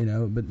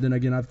 But then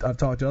again, I've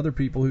talked to other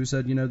people who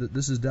said that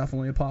this is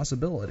definitely a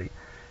possibility.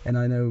 And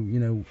I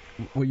know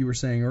what you were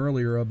saying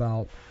earlier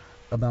about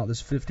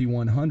this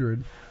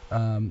 5100.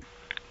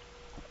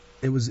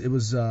 It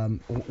was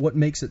what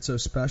makes it so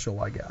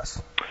special, I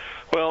guess.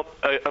 Well,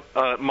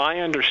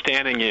 my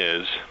understanding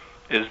is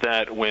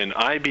that when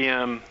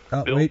IBM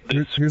built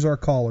this... Here's our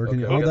caller. Can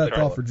you hold that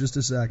thought for just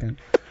a second?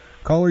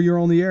 Caller, you're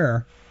on the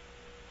air.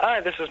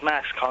 Hi, this is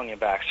Max calling you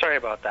back. Sorry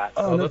about that.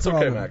 Oh, no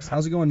problem. Okay, Max.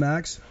 How's it going,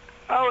 Max?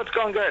 Oh, it's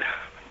going good.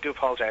 I do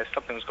apologize.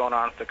 Something was going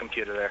on with the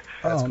computer there.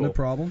 That's cool. No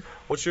problem.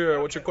 What's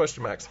your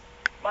question, Max?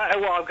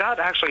 Well, I've got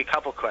actually a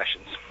couple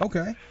questions.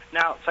 Okay.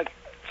 Now, it's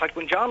like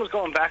when John was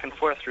going back and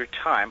forth through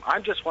time,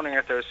 I'm just wondering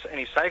if there's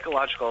any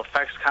psychological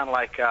effects, kind of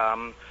like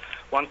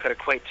one could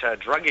equate to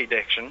drug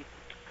addiction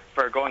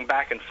for going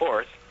back and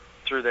forth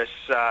through this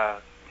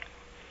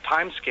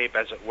timescape,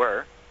 as it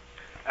were.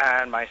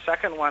 And my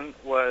second one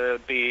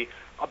would be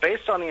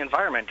based on the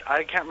environment.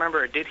 I can't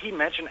remember, did he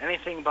mention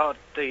anything about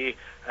the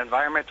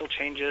environmental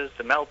changes,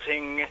 the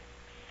melting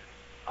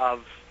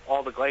of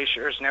all the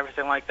glaciers and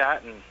everything like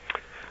that? And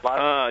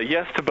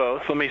yes to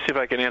both. Let me see if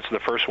I can answer the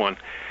first one.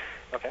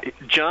 Okay.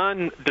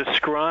 John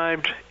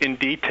described in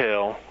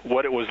detail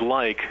what it was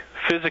like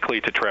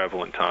physically to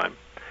travel in time.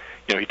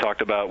 He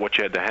talked about what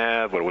you had to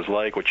have, what it was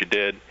like, what you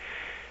did.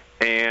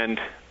 And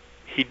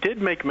he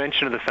did make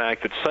mention of the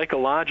fact that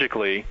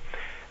psychologically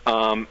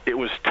it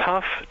was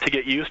tough to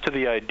get used to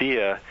the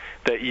idea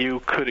that you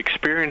could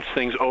experience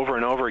things over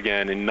and over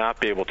again and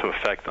not be able to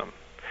affect them.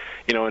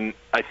 And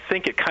I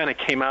think it kind of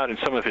came out in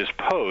some of his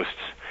posts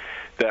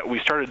that we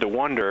started to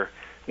wonder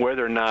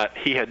whether or not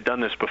he had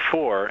done this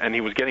before, and he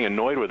was getting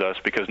annoyed with us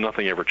because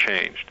nothing ever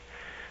changed.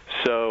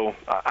 So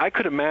I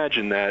could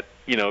imagine that,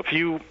 if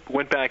you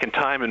went back in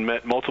time and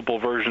met multiple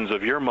versions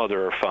of your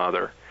mother or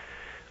father,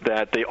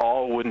 that they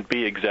all wouldn't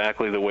be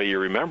exactly the way you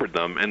remembered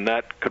them, and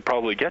that could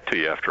probably get to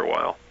you after a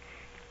while.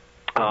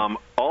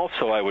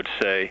 Also, I would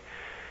say,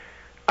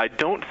 I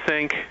don't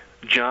think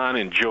John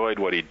enjoyed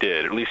what he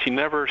did. At least he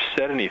never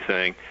said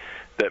anything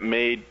that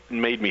made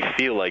me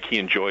feel like he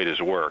enjoyed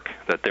his work,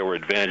 that there were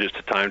advantages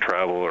to time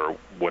travel or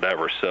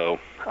whatever. So,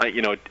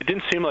 it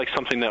didn't seem like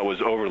something that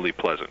was overly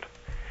pleasant.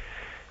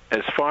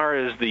 As far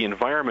as the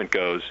environment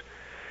goes,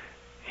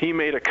 he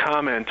made a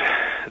comment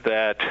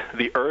that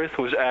the Earth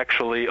was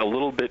actually a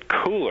little bit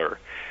cooler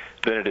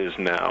than it is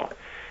now.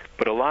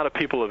 But a lot of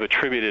people have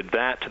attributed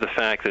that to the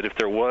fact that if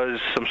there was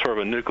some sort of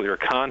a nuclear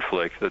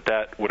conflict,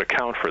 that would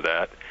account for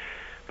that.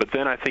 But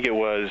then I think it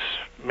was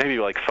maybe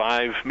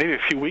a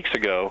few weeks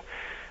ago,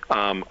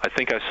 I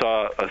think I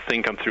saw a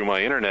thing come through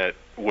my internet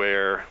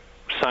where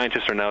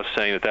scientists are now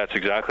saying that that's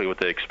exactly what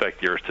they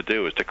expect the Earth to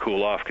do, is to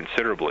cool off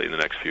considerably in the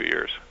next few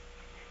years.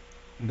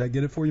 Did that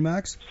get it for you,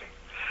 Max?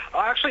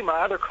 Actually,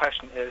 my other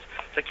question is,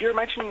 like you were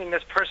mentioning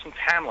this person,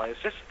 Pamela,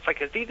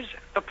 are these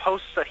the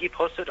posts that he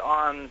posted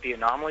on the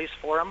Anomalies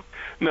forum?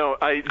 No,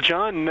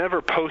 John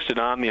never posted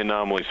on the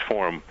Anomalies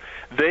forum.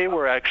 They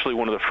were actually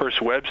one of the first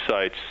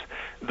websites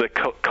that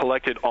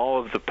collected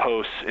all of the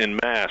posts in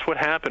mass. What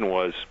happened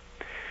was,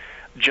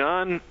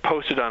 John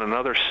posted on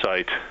another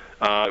site.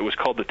 It was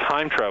called the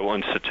Time Travel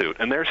Institute,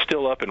 and they're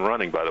still up and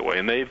running, by the way,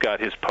 and they've got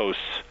his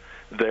posts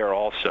there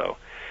also.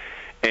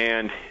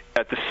 And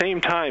at the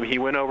same time, he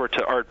went over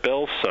to Art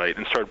Bell's site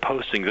and started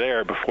posting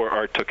there before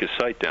Art took his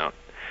site down.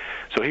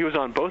 So he was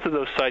on both of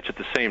those sites at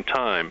the same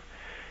time,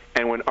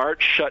 and when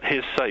Art shut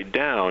his site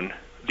down,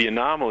 the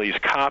Anomalies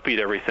copied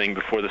everything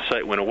before the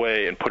site went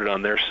away and put it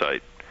on their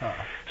site.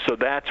 So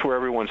that's where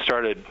everyone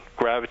started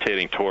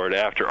gravitating toward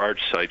after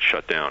Art's site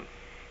shut down.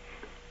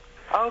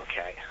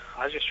 Okay.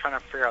 I was just trying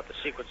to figure out the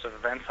sequence of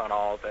events on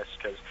all of this,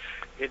 because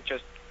it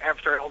just,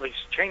 after all these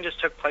changes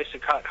took place,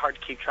 it got hard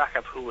to keep track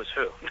of who was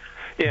who.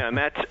 Yeah, and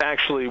that's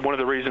actually one of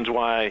the reasons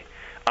why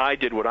I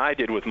did what I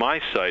did with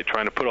my site,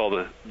 trying to put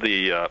all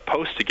the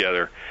posts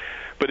together.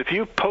 But if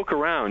you poke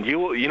around,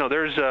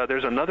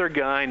 there's another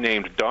guy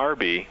named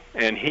Darby,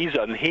 and he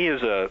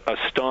is a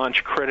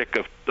staunch critic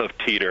of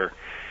Titor,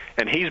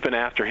 and he's been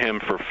after him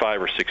for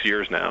 5 or 6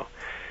 years now.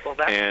 Well,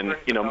 and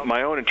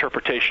my own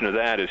interpretation of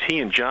that is he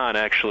and John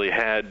actually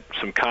had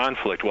some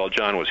conflict while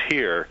John was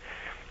here,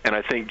 and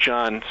I think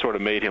John sort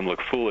of made him look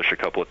foolish a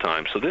couple of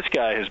times. So this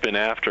guy has been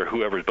after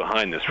whoever's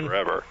behind this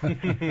forever.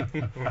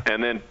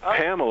 And then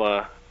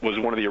Pamela was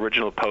one of the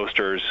original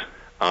posters.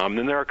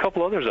 Then there are a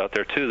couple others out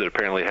there, too, that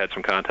apparently had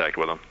some contact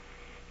with him.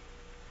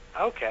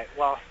 Okay,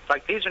 well,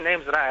 these are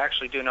names that I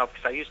actually do know,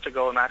 because I used to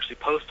go and actually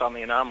post on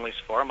the Anomalies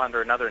forum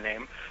under another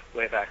name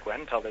way back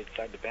when, until they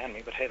decided to ban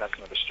me, but hey, that's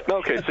another story.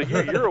 Okay, so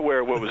you're aware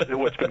of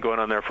what's been going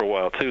on there for a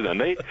while, too,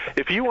 then.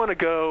 If you want to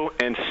go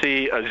and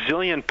see a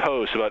zillion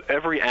posts about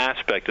every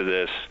aspect of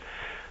this,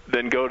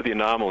 then go to the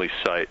Anomalies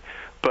site.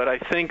 But I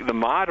think the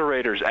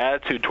moderator's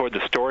attitude toward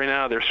the story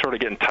now, they're sort of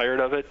getting tired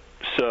of it,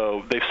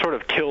 so they've sort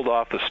of killed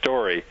off the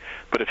story.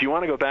 But if you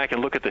want to go back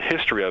and look at the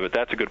history of it,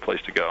 that's a good place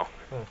to go.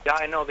 Yeah,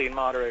 I know the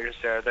moderators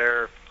there.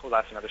 Well,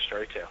 that's another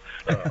story, too.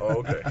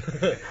 Okay.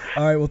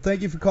 All right, well,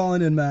 thank you for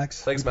calling in,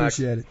 Max. Thanks, Max.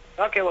 Appreciate it.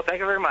 Okay, well, thank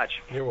you very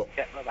much. You're welcome.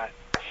 Yeah, bye-bye.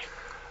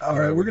 All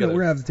right, we're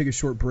gonna have to take a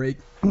short break,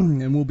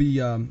 and we'll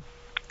be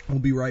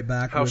right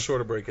back. How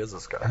short a break is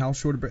this, guy? How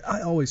short a break?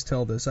 I always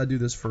tell this. I do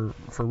this for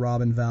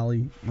Robin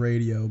Valley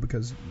Radio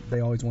because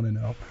they always want to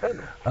know.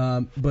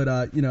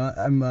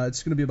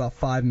 It's going to be about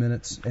 5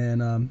 minutes,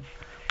 and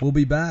we'll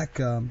be back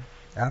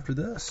after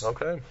this.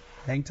 Okay.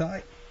 Hang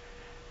tight.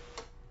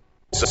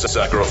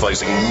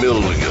 Sacrificing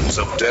millions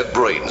of dead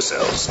brain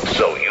cells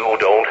so you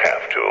don't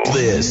have to.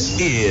 This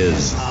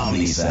is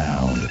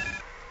Omnisound.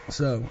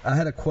 So I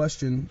had a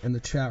question in the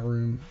chat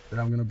room that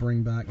I'm going to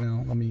bring back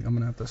now. I'm going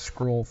to have to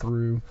scroll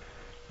through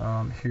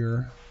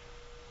here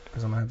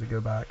because I'm going to have to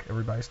go back.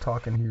 Everybody's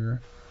talking here.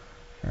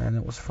 And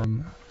it was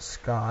from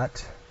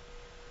Scott.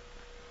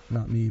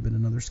 Not me, but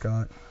another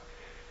Scott.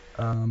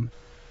 And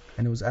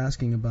it was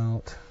asking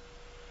about...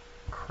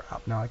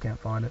 Crap, now I can't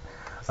find it.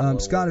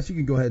 Scott, if you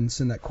could go ahead and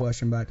send that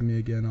question back to me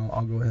again,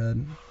 I'll go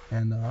ahead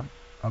and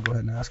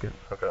ask it.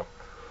 Okay.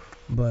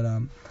 But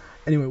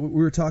anyway,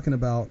 we were talking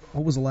about,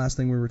 what was the last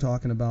thing we were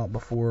talking about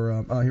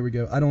before? Here we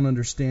go. I don't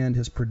understand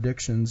his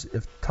predictions.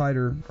 If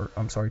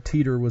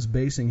Titor was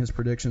basing his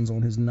predictions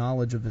on his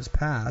knowledge of his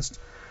past,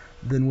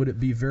 then would it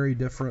be very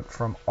different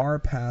from our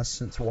past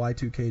since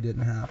Y2K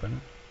didn't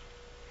happen?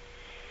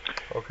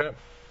 Okay.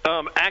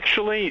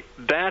 Actually,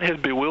 that has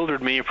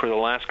bewildered me for the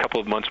last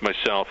couple of months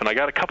myself, and I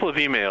got a couple of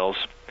emails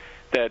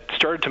that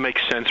started to make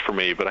sense for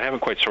me, but I haven't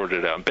quite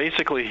sorted it out.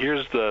 Basically,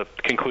 here's the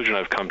conclusion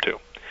I've come to.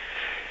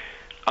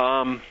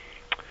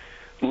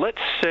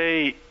 Let's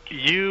say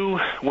you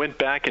went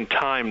back in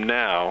time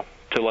now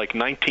to like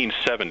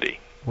 1970.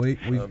 Wait,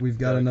 we've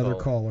got another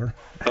caller.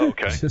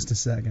 Okay. Just a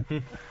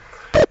second.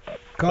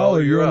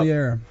 Caller, you're on the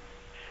air.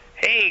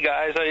 Hey,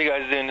 guys. How you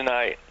guys doing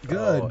tonight? Good.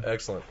 Oh,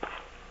 excellent.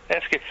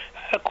 That's good. I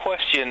have a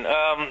question.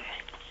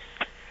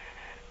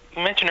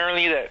 You mentioned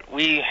earlier that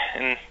we,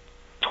 in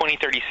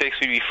 2036,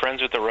 we'd be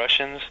friends with the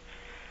Russians,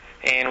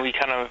 and we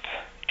kind of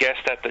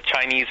guessed that the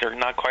Chinese are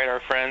not quite our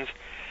friends.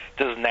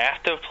 Does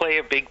NAFTA play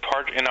a big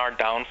part in our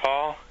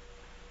downfall?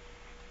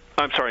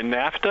 I'm sorry,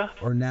 NAFTA?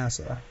 Or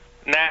NASA?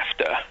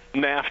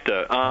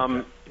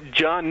 NAFTA.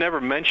 John never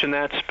mentioned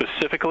that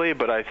specifically,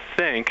 but I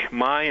think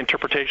my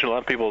interpretation of a lot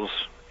of people's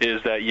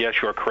is that,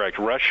 yes, you are correct.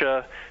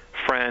 Russia,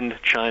 friend.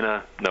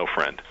 China, no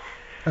friend.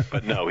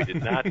 But no, he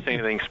did not say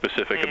anything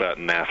specific about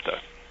NAFTA.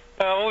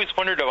 I've always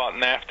wondered about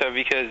NAFTA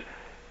because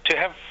to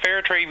have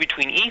fair trade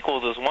between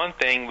equals is one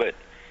thing, but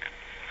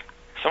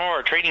some of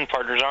our trading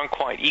partners aren't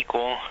quite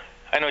equal.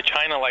 I know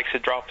China likes to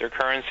drop their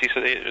currency,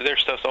 so their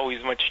stuff's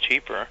always much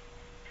cheaper.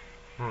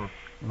 So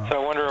I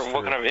wonder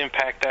what kind of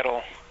impact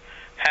that'll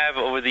have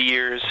over the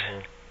years,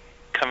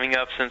 coming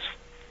up, since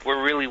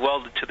we're really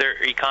welded to their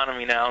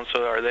economy now, and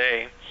so are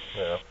they.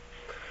 Yeah.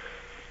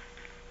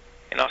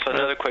 And also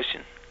another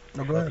question.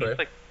 Oh, go ahead. Okay.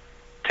 Like,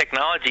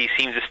 technology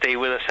seems to stay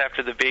with us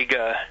after the big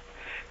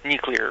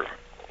nuclear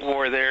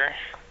war there,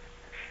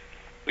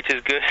 which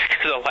is good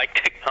because I like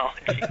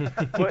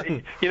technology.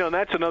 Well, you know, and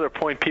that's another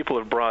point people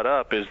have brought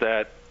up, is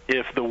that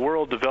if the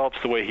world develops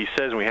the way he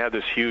says, and we have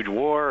this huge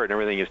war and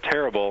everything is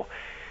terrible,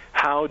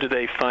 how do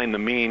they find the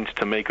means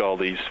to make all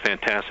these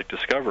fantastic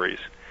discoveries?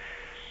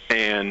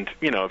 And,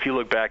 you know, if you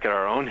look back at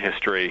our own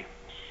history,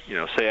 you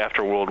know, say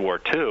after World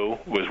War II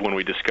was when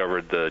we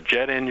discovered the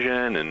jet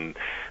engine and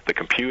the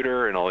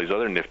computer and all these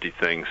other nifty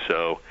things.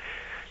 So,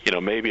 you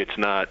know, maybe it's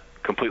not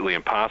completely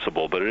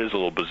impossible, but it is a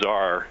little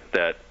bizarre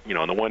that, you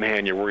know, on the one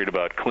hand you're worried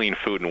about clean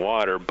food and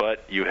water,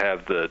 but you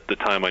have the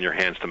time on your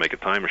hands to make a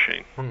time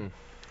machine.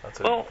 That's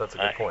a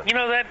good point. You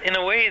know, that in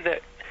a way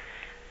that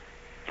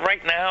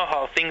right now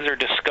how things are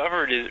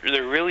discovered is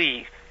they're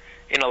really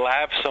in a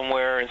lab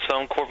somewhere, and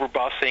some corporate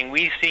boss saying,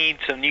 we need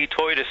some new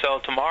toy to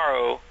sell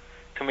tomorrow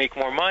to make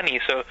more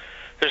money. So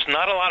there's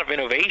not a lot of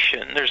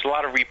innovation. There's a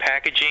lot of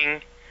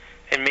repackaging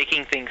and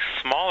making things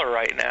smaller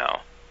right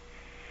now.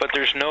 But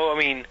there's no, I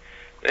mean,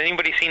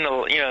 anybody seen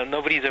the, you know,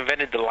 nobody's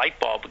invented the light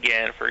bulb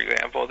again, for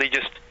example. They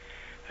just,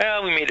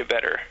 well, we made it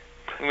better.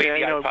 We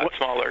made the iPod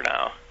smaller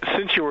now.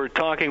 Since you were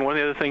talking, one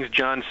of the other things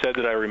John said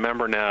that I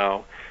remember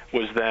now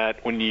was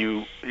that when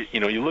you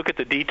look at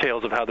the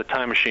details of how the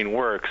time machine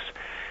works,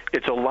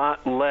 it's a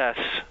lot less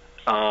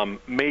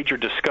major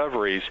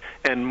discoveries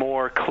and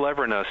more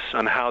cleverness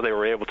on how they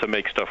were able to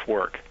make stuff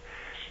work,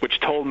 which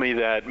told me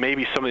that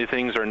maybe some of the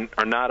things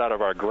are not out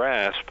of our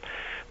grasp,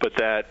 but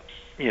that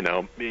you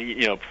know,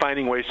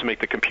 finding ways to make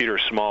the computer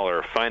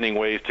smaller, finding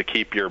ways to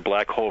keep your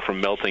black hole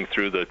from melting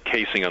through the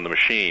casing on the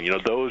machine, you know,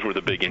 those were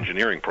the big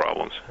engineering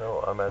problems. Oh,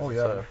 I imagine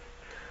so.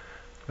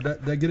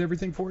 Did that get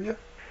everything for you?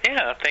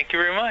 Yeah, thank you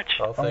very much.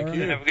 Oh, thank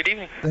you. Have a good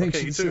evening. Thanks, Okay,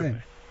 you you too.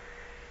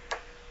 too.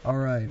 All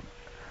right.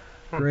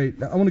 Great.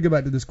 Now, I want to go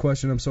back to this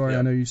question. I'm sorry.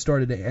 I know you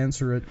started to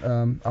answer it.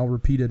 I'll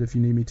repeat it if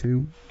you need me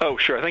to. Oh,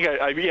 sure. I think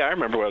I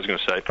remember what I was going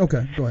to say.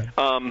 Okay, go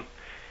ahead.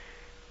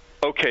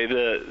 Okay,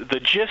 the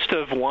gist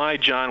of why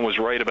John was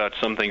right about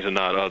some things and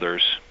not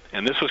others,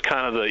 and this was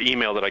kind of the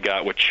email that I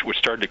got, which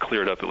started to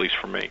clear it up, at least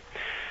for me.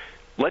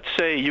 Let's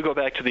say you go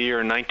back to the year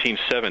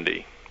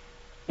 1970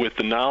 with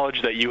the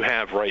knowledge that you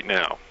have right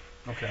now.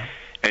 Okay.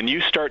 And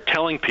you start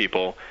telling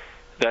people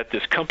that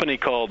this company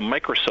called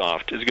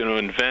Microsoft is going to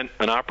invent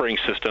an operating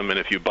system, and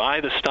if you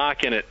buy the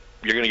stock in it,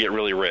 you're going to get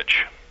really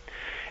rich.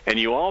 And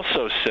you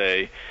also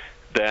say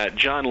that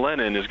John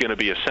Lennon is going to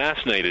be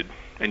assassinated,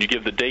 and you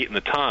give the date and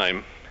the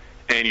time,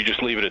 and you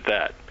just leave it at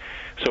that.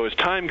 So as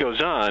time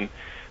goes on,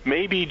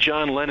 maybe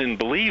John Lennon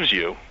believes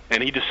you,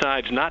 and he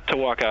decides not to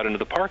walk out into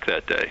the park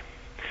that day.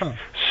 Huh.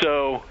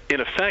 So,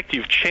 in effect,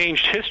 you've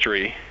changed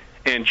history,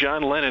 and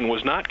John Lennon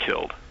was not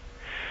killed.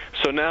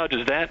 So now,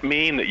 does that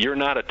mean that you're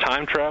not a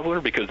time traveler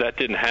because that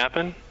didn't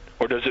happen?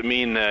 Or does it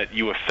mean that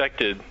you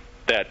affected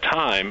that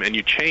time and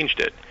you changed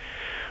it?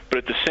 But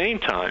at the same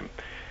time,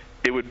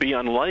 it would be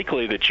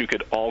unlikely that you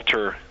could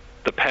alter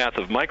the path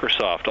of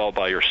Microsoft all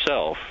by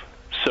yourself.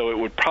 So it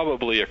would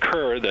probably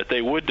occur that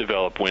they would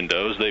develop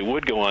Windows, they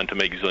would go on to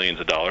make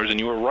zillions of dollars, and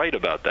you were right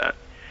about that.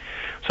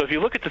 So if you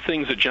look at the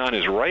things that John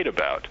is right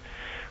about,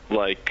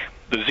 like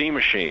the Z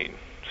machine,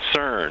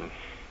 CERN,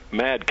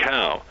 Mad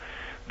Cow,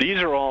 these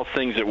are all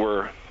things that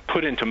were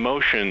put into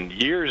motion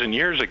years and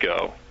years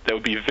ago that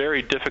would be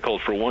very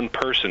difficult for one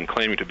person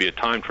claiming to be a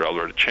time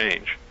traveler to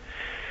change.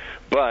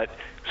 But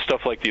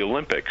stuff like the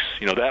Olympics,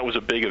 you know, that was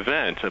a big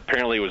event.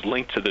 Apparently it was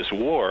linked to this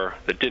war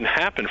that didn't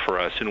happen for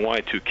us in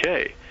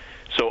Y2K.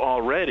 So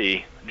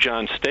already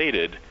John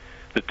stated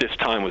that this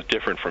time was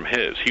different from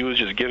his. He was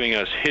just giving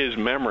us his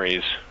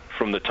memories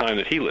from the time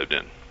that he lived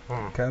in.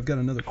 Okay, I've got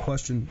another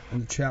question in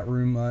the chat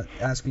room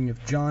asking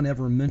if John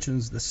ever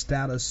mentions the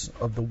status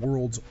of the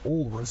world's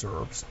oil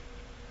reserves.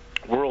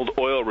 World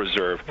oil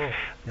reserve.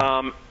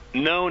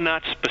 No,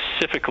 not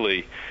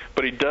specifically,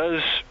 but he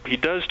does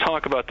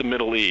talk about the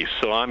Middle East.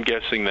 So I'm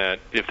guessing that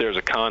if there's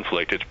a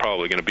conflict, it's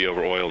probably going to be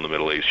over oil in the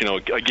Middle East. You know,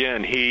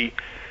 again,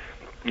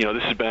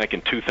 this is back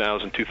in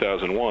 2000,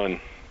 2001.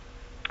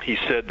 He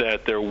said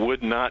that there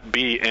would not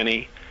be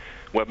any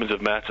weapons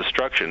of mass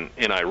destruction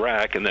in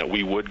Iraq and that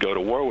we would go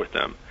to war with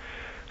them.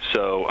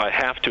 So I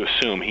have to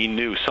assume he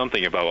knew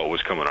something about what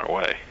was coming our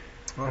way.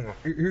 Well,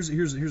 here's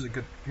a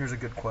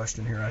good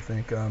question here, I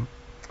think.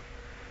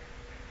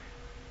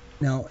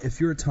 Now, if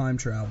you're a time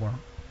traveler,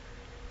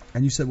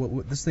 and you said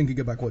what this thing could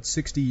go back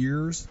 60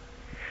 years?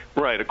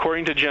 Right.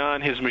 According to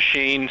John, his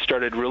machine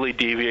started really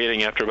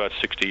deviating after about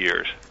 60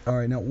 years. All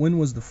right. Now, when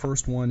was the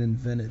first one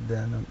invented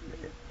then?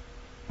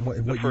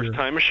 What the first year?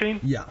 Time machine?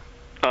 Yeah.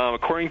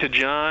 According to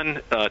John,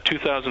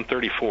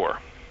 2034.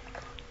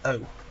 Oh,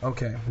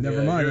 okay.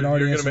 Never mind. It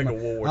already you're gonna make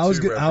a World War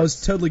II I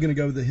was totally going to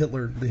go with the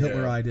Hitler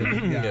Yeah. idea.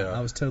 Yeah. I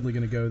was totally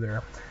going to go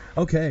there.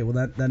 Okay,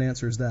 well that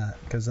answers that,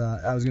 because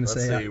I was going to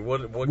say, Let's see,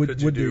 what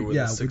could you do with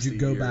a 60 would you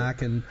go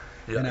back and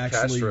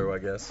actually Castro, I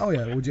guess. Oh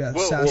yeah, would you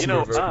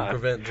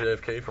prevent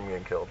JFK from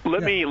getting killed?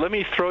 Let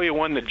me throw you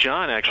one that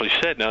John actually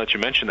said. Now that you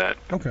mention that.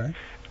 Okay.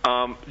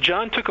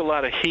 John took a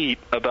lot of heat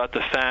about the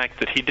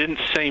fact that he didn't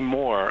say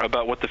more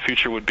about what the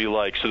future would be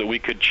like so that we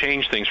could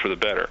change things for the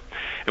better.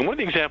 And one of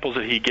the examples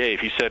that he gave,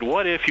 he said,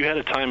 what if you had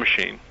a time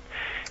machine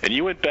and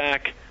you went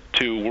back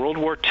to World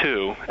War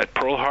II at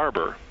Pearl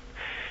Harbor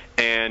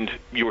and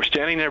you were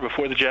standing there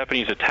before the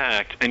Japanese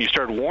attacked and you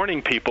started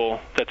warning people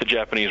that the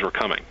Japanese were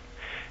coming.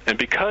 And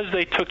because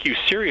they took you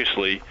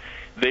seriously,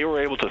 they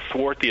were able to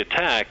thwart the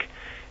attack,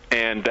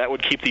 and that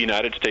would keep the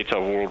United States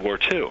out of World War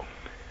II.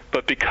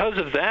 But because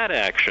of that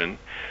action,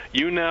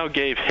 you now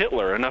gave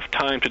Hitler enough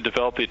time to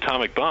develop the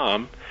atomic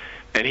bomb,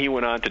 and he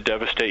went on to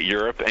devastate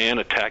Europe and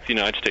attack the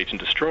United States and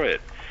destroy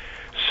it.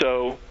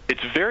 So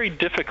it's very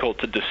difficult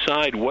to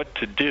decide what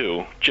to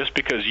do just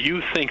because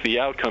you think the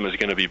outcome is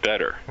going to be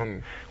better,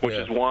 which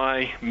is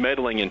why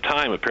meddling in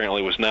time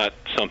apparently was not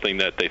something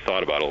that they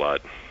thought about a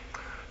lot.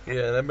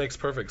 Yeah, that makes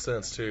perfect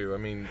sense, too. I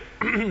mean,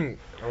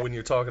 when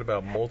you're talking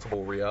about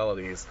multiple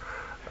realities,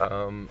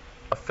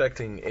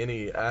 affecting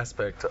any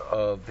aspect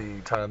of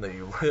the time that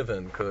you live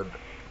in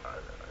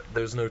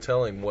there's no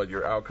telling what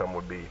your outcome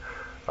would be.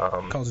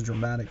 Cause a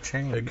dramatic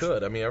change. It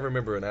could. I mean, I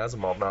remember an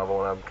Asimov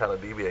novel, and I'm kind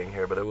of deviating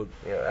here, but it was,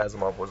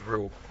 Asimov was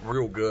real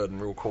good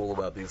and real cool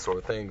about these sort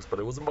of things, but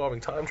it was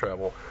involving time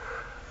travel.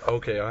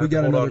 Okay, I have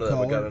to hold on to that.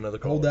 We got another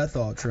caller. Hold that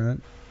thought,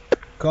 Trent.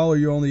 Caller,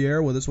 you're on the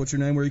air with us. What's your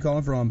name? Where are you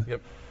calling from?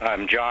 Yep.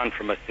 I'm John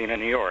from Messina,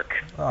 New York.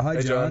 Hi,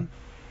 hey, John.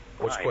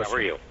 What's Hi, your question? how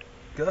are you?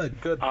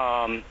 Good.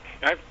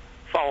 I've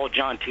followed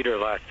John Titor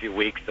the last few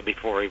weeks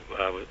before in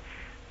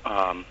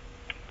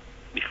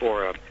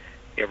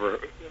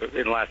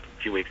the last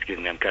few weeks, excuse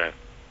me, I'm kind of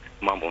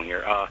mumbling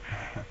here.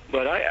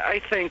 But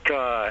I think,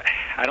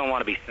 I don't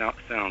want to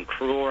sound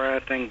cruel or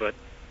anything, but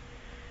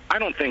I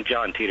don't think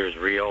John Titor's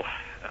real.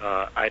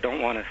 I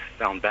don't want to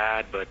sound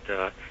bad, but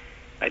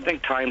I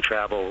think time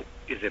travel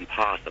is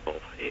impossible.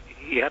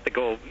 You have to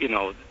go,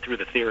 through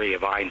the theory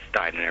of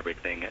Einstein and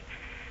everything.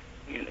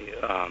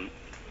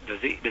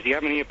 Does he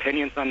have any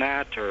opinions on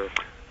that, or?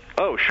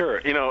 Oh, sure.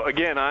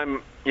 Again,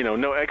 I'm,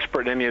 no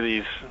expert in any of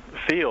these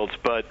fields,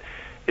 but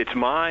it's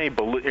my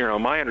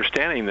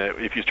understanding that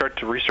if you start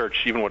to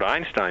research even what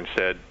Einstein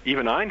said,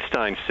 even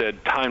Einstein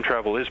said time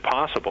travel is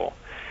possible.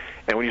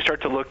 And when you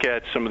start to look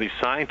at some of these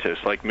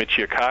scientists like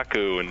Michio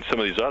Kaku and some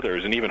of these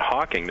others, and even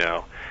Hawking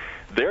now,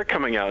 they're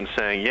coming out and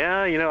saying,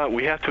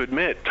 we have to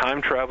admit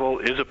time travel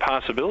is a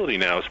possibility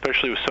now,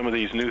 especially with some of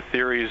these new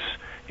theories,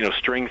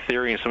 string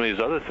theory and some of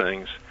these other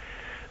things,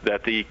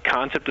 that the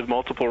concept of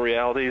multiple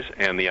realities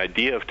and the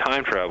idea of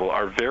time travel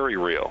are very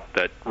real,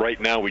 that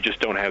right now we just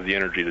don't have the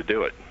energy to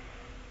do it.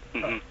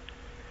 Mm-hmm.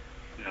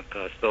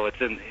 So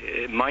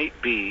it might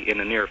be in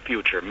the near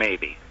future,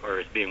 maybe,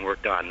 or it's being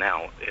worked on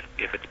now,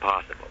 if it's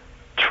possible.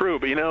 True,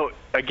 but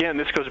again,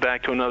 this goes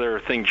back to another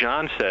thing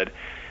John said.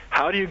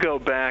 How do you go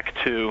back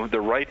to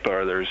the Wright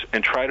brothers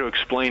and try to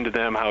explain to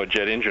them how a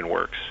jet engine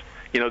works?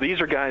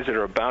 These are guys that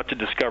are about to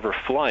discover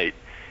flight,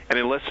 and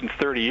in less than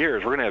 30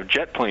 years, we're going to have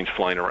jet planes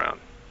flying around.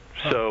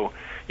 So,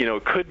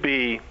 it could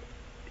be,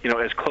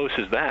 as close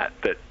as that,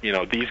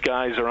 these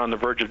guys are on the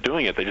verge of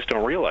doing it. They just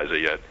don't realize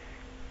it yet.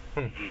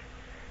 Mm-hmm.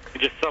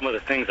 Just some of the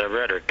things I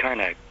read are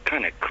kind of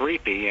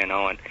creepy,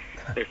 and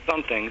there's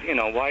some things,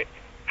 why?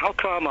 How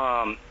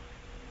come?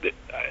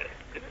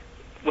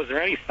 Was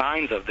there any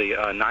signs of the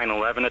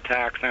 9/11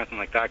 attacks, anything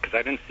like that? Because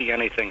I didn't see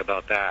anything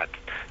about that.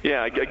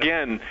 Yeah,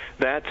 again,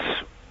 that's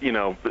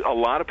a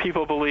lot of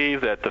people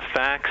believe that the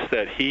fax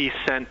that he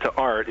sent to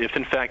Art, if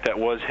in fact that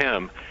was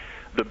him,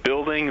 the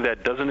building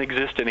that doesn't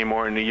exist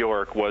anymore in New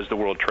York was the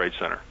World Trade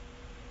Center.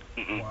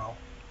 Mm-hmm. Wow.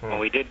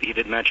 Well, he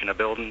did mention a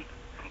building.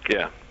 Okay.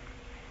 Yeah.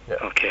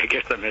 Okay, I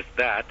guess I missed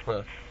that.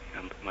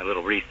 My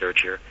little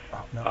research here.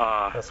 Oh, no.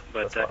 That's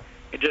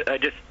I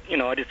just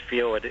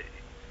feel it.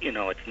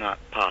 It's not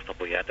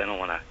possible yet. I don't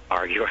want to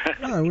argue.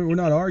 No, we're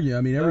not arguing.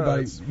 I mean,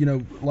 everybody,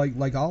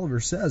 like Oliver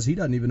says, he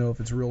doesn't even know if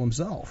it's real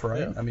himself,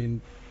 right? Yeah. I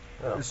mean,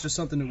 it's just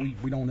something that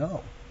we don't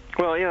know.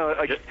 Well,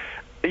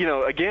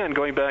 again,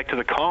 going back to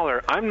the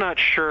caller, I'm not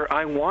sure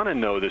I want to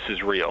know this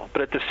is real.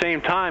 But at the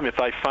same time, if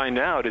I find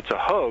out it's a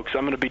hoax,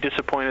 I'm going to be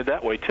disappointed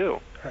that way, too.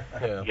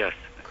 Yeah. Yes.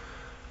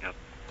 Yep.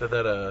 Did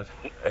that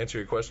answer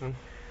your question?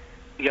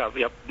 Yeah,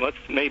 yep. Let's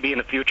maybe in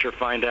the future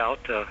find out,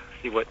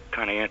 see what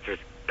kind of answers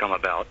come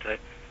about.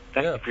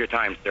 Thank you for your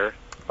time, sir.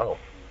 Oh.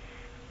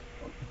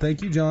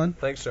 Thank you, John.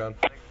 Thanks, John.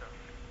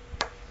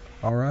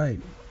 All right.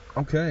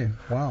 Okay.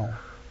 Wow.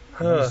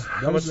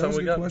 That was a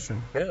good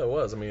question. Yeah, it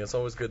was. I mean, it's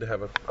always good to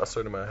have a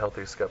certain amount of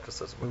healthy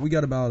skepticism. We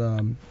got about.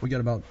 I'm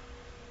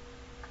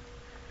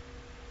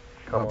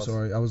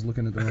sorry, I was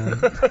looking at the wrong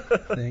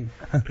thing.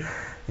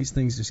 These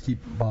things just keep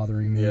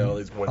bothering me.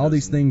 Yeah, all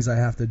these things I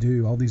have to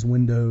do, all these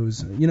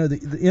windows.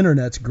 The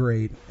internet's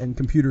great, and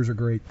computers are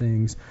great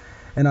things.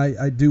 And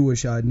I do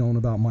wish I had known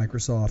about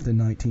Microsoft in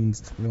not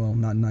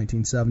in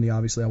 1970.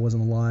 Obviously, I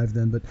wasn't alive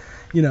then, but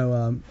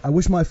I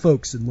wish my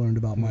folks had learned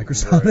about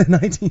Microsoft in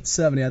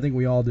 1970. I think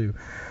we all do.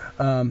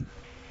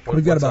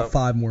 We've got about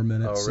 5 more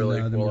minutes. Oh, really?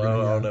 And, well,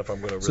 I don't know if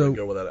I'm going to really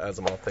go with that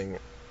Asimov thing.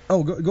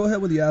 Oh, go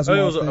ahead with the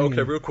Asimov thing.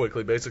 Okay, real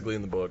quickly, basically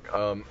in the book,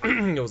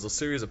 it was a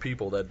series of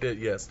people that did,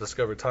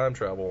 discover time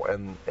travel,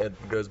 and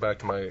it goes back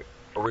to my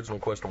original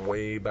question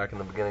way back in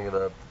the beginning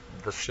of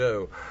the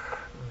show.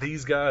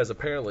 These guys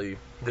apparently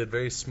did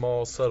very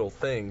small, subtle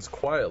things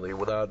quietly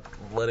without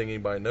letting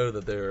anybody know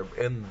that they're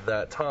in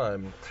that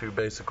time to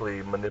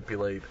basically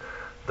manipulate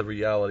the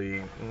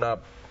reality,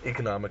 not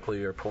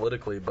economically or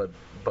politically, but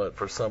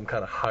for some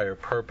kind of higher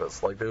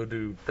purpose. Like, they would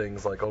do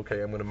things like,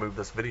 okay, I'm going to move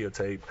this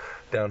videotape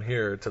down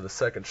here to the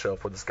second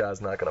shelf where this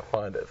guy's not going to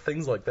find it.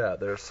 Things like that.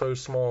 They're so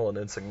small and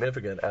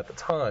insignificant at the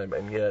time,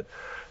 and yet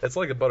it's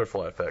like a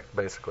butterfly effect,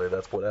 basically.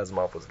 That's what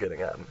Asimov was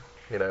getting at,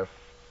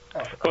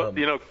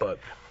 But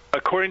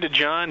according to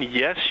John,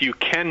 yes, you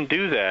can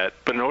do that,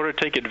 but in order to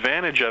take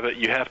advantage of it,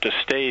 you have to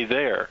stay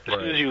there. As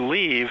soon as you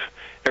leave,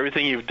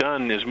 everything you've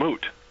done is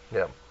moot.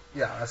 Yeah.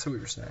 Yeah, that's what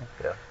you're saying.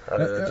 Yeah, I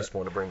just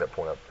wanted to bring that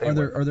point up.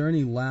 Anyway. Are there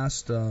any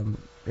last,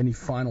 any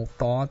final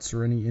thoughts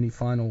or any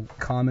final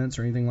comments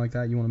or anything like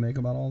that you want to make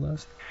about all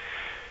this?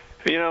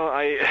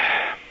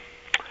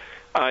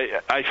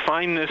 I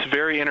find this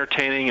very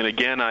entertaining, and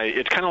again,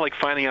 it's kind of like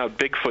finding out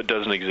Bigfoot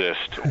doesn't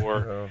exist,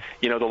 or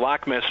the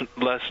Loch Ness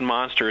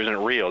Monster isn't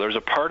real. There's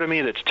a part of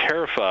me that's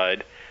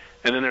terrified,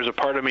 and then there's a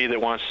part of me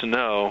that wants to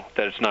know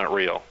that it's not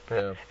real.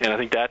 Yeah. And I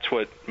think that's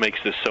what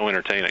makes this so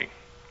entertaining.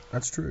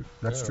 That's true.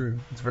 That's true.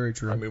 It's very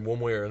true. I mean, one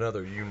way or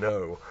another, and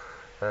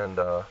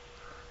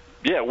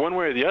one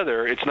way or the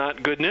other, it's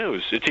not good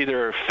news. It's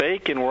either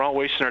fake and we're all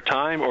wasting our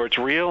time, or it's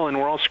real and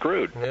we're all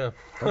screwed. Yeah,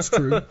 that's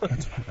true.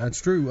 That's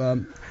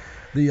true.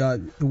 The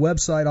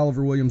website,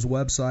 Oliver Williams'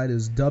 website,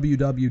 is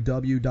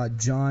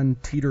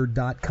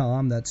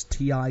www.johntitor.com. That's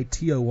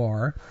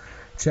Titor.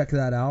 Check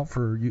that out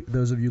for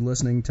those of you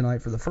listening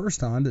tonight for the first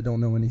time that don't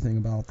know anything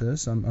about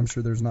this. I'm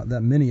sure there's not that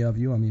many of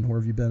you. I mean, where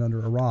have you been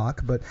under a rock?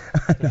 But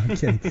no, I'm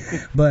kidding.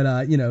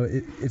 But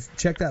if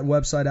check that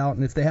website out,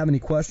 and if they have any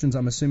questions,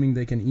 I'm assuming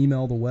they can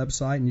email the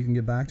website and you can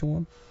get back to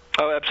them.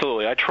 Oh,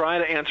 absolutely. I try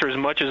to answer as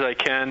much as I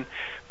can,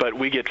 but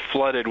we get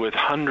flooded with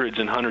hundreds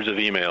and hundreds of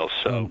emails.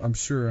 So I'm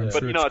sure.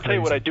 But I'll tell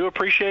you what I do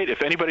appreciate.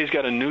 If anybody's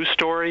got a news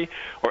story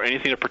or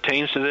anything that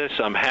pertains to this,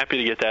 I'm happy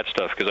to get that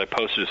stuff because I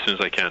post it as soon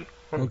as I can.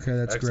 Okay,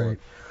 that's Excellent. great.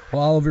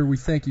 Well, Oliver, we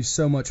thank you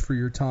so much for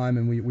your time,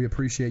 and we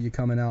appreciate you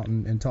coming out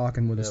and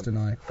talking with us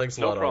tonight. Thanks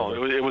a lot, No problem.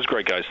 Oliver. It was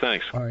great, guys.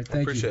 Thanks. All right,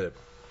 thank Appreciate you. it.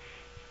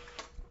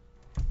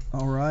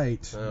 All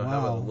right. How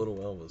about a little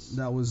Elvis?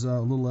 That was a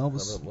little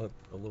Elvis. How about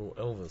a little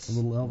Elvis? A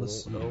little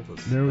Elvis. A little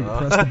Elvis. There we go.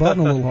 Press the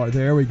button a little hard.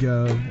 There we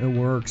go. It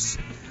works.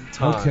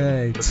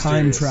 Okay.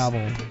 Time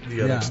travel.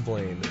 The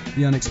Unexplained.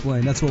 The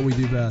Unexplained. That's what we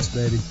do best,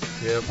 baby.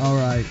 Yep. All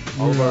right.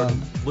 All of our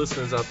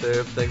listeners out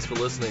there, thanks for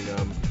listening.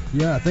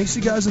 Yeah, thanks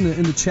you guys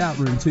in the chat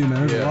room too,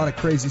 man. There's a lot of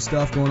crazy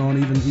stuff going on,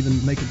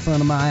 even making fun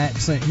of my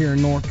accent here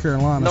in North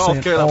Carolina.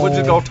 Would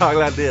you go talk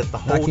like this?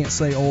 I can't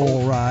say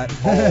 "all" right.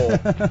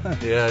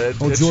 Yeah.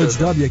 George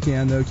W.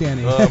 can though, can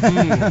he? Well,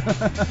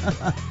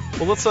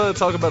 let's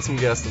talk about some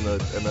guests in the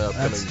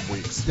upcoming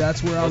weeks.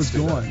 That's where I was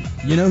going.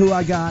 You know who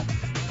I got?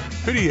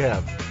 Who do you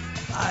have?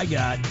 I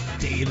got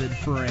David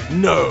Frant.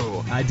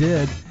 No. I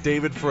did.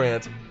 David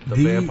Frant, the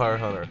Vampire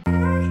Hunter.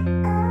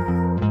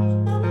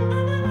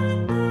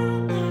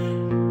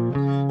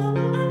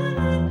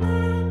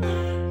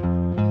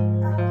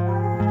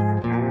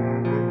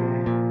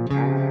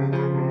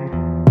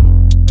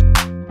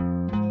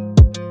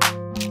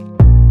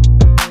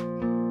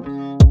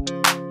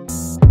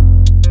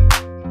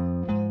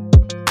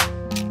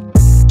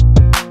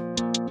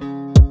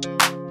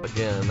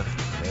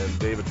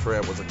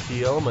 Was a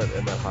key element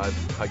in that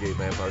Highgate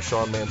Vampire.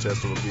 Sean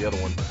Manchester was the other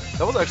one.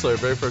 That was actually our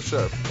very first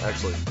show,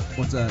 actually.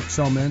 What's that?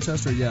 Sean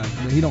Manchester? Yeah,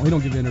 he don't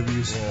give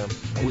interviews. Yeah,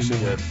 I wish he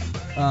did.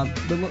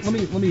 But let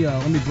me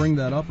bring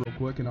that up real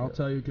quick, and I'll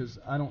tell you because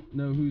I don't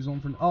know who's on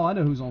for. Oh, I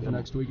know who's on for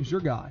next week. It's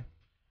your guy.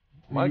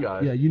 My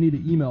guy. Yeah, you need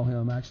to email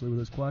him actually with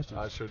his questions.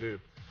 I sure do.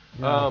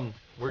 Yeah.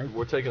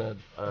 We're taking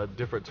a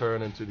different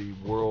turn into the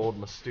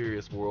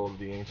mysterious world of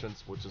the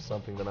ancients, which is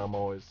something that I'm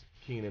always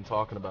keen in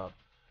talking about.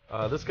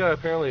 This guy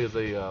apparently is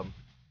a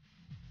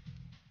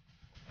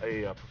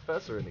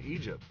professor in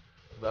Egypt.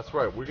 That's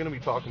right. We're going to be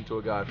talking to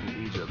a guy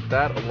from Egypt.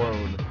 That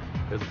alone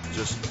is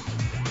just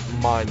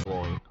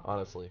mind-blowing,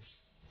 honestly.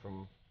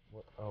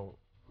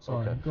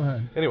 Sorry. Go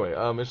ahead. Anyway,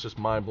 it's just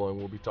mind-blowing.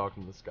 We'll be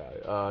talking to this guy.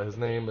 His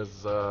name is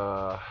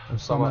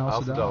Osama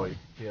Al-Sadawi.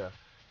 Yeah.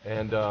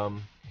 And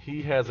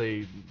he has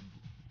a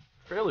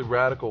fairly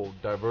radical,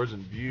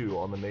 divergent view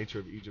on the nature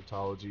of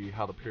Egyptology,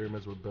 how the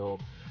pyramids were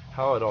built,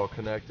 how it all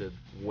connected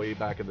way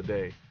back in the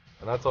day.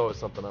 And that's always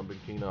something I've been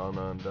keen on.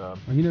 And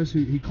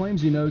he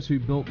claims he knows who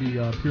built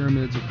the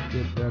pyramids at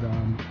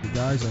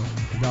Gaza.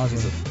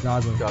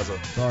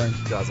 Sorry,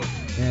 Gaza.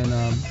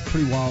 And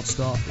pretty wild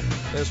stuff.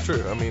 Yeah, it's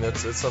true. I mean,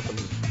 it's something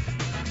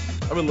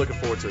I've been looking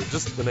forward to it.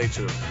 Just the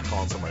nature of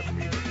calling somebody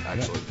from Egypt,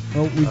 actually.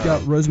 Yeah. Well, we've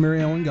got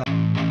Rosemary Ellen Guy.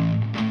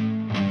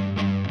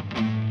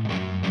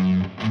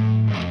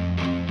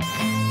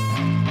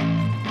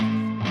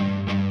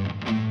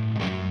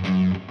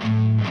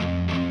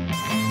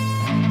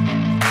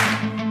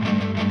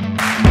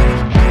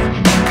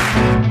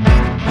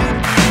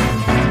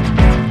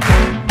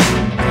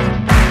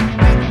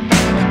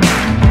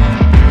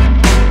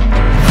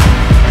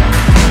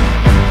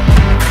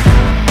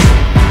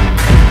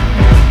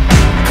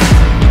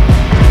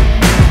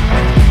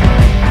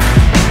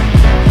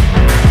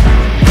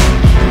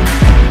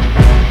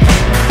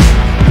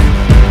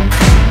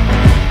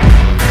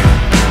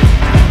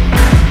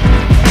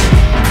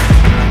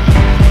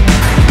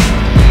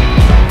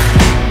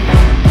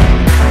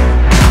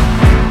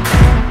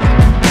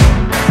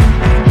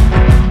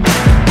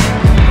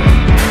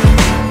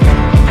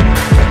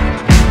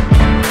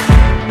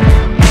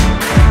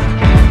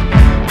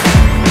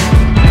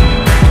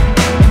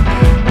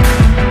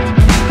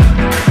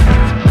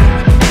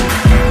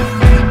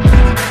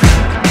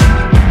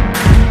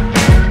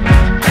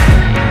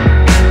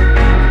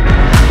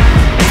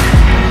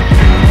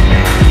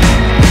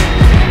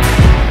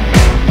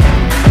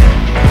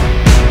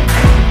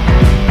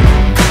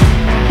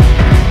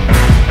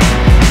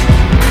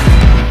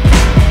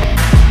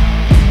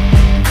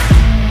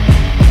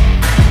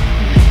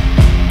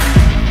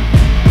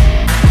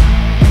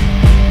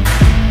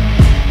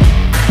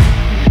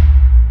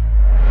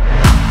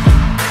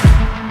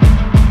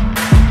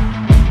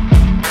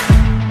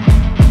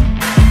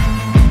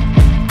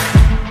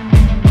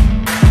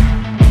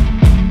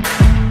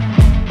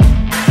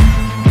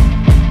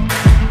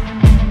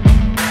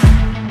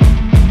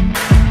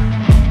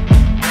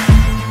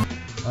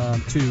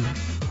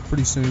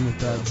 Pretty soon with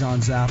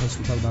John Zappis.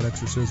 We'll talk about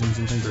exorcisms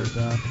and things like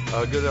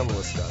that. Go down the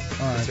list, Scott.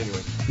 All right.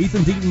 Continuing.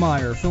 Ethan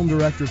Dietmeyer, film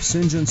director of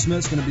St. John Smith,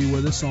 is going to be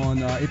with us on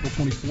April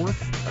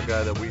 24th. A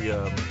guy that we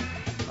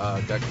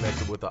got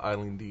connected with, the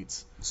Eileen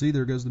Dietz. See,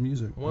 there goes the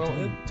music. Well,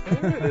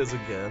 there it is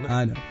again.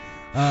 I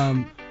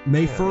know.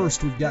 May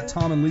 1st, we've got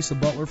Tom and Lisa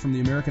Butler from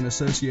the American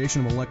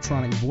Association of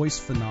Electronic Voice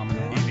Phenomena.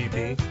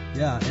 EVP.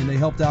 Yeah, and they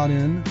helped out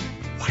in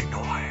White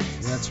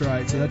Noise. That's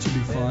right, so that should be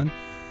fun.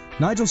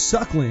 Nigel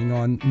Suckling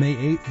on May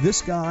 8th.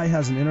 This guy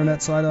has an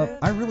internet site up.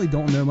 I really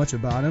don't know much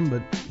about him,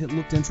 but it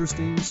looked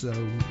interesting, so...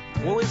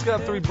 Well, he's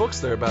got 3 books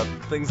there about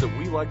things that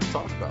we like to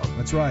talk about.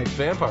 That's right.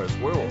 Vampires,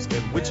 werewolves,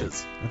 and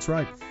witches. That's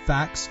right.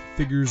 Facts,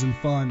 figures, and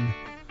fun.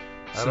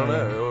 I don't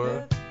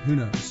know. Who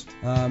knows?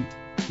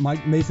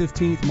 May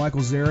 15th,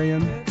 Michael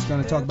Zarian is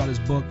going to talk about his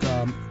book,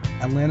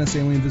 Atlantis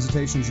Alien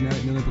Visitation,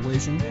 Genetic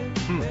Manipulation.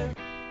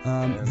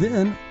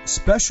 Then,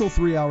 special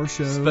 3-hour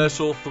show.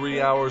 Special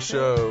 3-hour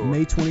show.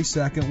 May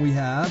 22nd, we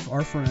have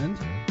our friend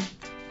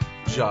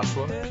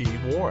Joshua P.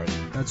 Warren.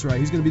 That's right.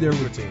 He's going to be there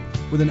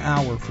with an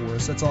hour for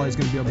us. That's all he's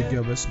going to be able to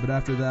give us. But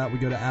after that, we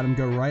go to Adam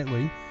Go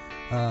Rightly,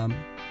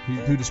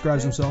 who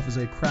describes himself as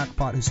a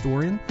crackpot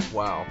historian.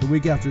 Wow. The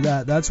week after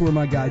that, that's where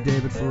my guy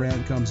David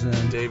Ferrand comes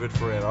in. David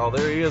Ferrand. Oh,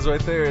 there he is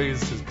right there.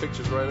 His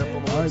picture's right up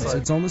on the website.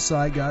 It's on the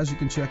site, guys. You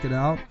can check it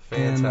out.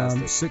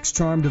 Fantastic. And 6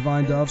 Charm,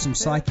 Divine Dove, some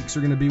psychics are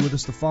going to be with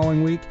us the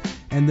following week.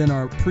 And then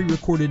our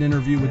pre-recorded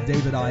interview with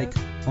David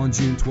Icke on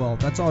June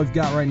 12th. That's all we've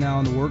got right now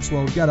in the works.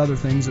 Well, we've got other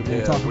things that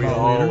we'll talk about later.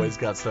 We always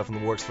got stuff in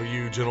the works for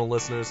you, gentle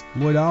listeners.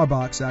 Lloyd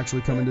Auerbach's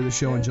actually coming to the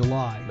show in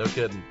July. No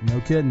kidding.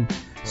 No kidding.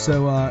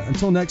 So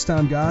until next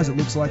time, guys, it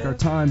looks like our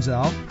time's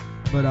out.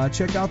 But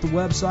check out the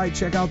website,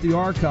 check out the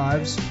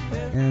archives,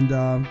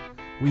 and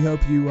we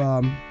hope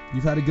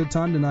you've had a good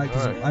time tonight,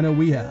 because I know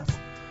we have.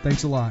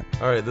 Thanks a lot.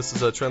 All right, this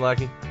is Trent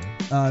Lackey.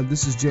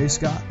 This is Jay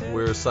Scott.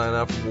 We're signing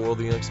out from World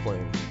of the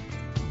Unexplained.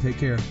 Take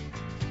care.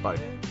 Bye.